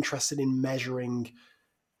must be interested in measuring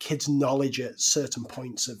kids' knowledge at certain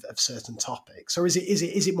points of certain topics, or is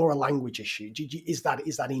it more a language issue? Is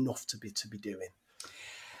that enough to be doing?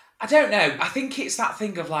 I don't know. I think it's that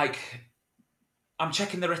thing of like, I'm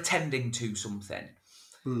checking they're attending to something,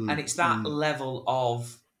 and it's that level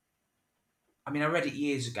of. I mean, I read it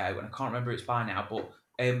years ago, and I can't remember it's by now, but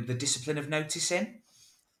the discipline of noticing.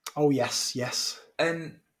 Oh yes.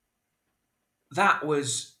 And that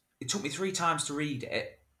was. It took me 3 times to read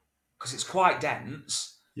it because it's quite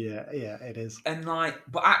dense. Yeah, it is. And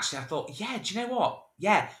but actually I thought, do you know what?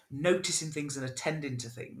 Yeah, noticing things and attending to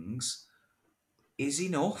things is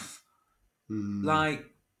enough.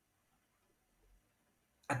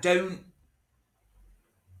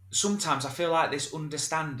 Sometimes I feel like this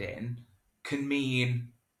understanding can mean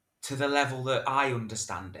to the level that I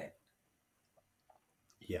understand it.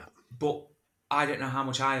 Yeah. But I don't know how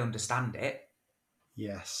much I understand it.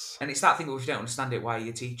 Yes. And it's that thing of if you don't understand it, why are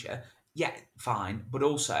you a teacher? Yeah, fine. But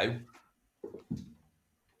also,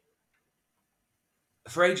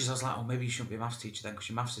 for ages I was like, oh, maybe you shouldn't be a maths teacher then because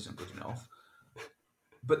your maths isn't good enough.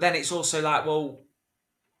 But then it's also like, well,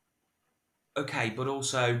 okay, but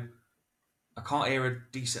also I can't hear a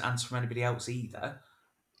decent answer from anybody else either.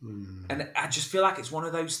 And I just feel like it's one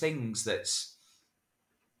of those things that's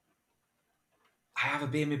I have a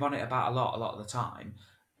bee in my bonnet about a lot of the time.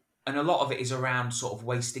 And a lot of it is around sort of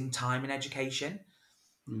wasting time in education,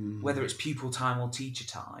 whether it's pupil time or teacher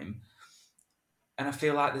time. And I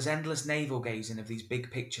feel like there's endless navel gazing of these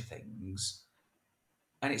big picture things.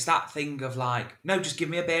 And it's that thing of like, no, just give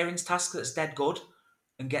me a bearings task that's dead good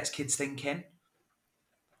and gets kids thinking.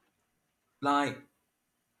 Like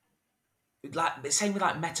the same with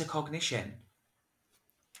like metacognition.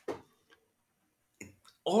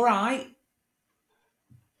 All right,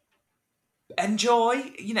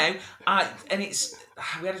 enjoy. You know,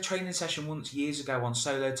 we had a training session once years ago on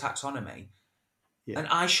solo taxonomy, and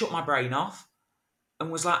I shut my brain off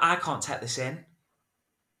and was like, I can't take this in.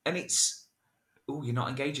 And it's, oh, you're not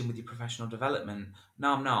engaging with your professional development.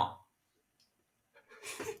 No, I'm not.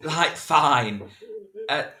 Like, fine.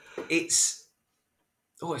 It's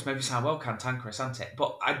made me sound well cantankerous, hasn't it?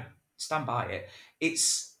 But I stand by it.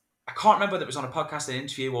 I can't remember whether it was on a podcast, an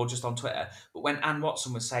interview, or just on Twitter, but when Anne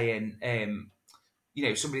Watson was saying,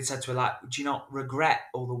 somebody said to her, like, do you not regret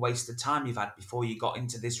all the wasted time you've had before you got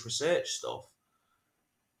into this research stuff?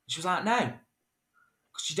 She was like, no,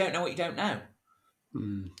 because you don't know what you don't know.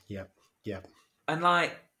 Yeah. And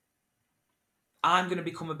like, I'm going to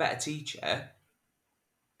become a better teacher.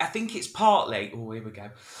 I think it's partly. Oh, here we go.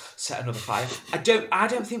 Set another fire. I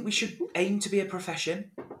don't think we should aim to be a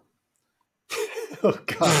profession. Oh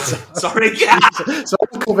God! Sorry. So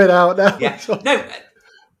I'm coming out now. Yeah. No,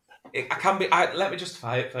 I can be. Let me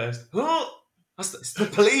justify it first. It's the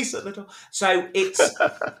police at the door. So it's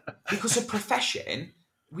because a profession.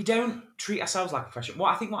 We don't treat ourselves like a profession.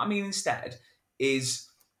 What I mean instead is,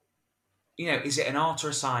 is it an art or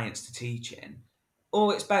a science to teaching?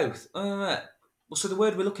 Or it's both. Well, so the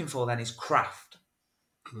word we're looking for then is craft.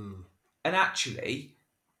 And actually,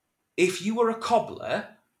 if you were a cobbler,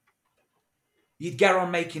 you'd get on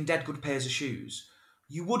making dead good pairs of shoes.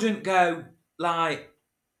 You wouldn't go like,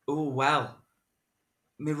 oh, well,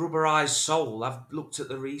 my rubberized sole, I've looked at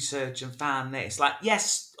the research and found this. Like,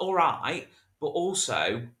 yes, all right, but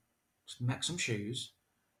also just make some shoes.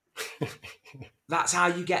 That's how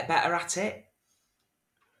you get better at it.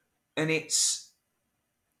 And it's,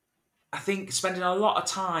 I think, spending a lot of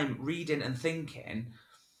time reading and thinking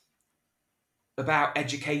about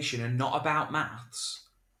education and not about maths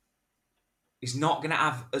is not going to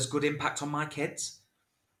have as good impact on my kids.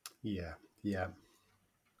 Yeah.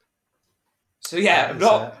 So yeah,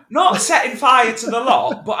 not setting fire to the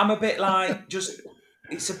lot, but I'm a bit like,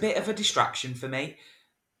 it's a bit of a distraction for me.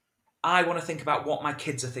 I want to think about what my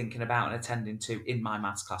kids are thinking about and attending to in my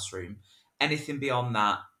maths classroom. Anything beyond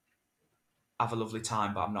that, have a lovely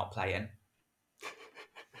time, but I'm not playing.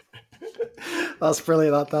 That's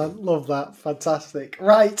brilliant, Dan. Love that. Fantastic.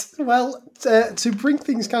 Right. Well, to bring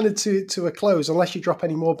things kind of to a close, unless you drop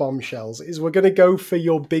any more bombshells, is we're going to go for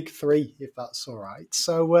your big three, if that's all right.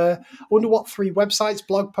 So I wonder what 3 websites,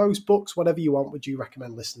 blog posts, books, whatever you want, would you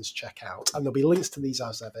recommend listeners check out? And there'll be links to these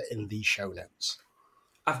as ever in the show notes.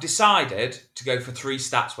 I've decided to go for 3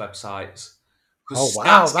 stats websites. Oh,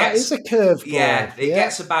 wow. That is a curveball. Yeah, it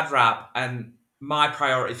gets a bad rap. And my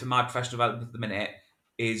priority for my professional development at the minute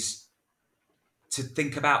is to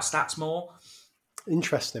think about stats more.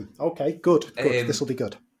 Interesting. Okay, good. This will be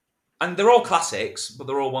good. And they're all classics, but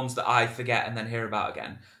they're all ones that I forget and then hear about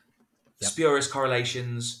again. Yep. Spurious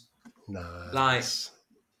correlations. Nice. Like,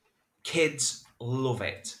 kids love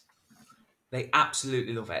it. They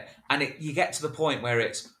absolutely love it. And you get to the point where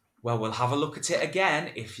it's, well, we'll have a look at it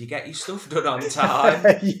again if you get your stuff done on time.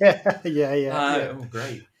 Yeah. Oh,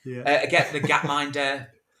 great. Yeah. Again, the Gapminder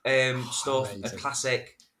stuff, amazing. A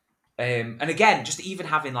classic. And again, just even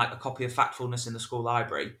having like a copy of Factfulness in the school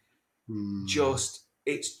library,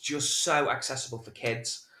 it's just so accessible for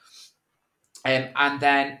kids. And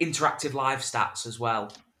then interactive live stats as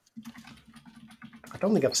well. I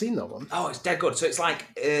don't think I've seen that one. Oh, it's dead good. So it's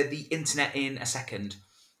like the internet in a second.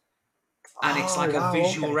 And it's like a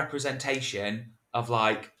visual representation of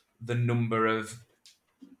like the number of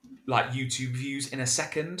like YouTube views in a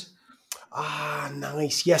second. Ah,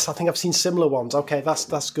 nice. Yes, I think I've seen similar ones. Okay, that's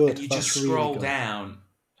good. And you that's just scroll down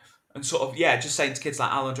and sort of, just saying to kids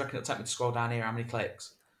like, Alan, do you reckon it'll take me to scroll down here? How many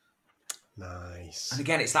clicks? Nice. And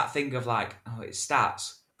again, it's that thing of like, oh, it's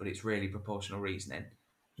stats, but it's really proportional reasoning.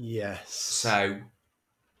 Yes. So,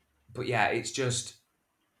 but yeah, it's just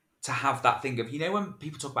to have that thing of, when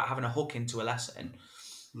people talk about having a hook into a lesson,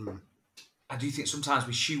 I do think sometimes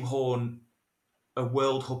we shoehorn a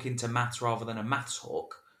world hook into maths rather than a maths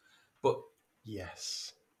hook. But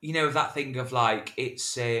yes, that thing of like,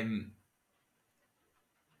 it's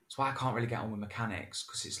why I can't really get on with mechanics,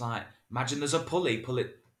 because it's like, imagine there's a pulley, pull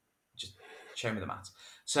it, just show me the maths.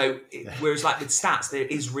 So whereas like with stats, there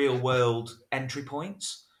is real world entry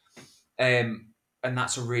points, and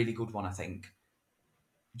that's a really good one, I think,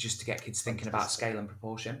 just to get kids thinking about scale and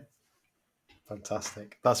proportion.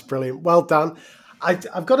 Fantastic. That's brilliant. Well done.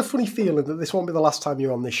 I've got a funny feeling that this won't be the last time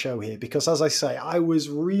you're on this show here, because as I say, I was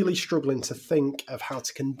really struggling to think of how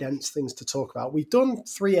to condense things to talk about. We've done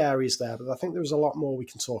 3 areas there, but I think there's a lot more we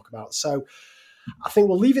can talk about. So I think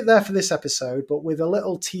we'll leave it there for this episode, but with a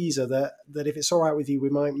little teaser that if it's all right with you, we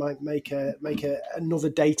might make another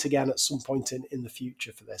date again at some point in the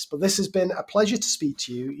future for this. But this has been a pleasure to speak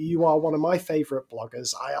to you. You are one of my favourite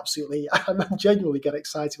bloggers. I genuinely get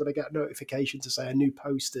excited when I get a notification to say a new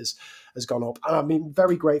post has gone up. And I've been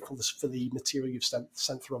very grateful for the material you've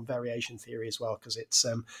sent through on variation theory as well, because it's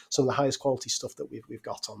some of the highest quality stuff that we've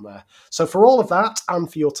got on there. So for all of that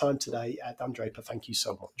and for your time today, Dan Draper, thank you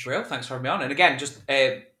so much. Real, thanks for having me on. And again, just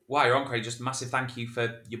while you're on, Craig, just a massive thank you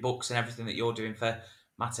for your books and everything that you're doing for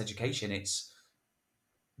maths education. It's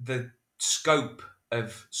the scope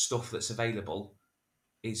of stuff that's available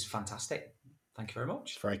is fantastic. Thank you very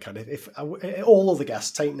much. Very kind. If all other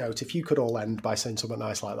guests take note, if you could all end by saying something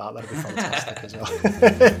nice like that, that'd be fantastic as well.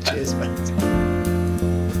 Cheers, mate.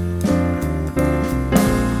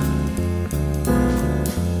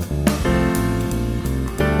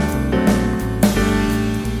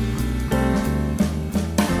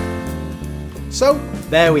 So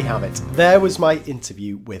there we have it. There was my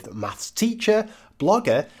interview with maths teacher,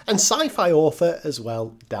 blogger and sci-fi author as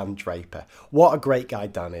well, Dan Draper. What a great guy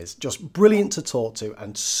Dan is. Just brilliant to talk to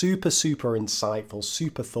and super insightful,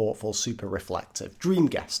 super thoughtful, super reflective. Dream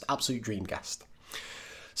guest, absolute dream guest.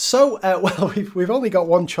 So, we've only got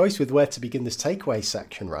one choice with where to begin this takeaway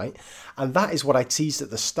section, right? And that is what I teased at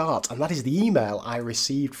the start, and that is the email I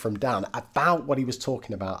received from Dan about what he was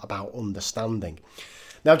talking about understanding.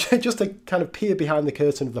 Now, just to kind of peer behind the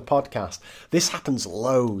curtain of the podcast, this happens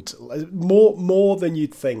loads, more than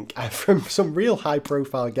you'd think, from some real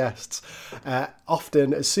high-profile guests.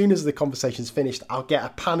 Often, as soon as the conversation's finished, I'll get a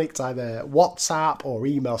panicked either WhatsApp or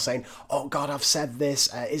email saying, "Oh God, I've said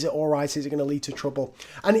this. Is it all right? Is it going to lead to trouble?"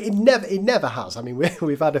 And it never has. I mean,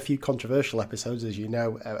 we've had a few controversial episodes, as you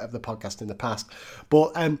know, of the podcast in the past,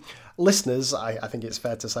 but listeners, I think it's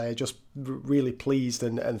fair to say, are just really pleased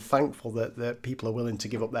and thankful that people are willing to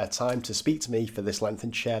give up their time to speak to me for this length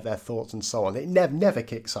and share their thoughts and so on. It never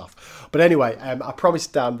kicks off. But anyway, I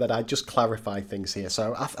promised Dan that I'd just clarify things here.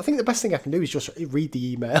 So I think the best thing I can do is just read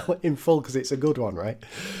the email in full because it's a good one, right?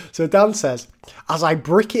 So Dan says, "As I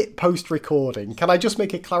brick it post-recording, can I just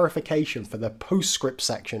make a clarification for the postscript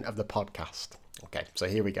section of the podcast?" Okay, so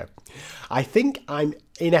here we go. "I think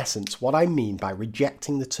in essence, what I mean by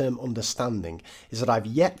rejecting the term understanding is that I've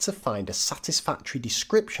yet to find a satisfactory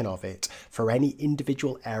description of it for any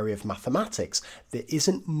individual area of mathematics that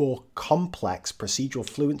isn't more complex procedural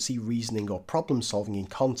fluency, reasoning or problem solving in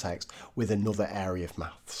context with another area of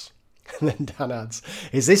maths." And then Dan adds,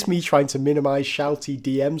 "Is this me trying to minimise shouty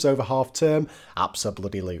DMs over half term?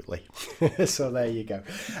 Abso-bloody-lutely." So there you go.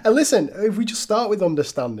 And listen, if we just start with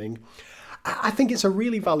understanding, I think it's a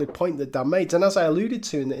really valid point that Dan made, and as I alluded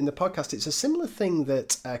to in the podcast, it's a similar thing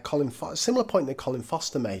that similar point that Colin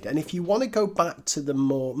Foster made. And if you want to go back to the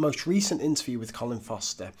most recent interview with Colin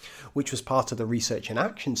Foster, which was part of the Research in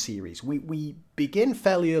Action series, we begin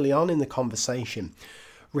fairly early on in the conversation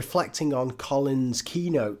reflecting on Colin's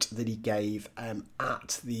keynote that he gave at I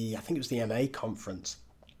think it was the MA conference,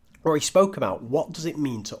 where he spoke about what does it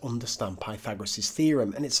mean to understand Pythagoras'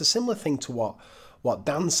 theorem, and it's a similar thing to what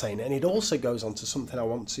Dan's saying, and it also goes on to something I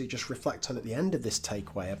want to just reflect on at the end of this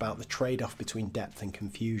takeaway about the trade-off between depth and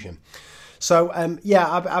confusion. So,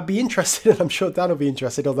 I'd be interested, and I'm sure Dan will be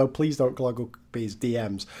interested, although please don't clog up his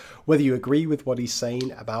DMs, whether you agree with what he's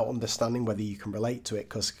saying about understanding, whether you can relate to it,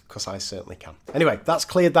 because I certainly can. Anyway, that's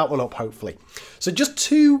cleared that one up, hopefully. So just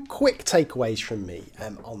 2 quick takeaways from me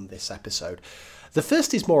on this episode. The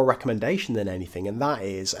first is more a recommendation than anything, and that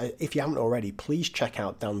is, if you haven't already, please check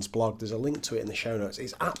out Dan's blog. There's a link to it in the show notes.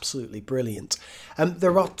 It's absolutely brilliant.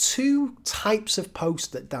 There are 2 types of posts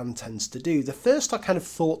that Dan tends to do. The first are kind of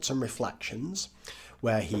thoughts and reflections,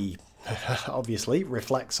 where he obviously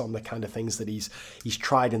reflects on the kind of things that he's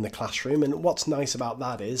tried in the classroom. And what's nice about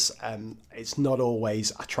that is it's not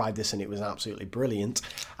always, "I tried this and it was absolutely brilliant."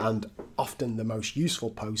 And often the most useful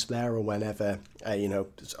posts there are whenever,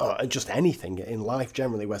 just anything in life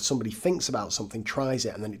generally, where somebody thinks about something, tries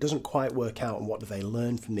it, and then it doesn't quite work out, and what do they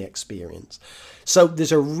learn from the experience. So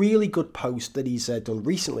there's a really good post that he's done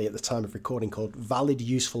recently at the time of recording called "Valid,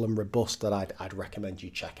 Useful and Robust" that I'd recommend you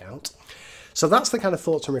check out. So that's the kind of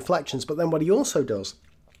thoughts and reflections. But then what he also does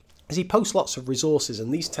is he posts lots of resources,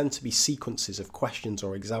 and these tend to be sequences of questions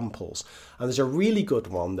or examples. And there's a really good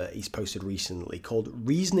one that he's posted recently called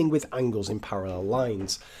Reasoning with Angles in Parallel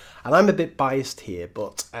Lines. And I'm a bit biased here,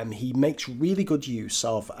 but he makes really good use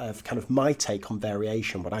of kind of my take on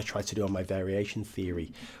variation, what I try to do on my variation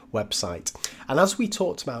theory website. And as we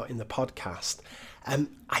talked about in the podcast,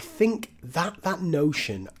 I think that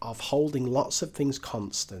notion of holding lots of things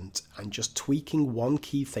constant and just tweaking one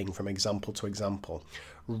key thing from example to example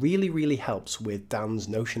really, really helps with Dan's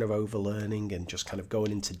notion of overlearning and just kind of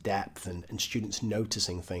going into depth and students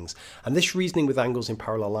noticing things. And this Reasoning with Angles in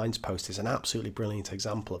Parallel Lines post is an absolutely brilliant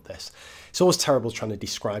example of this. It's always terrible trying to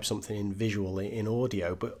describe something in visual, in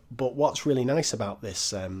audio, but what's really nice about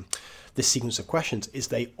this sequence of questions is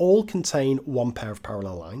they all contain one pair of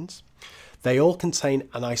parallel lines. They all contain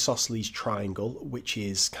an isosceles triangle, which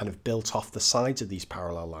is kind of built off the sides of these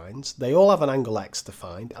parallel lines. They all have an angle x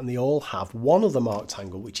defined, and they all have one other marked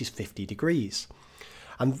angle, which is 50 degrees.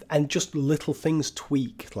 And just little things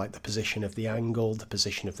tweak, like the position of the angle, the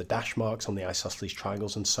position of the dash marks on the isosceles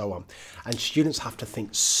triangles, and so on. And students have to think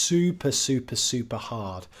super, super, super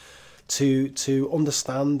hard to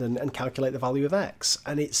understand and calculate the value of x.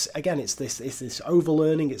 And it's this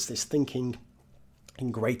overlearning, it's this thinking in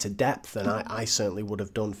greater depth than I certainly would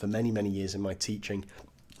have done for many, many years in my teaching.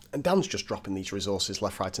 And Dan's just dropping these resources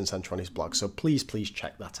left, right and centre on his blog, so please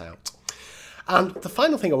check that out. And the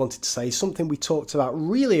final thing I wanted to say is something we talked about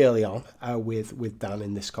really early on with Dan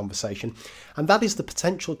in this conversation, and that is the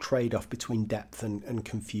potential trade-off between depth and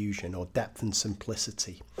confusion, or depth and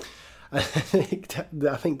simplicity. I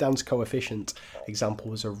think Dan's coefficient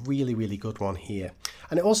example was a really, really good one here.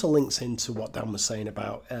 And it also links into what Dan was saying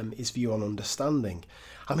about his view on understanding.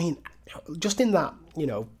 I mean, just in that,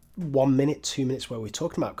 1 minute, 2 minutes where we're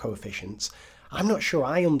talking about coefficients, I'm not sure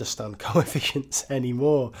I understand coefficients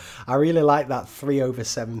anymore. I really like that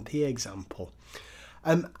 3/7p example.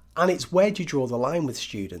 And it's where do you draw the line with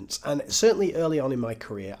students? And certainly early on in my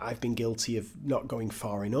career, I've been guilty of not going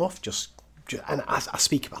far enough, and I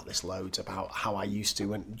speak about this loads, about how I used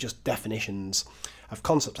to, and just definitions of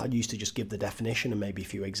concepts, I used to just give the definition and maybe a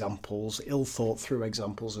few examples, ill thought through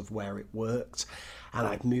examples of where it worked. And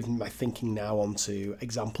I've moved my thinking now onto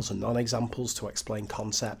examples and non-examples to explain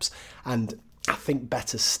concepts. And I think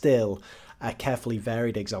better still, carefully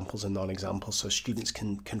varied examples and non-examples, so students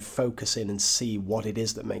can focus in and see what it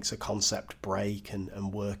is that makes a concept break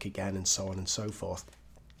and work again, and so on and so forth.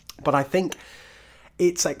 But I think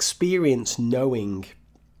it's experience knowing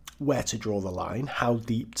where to draw the line, how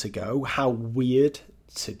deep to go, how weird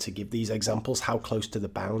to give these examples, how close to the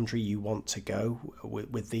boundary you want to go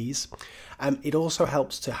with these. It also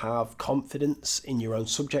helps to have confidence in your own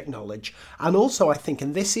subject knowledge. And also I think,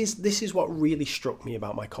 and this is what really struck me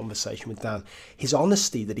about my conversation with Dan, his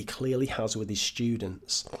honesty that he clearly has with his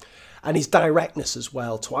students. And his directness as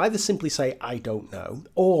well, to either simply say, I don't know,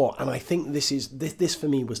 or, and I think this for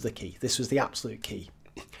me was the key, this was the absolute key.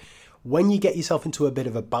 When you get yourself into a bit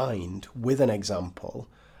of a bind with an example,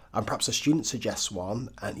 and perhaps a student suggests one,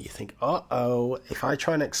 and you think, if I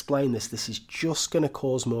try and explain this is just going to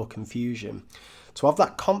cause more confusion. To have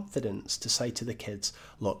that confidence to say to the kids,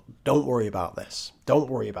 look, don't worry about this. Don't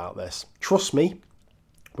worry about this. Trust me,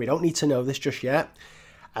 we don't need to know this just yet.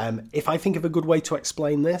 If I think of a good way to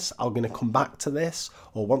explain this, I'm going to come back to this,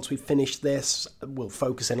 or once we finish this, we'll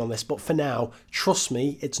focus in on this. But for now, trust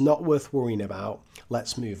me, it's not worth worrying about.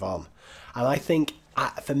 Let's move on. And I think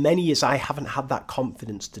for many years, I haven't had that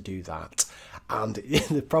confidence to do that. And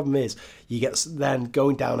the problem is you get then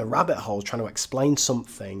going down a rabbit hole trying to explain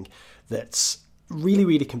something that's really,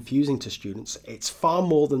 really confusing to students. It's far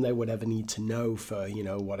more than they would ever need to know for,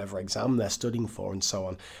 whatever exam they're studying for and so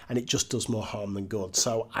on. And it just does more harm than good.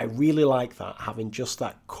 So I really like that, having just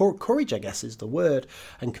that courage, I guess is the word,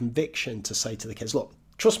 and conviction to say to the kids, look,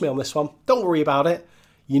 trust me on this one. Don't worry about it.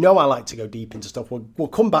 I like to go deep into stuff. We'll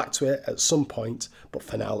come back to it at some point. But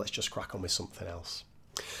for now, let's just crack on with something else.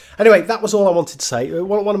 Anyway, that was all I wanted to say.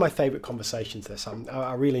 One of my favourite conversations, this.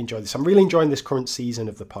 I really enjoyed this. I'm really enjoying this current season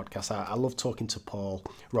of the podcast. I love talking to Paul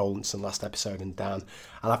Rowlandson last episode and Dan.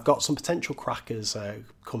 And I've got some potential crackers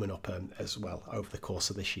coming up as well over the course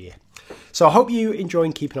of this year. So I hope you enjoy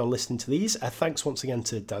keeping on listening to these. Thanks once again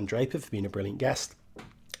to Dan Draper for being a brilliant guest.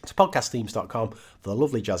 To podcastthemes.com for the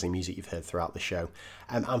lovely jazzy music you've heard throughout the show.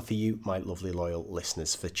 And for you, my lovely loyal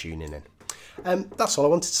listeners, for tuning in. That's all I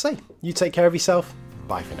wanted to say. You take care of yourself.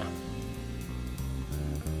 Bye for now.